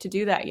way to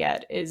do that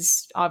yet,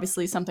 is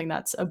obviously something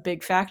that's a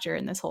big factor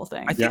in this whole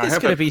thing. I think it's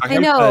going to be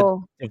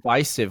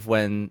divisive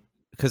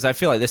because I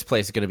feel like this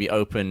place is going to be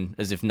open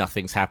as if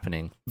nothing's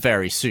happening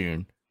very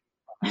soon.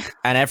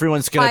 And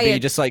everyone's going to be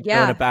just like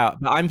going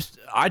about. But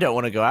I don't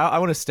want to go out. I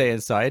want to stay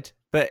inside.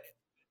 But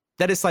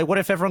then it's like, what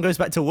if everyone goes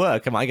back to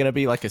work? Am I going to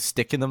be like a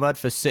stick in the mud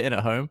for sitting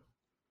at home?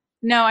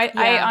 No,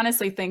 I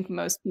honestly think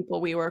most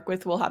people we work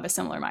with will have a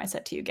similar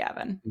mindset to you,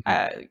 Gavin.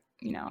 I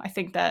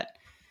think that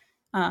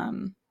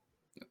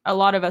a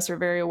lot of us are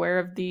very aware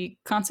of the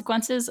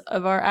consequences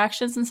of our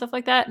actions and stuff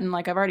like that. And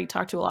like I've already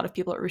talked to a lot of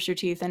people at Rooster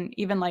Teeth, and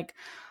even like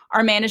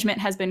our management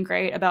has been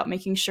great about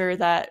making sure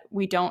that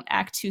we don't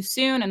act too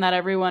soon and that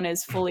everyone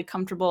is fully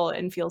comfortable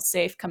and feels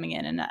safe coming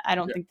in. And I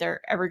don't think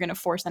they're ever going to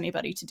force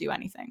anybody to do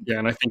anything. Yeah,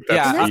 and I think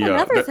that's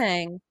another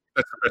thing.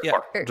 That's the best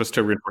part. Just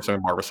to reinforce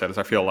something Barbara said, is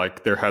I feel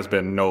like there has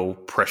been no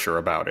pressure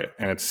about it,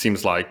 and it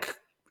seems like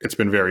it's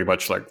been very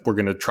much like we're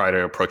going to try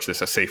to approach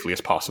this as safely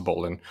as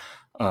possible and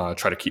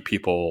try to keep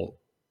people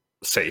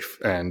safe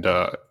and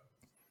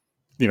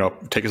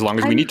take as long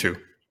as we need to.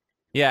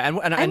 Yeah,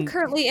 and I'm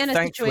currently in a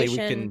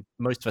situation.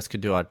 Most of us can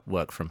do our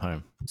work from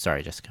home.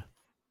 Sorry, Jessica.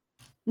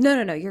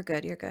 No, you're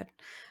good. You're good.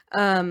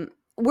 I'm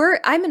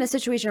in a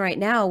situation right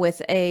now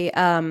with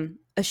a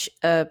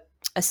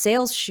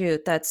sales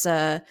shoot that's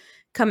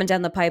coming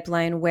down the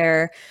pipeline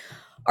where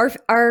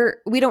our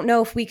we don't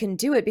know if we can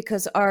do it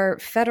because our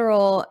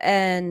federal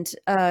and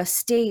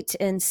state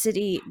and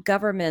city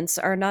governments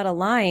are not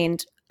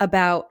aligned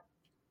about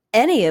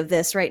any of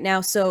this right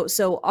now.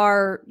 So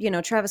our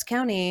Travis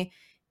County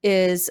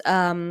is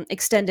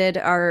extended.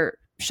 Our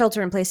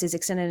shelter in place is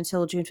extended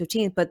until June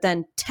 15th, but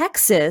then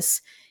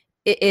Texas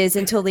is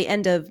until the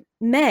end of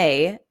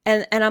May,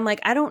 and I'm like,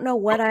 I don't know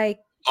what I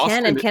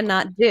can and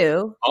cannot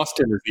do.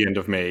 Austin is the end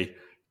of May.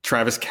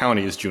 Travis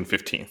County is June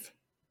 15th.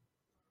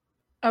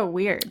 Oh,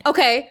 weird.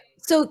 Okay,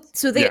 so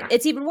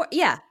it's even more.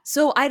 Yeah,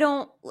 so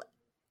I'm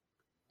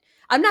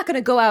not going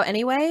to go out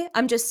anyway.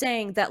 I'm just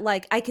saying that,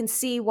 like, I can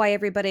see why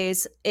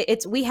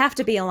we have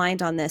to be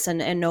aligned on this,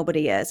 and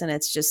nobody is, and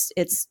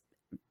it's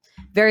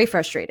very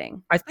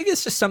frustrating. I think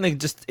it's just something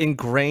just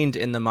ingrained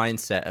in the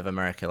mindset of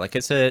America. Like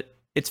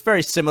it's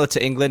very similar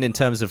to England in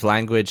terms of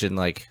language and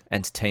like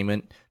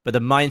entertainment, but the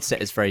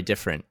mindset is very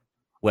different.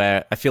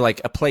 Where I feel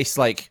like a place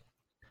like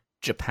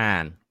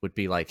Japan would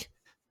be like,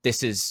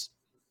 this is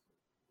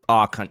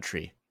our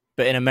country.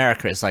 But in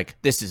America, it's like,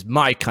 this is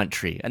my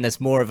country. And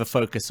there's more of a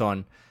focus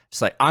on,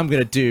 it's like, I'm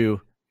going to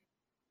do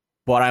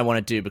what I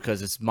want to do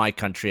because it's my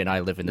country and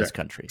I live in this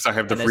country. So I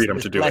have the freedom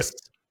to do it.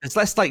 It's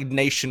less like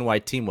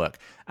nationwide teamwork.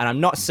 And I'm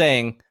not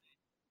saying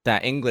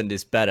that England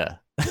is better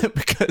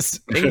because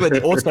England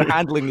is also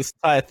handling this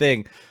entire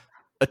thing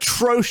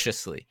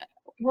atrociously.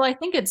 Well, I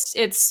think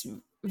it's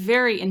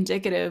very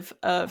indicative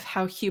of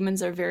how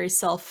humans are very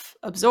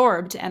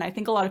self-absorbed. And I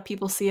think a lot of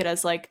people see it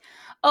as like,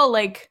 oh,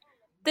 like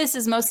this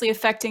is mostly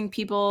affecting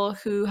people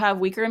who have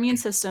weaker immune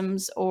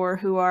systems or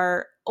who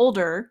are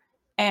older.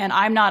 And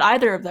I'm not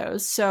either of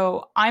those.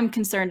 So I'm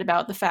concerned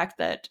about the fact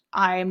that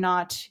I'm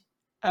not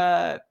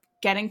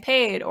getting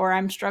paid, or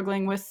I'm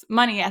struggling with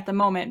money at the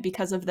moment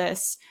because of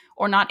this,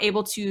 or not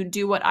able to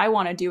do what I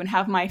want to do and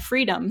have my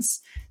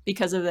freedoms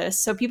because of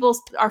this. So people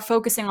are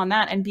focusing on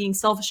that and being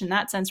selfish in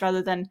that sense,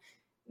 rather than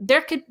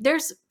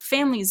there's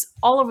families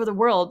all over the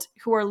world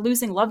who are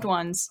losing loved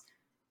ones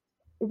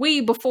way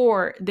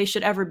before they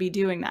should ever be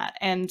doing that.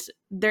 And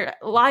their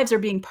lives are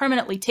being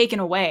permanently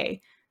taken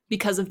away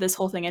because of this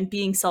whole thing and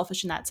being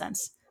selfish in that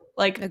sense.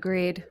 Like,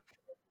 agreed.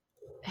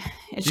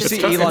 Did you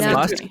see Elon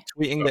Musk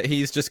tweeting that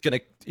he's just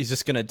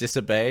gonna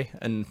disobey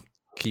and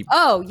keep?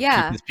 Oh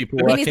yeah, keep his people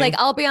I mean, working? he's like,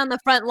 I'll be on the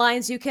front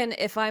lines. You can,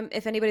 if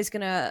anybody's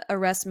gonna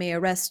arrest me,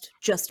 arrest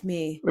just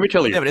me. Let me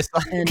tell you. Yeah, but it's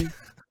like...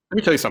 Let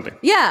me tell you something.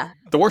 Yeah.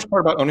 The worst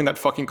part about owning that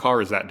fucking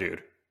car is that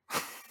dude.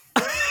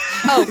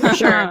 Oh, for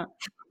sure.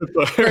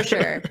 For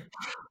sure.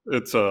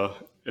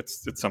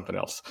 It's something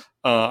else.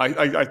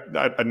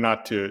 I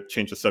not to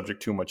change the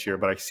subject too much here,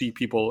 but I see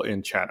people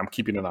in chat. I'm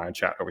keeping an eye on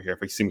chat over here.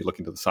 If you see me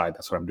looking to the side,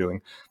 that's what I'm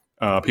doing.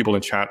 People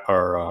in chat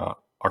are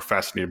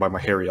fascinated by my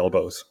hairy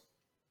elbows.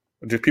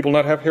 Do people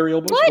not have hairy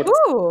elbows? What?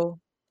 Ooh.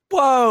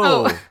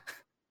 Whoa.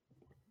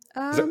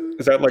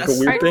 Is that like a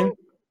weird thing?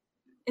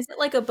 Is it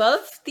like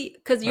above the?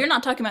 Because you're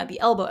not talking about the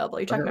elbow.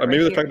 You're talking about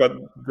maybe right they're talking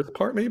about this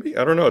part. Maybe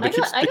I don't know. They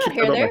keep hair talking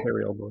there. about my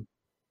hairy elbows.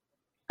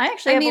 I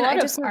actually have a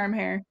lot of arm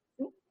hair.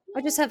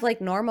 I just have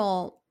like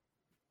normal.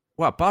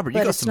 Wow, Barbara,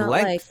 you got some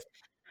length.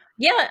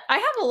 Yeah, I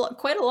have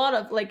quite a lot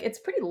of, like, it's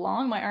pretty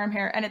long, my arm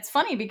hair. And it's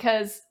funny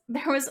because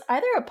there was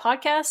either a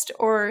podcast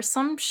or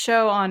some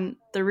show on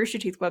the Rooster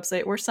Teeth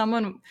website where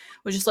someone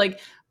was just like,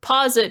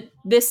 pause at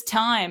this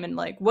time and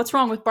like, what's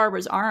wrong with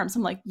Barbara's arms?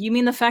 I'm like, you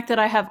mean the fact that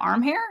I have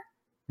arm hair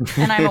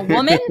and I'm a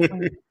woman?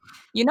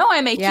 You know,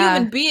 I'm a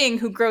human being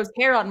who grows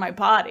hair on my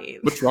body.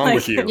 What's wrong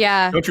with you?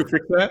 Yeah. Don't you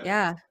fix that?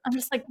 Yeah. I'm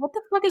just like, what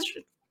the fuck is...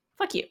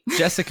 Fuck you.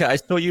 Jessica, I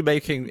saw you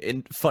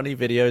making funny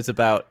videos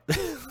about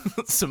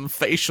some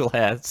facial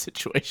hair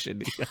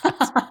situation.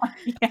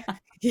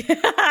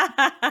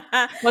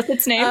 Yeah. What's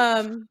its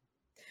name?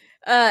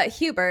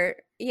 Hubert.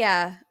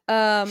 Yeah.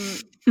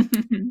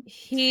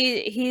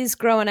 He's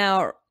growing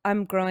out.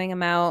 I'm growing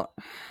him out.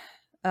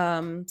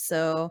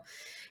 So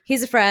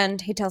he's a friend.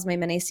 He tells me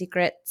many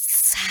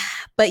secrets.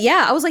 But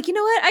yeah, I was like, you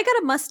know what? I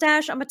got a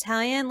mustache. I'm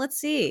Italian. Let's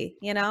see,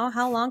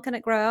 how long can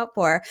it grow out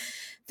for?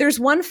 There's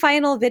one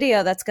final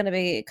video that's going to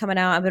be coming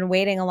out. I've been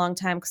waiting a long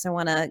time because I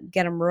want to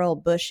get them real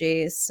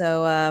bushy.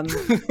 So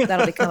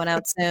that'll be coming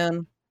out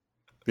soon.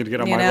 Need to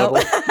get on my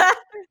level.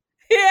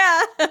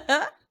 Yeah.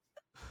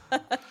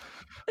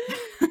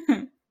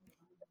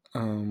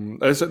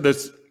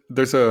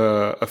 There's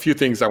a few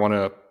things I want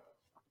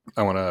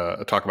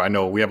to talk about. I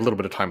know we have a little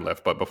bit of time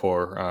left, but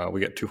before we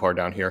get too far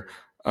down here,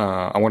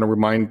 I want to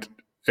remind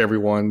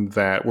everyone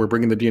that we're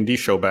bringing the D&D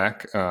show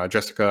back.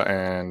 Jessica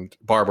and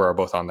Barbara are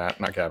both on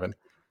that, not Gavin.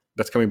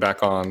 That's coming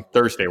back on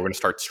Thursday. We're going to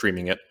start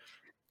streaming it.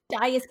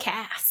 Dias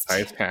Cast.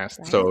 Dias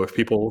Cast. So if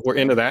people were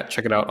into that,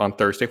 check it out on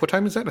Thursday. What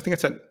time is that? I think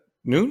it's at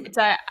noon. It's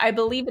I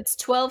believe it's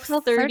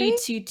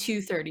 12:30 to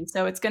 2:30.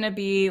 So it's going to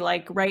be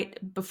like right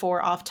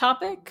before Off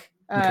Topic.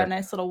 Okay.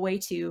 Nice little way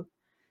to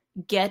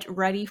get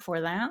ready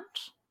for that.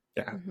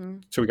 Yeah.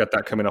 So we got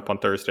that coming up on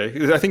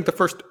Thursday. I think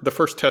the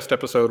first test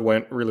episode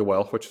went really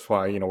well, which is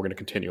why we're going to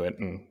continue it,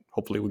 and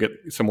hopefully we'll get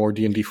some more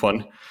D&D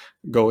fun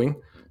going.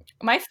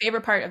 My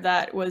favorite part of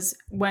that was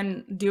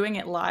when doing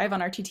it live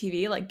on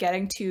RTTV, like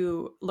getting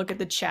to look at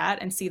the chat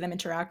and see them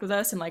interact with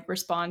us and like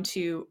respond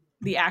to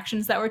the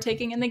actions that we're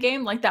taking in the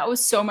game. Like that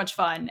was so much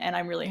fun, and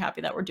I'm really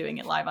happy that we're doing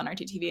it live on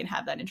RTTV and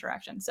have that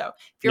interaction. So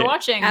if you're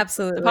watching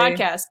the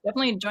podcast,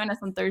 definitely join us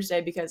on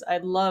Thursday, because I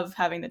love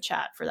having the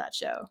chat for that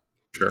show.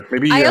 Sure.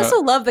 Maybe I also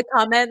love the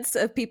comments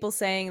of people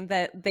saying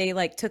that they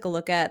like took a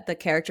look at the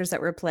characters that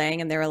we're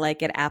playing and they were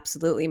like, it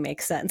absolutely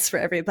makes sense for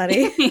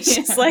everybody. It's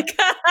just like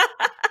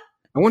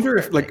I wonder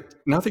if, like,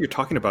 now that you're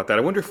talking about that,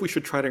 I wonder if we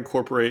should try to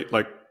incorporate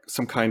like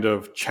some kind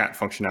of chat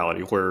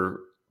functionality where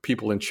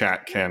people in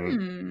chat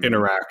can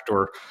interact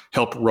or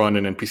help run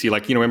an NPC.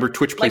 Like, remember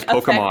Twitch Plays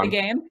like Pokemon? The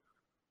game?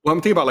 Well, I'm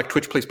thinking about like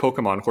Twitch Plays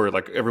Pokemon, where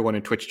like everyone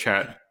in Twitch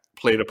chat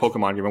played a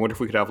Pokemon game. I wonder if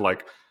we could have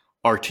like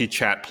RT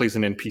chat plays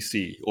an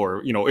NPC,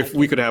 or if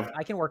we could have.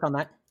 I can work on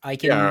that. I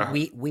can. Yeah.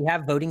 We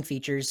have voting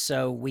features,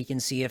 so we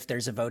can see if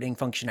there's a voting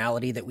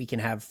functionality that we can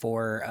have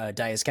for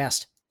Dias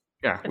Cast.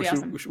 Yeah, we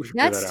should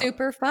that's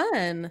super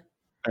fun.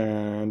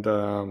 And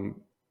the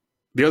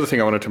other thing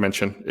I wanted to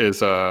mention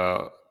is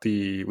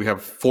we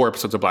have 4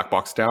 episodes of Black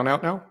Box Down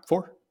out now.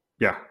 4?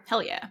 Yeah.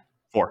 Hell yeah.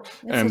 4.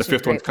 And the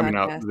 5th one's coming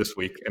out this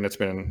week, and I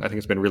think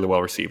it's been really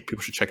well received.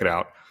 People should check it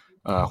out.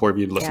 Wherever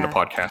you listen to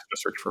podcasts,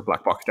 just search for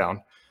Black Box Down.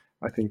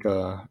 I think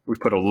we've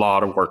put a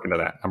lot of work into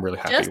that. I'm really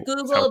happy. Just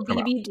Google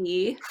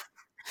BBD.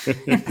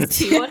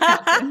 See what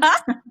happens.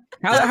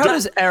 How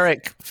does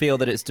Eric feel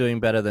that it's doing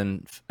better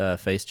than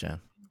Face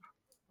Jam?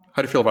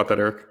 How do you feel about that,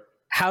 Eric?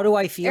 How do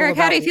I feel? Eric,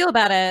 how do you feel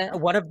about it?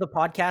 One of the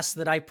podcasts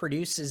that I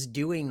produce is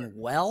doing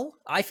well.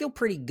 I feel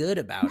pretty good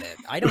about it.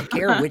 I don't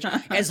care which,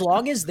 as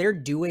long as they're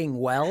doing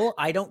well,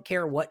 I don't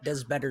care what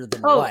does better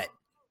than what.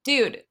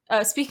 Dude,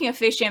 speaking of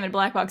Face Jam and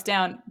Black Box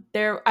Down,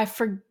 I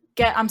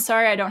forget, I'm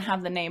sorry I don't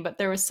have the name, but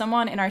there was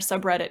someone in our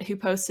subreddit who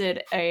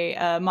posted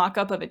a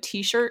mock-up of a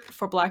t-shirt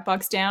for Black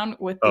Box Down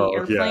with the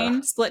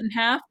airplane split in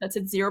half that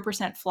said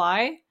 0%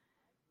 fly.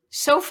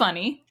 So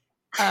funny.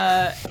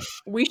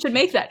 We should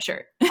make that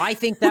shirt. I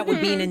think that would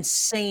be an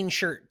insane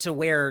shirt to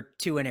wear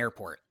to an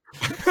airport.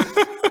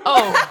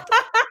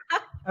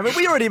 I mean,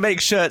 we already make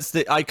shirts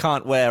that I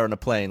can't wear on a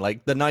plane.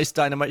 Like the nice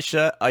Dynamite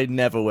shirt, I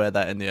never wear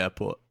that in the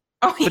airport.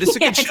 Oh, but it's a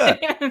good shirt.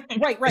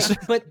 Right.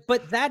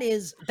 But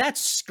that's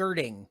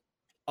skirting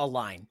a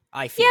line,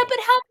 I feel. Yeah, but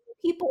how many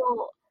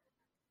people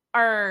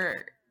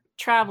are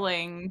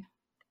traveling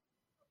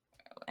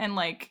and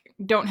like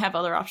don't have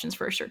other options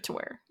for a shirt to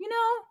wear?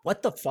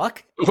 What the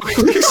fuck? What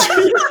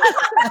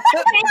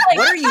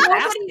are you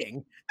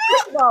asking?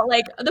 Well,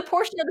 like the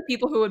portion of the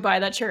people who would buy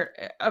that shirt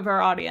of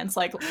our audience,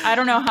 like I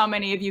don't know how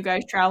many of you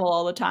guys travel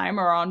all the time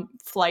or on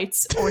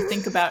flights or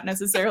think about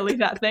necessarily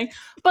that thing,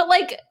 but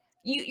like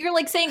you're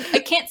like saying I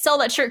can't sell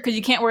that shirt because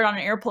you can't wear it on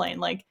an airplane.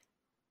 Like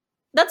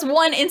that's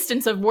one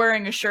instance of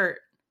wearing a shirt.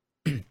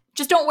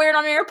 Just don't wear it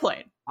on an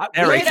airplane.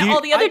 Eric, wear it all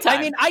the other time.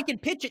 I mean, I can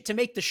pitch it to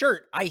make the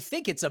shirt. I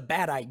think it's a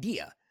bad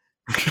idea.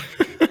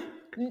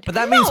 But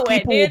that means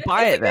people will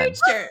buy it then.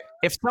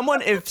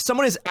 If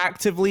someone is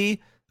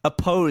actively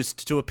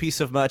opposed to a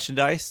piece of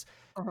merchandise,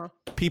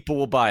 people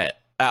will buy it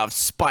out of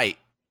spite.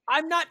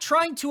 I'm not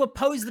trying to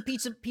oppose the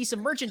piece of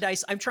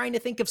merchandise. I'm trying to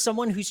think of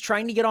someone who's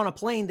trying to get on a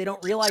plane. They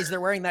don't realize they're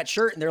wearing that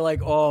shirt, and they're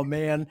like, "Oh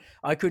man,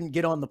 I couldn't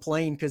get on the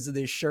plane because of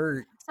this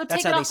shirt." So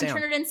that's take how it off they and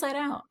sound. turn it inside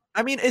out.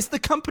 I mean, is the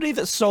company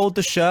that sold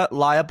the shirt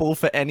liable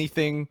for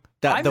anything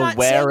that the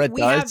wearer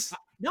does?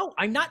 No,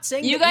 I'm not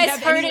saying you guys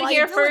heard it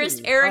here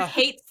first. Eric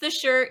hates the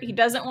shirt. He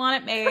doesn't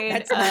want it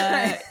made.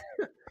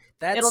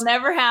 It'll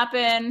never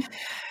happen.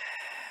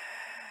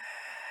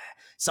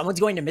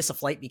 Someone's going to miss a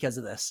flight because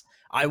of this.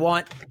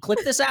 Clip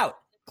this out.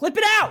 Clip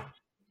it out.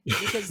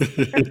 Because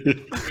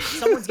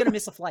someone's going to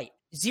miss a flight.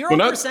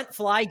 0%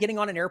 fly getting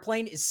on an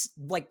airplane is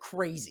like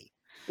crazy.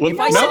 Well, if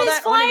I saw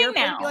that on an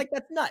airplane, I'd be like,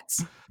 that's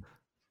nuts.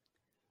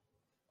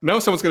 No,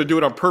 someone's going to do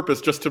it on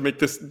purpose just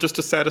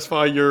to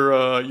satisfy your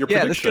prediction.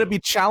 Yeah, there's going to be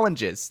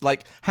challenges.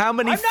 Like, how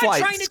many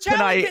flights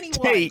can I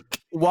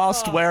take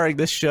whilst wearing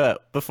this shirt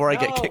before I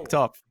get kicked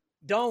off?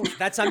 Don't.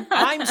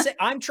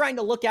 I'm trying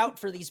to look out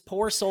for these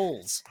poor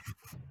souls.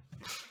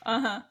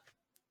 Poor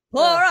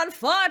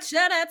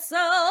unfortunate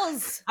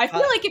souls. I feel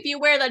like if you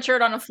wear that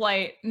shirt on a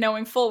flight,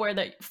 knowing full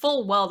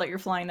well that you're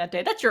flying that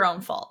day, that's your own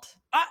fault.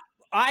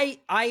 I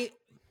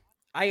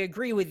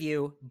agree with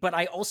you, but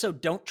I also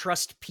don't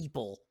trust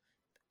people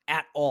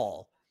at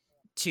all.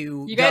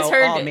 You guys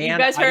heard it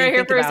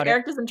here first.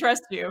 Eric doesn't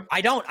trust you.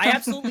 I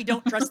absolutely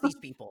don't trust these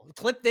people.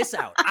 Clip this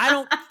out. I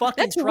don't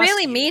fucking That's trust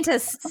really you. mean to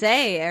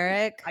say,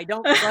 Eric. I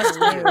don't trust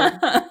you.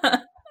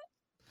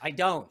 I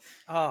don't.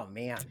 Oh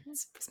man,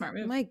 smart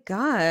move. Oh my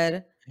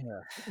God.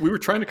 We were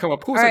trying to come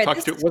up. Who was I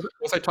talking to?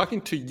 Was I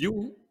talking to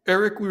you,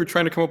 Eric, we were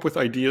trying to come up with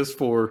ideas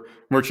for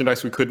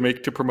merchandise we could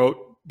make to promote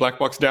Black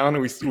Box Down, and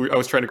I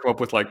was trying to come up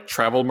with like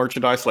travel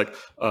merchandise, like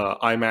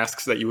eye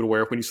masks that you would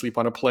wear when you sleep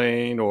on a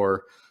plane,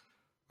 or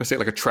let's say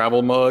like a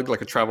travel mug,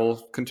 like a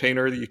travel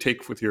container that you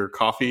take with your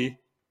coffee.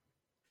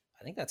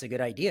 I think that's a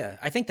good idea.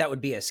 I think that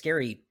would be a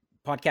scary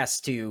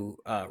podcast to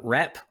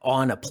rep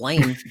on a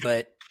plane,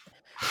 but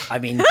I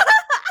mean,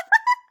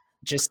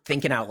 just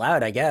thinking out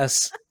loud, I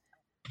guess.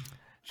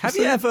 Have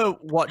you ever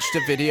watched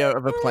a video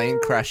of a plane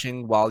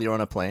crashing while you're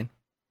on a plane?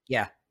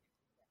 Yeah.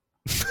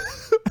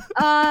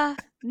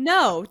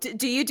 No.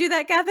 Do you do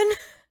that, Gavin?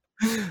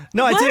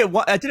 No, I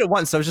did it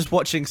once. I was just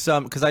watching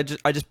some because I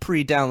just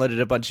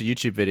pre-downloaded a bunch of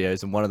YouTube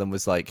videos, and one of them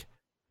was like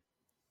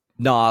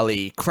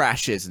gnarly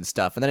crashes and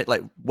stuff, and then it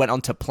like went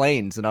onto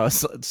planes, and I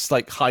was just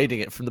like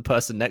hiding it from the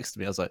person next to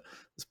me. I was like,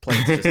 this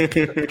plane's just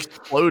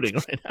exploding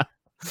right now.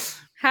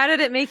 How did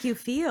it make you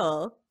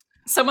feel?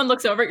 Someone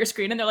looks over at your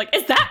screen and they're like,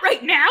 is that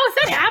right now? Is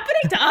that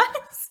happening to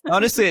us?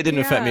 Honestly, it didn't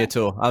affect me at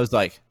all. I was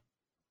like,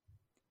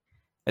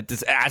 it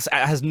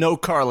has no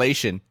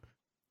correlation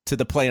to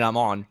the plane I'm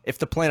on. If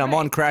the plane I'm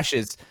on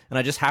crashes and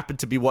I just happen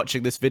to be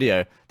watching this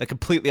video, they're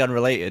completely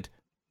unrelated.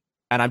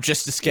 And I'm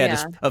just as scared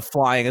of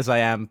flying as I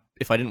am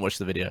if I didn't watch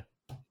the video.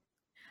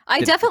 I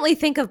definitely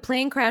think of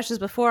plane crashes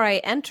before I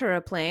enter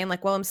a plane.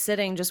 Like while I'm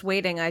sitting just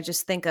waiting, I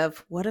just think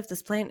of what if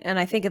this plane, and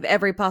I think of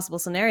every possible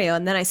scenario,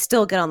 and then I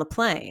still get on the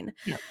plane.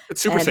 Yeah,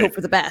 it's super safe. Hope for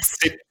the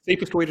best.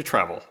 Safest way to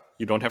travel.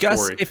 You don't have Gus,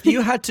 to worry. If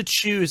you had to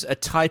choose a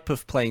type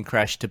of plane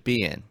crash to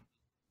be in,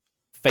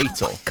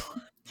 fatal,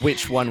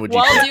 which one would you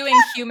While pick? doing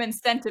human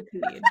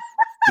centipede.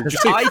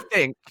 I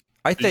think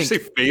Did you say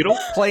fatal?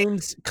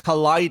 Planes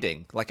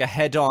colliding, like a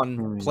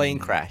head-on plane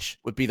crash,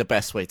 would be the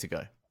best way to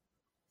go.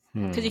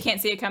 Because you can't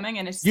see it coming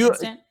and it's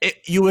instant.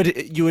 You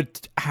would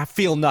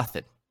feel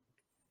nothing.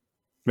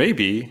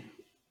 Maybe.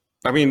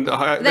 I mean,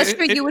 That's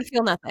true. You would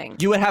feel nothing.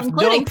 You would have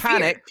Including no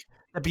panic. Fear.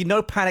 There'd be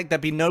no panic.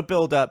 There'd be no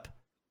build-up.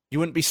 You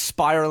wouldn't be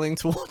spiraling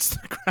towards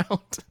the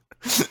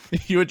ground.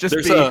 You would just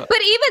be.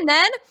 But even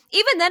then,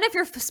 if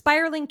you're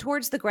spiraling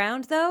towards the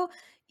ground, though,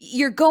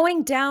 you're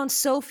going down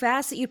so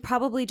fast that you'd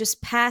probably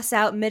just pass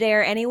out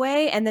midair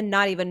anyway, and then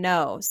not even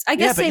know. I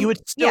guess. Yeah, but you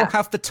would still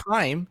have the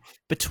time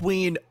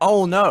between.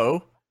 Oh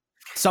no.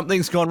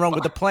 Something's gone wrong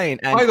with the plane,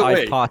 and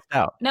I've passed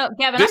out. No,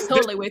 Gavin, I'm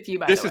totally with you,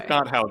 by the way. This is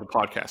not how the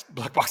podcast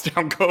Black Box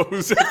Down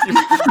goes.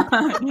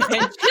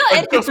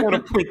 I just want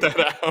to point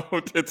that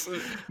out. It's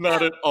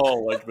not at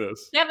all like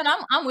this. Gavin,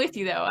 I'm with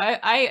you, though.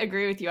 I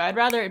agree with you. I'd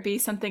rather it be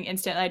something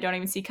instant that I don't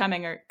even see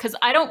coming, or because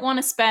I don't want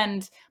to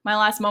spend my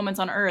last moments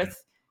on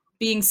Earth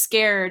being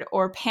scared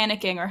or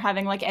panicking or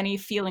having like any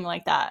feeling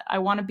like that. I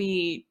want to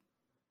be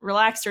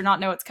relaxed or not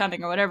know what's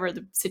coming or whatever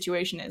the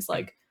situation is.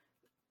 Like,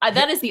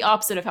 that is the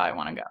opposite of how I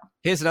want to go.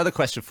 Here's another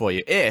question for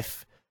you.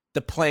 If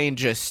the plane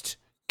just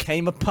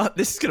came apart,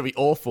 this is going to be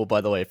awful,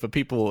 by the way, for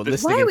people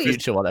listening in the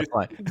future while they're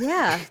flying.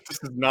 Yeah. This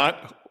is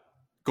not...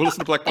 Go listen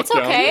to Black Box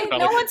Down. It's okay.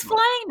 No one's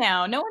flying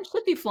now. No one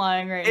should be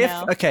flying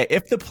now. Okay,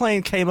 if the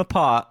plane came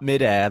apart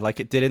midair like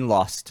it did in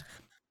Lost,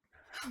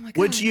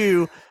 would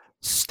you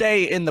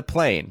stay in the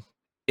plane,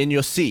 in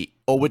your seat,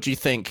 or would you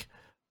think,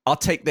 I'll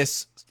take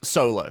this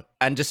solo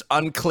and just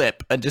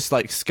unclip and just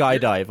like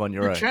skydive on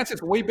your own? Your chance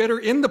is way better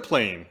in the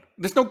plane.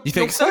 There's no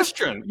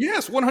question. So?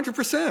 Yes,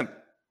 100%.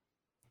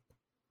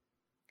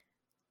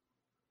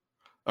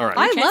 All right.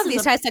 I love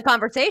these types of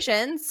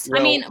conversations.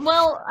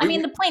 Well, I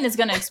mean, the plane is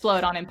going to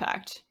explode on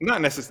impact.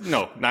 Not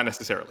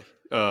necessarily.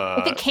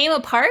 If it came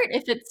apart,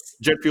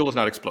 jet fuel is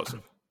not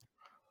explosive.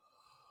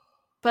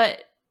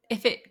 But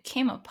if it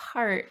came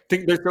apart, I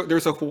think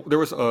there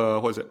was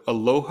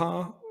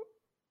Aloha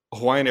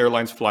Hawaiian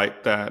Airlines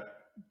flight that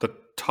the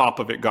top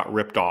of it got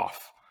ripped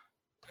off,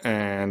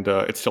 and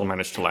it still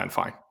managed to land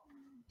fine.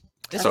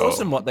 It's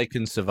awesome what they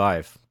can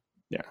survive.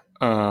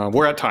 Yeah,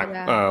 we're at time.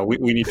 Yeah. We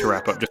need to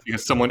wrap up just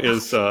because someone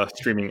is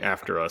streaming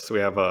after us. We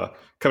have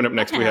coming up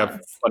next. We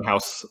have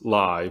Funhouse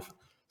Live,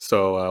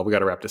 so we got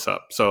to wrap this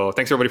up. So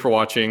thanks everybody for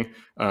watching.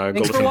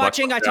 Thanks for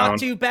watching. I talked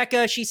to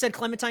Becca. She said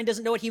Clementine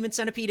doesn't know what human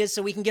centipede is,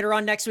 so we can get her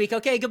on next week.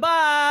 Okay,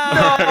 goodbye.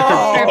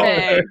 No!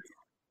 Perfect.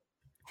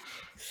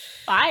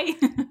 Bye.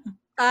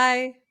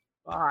 Bye.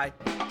 Bye.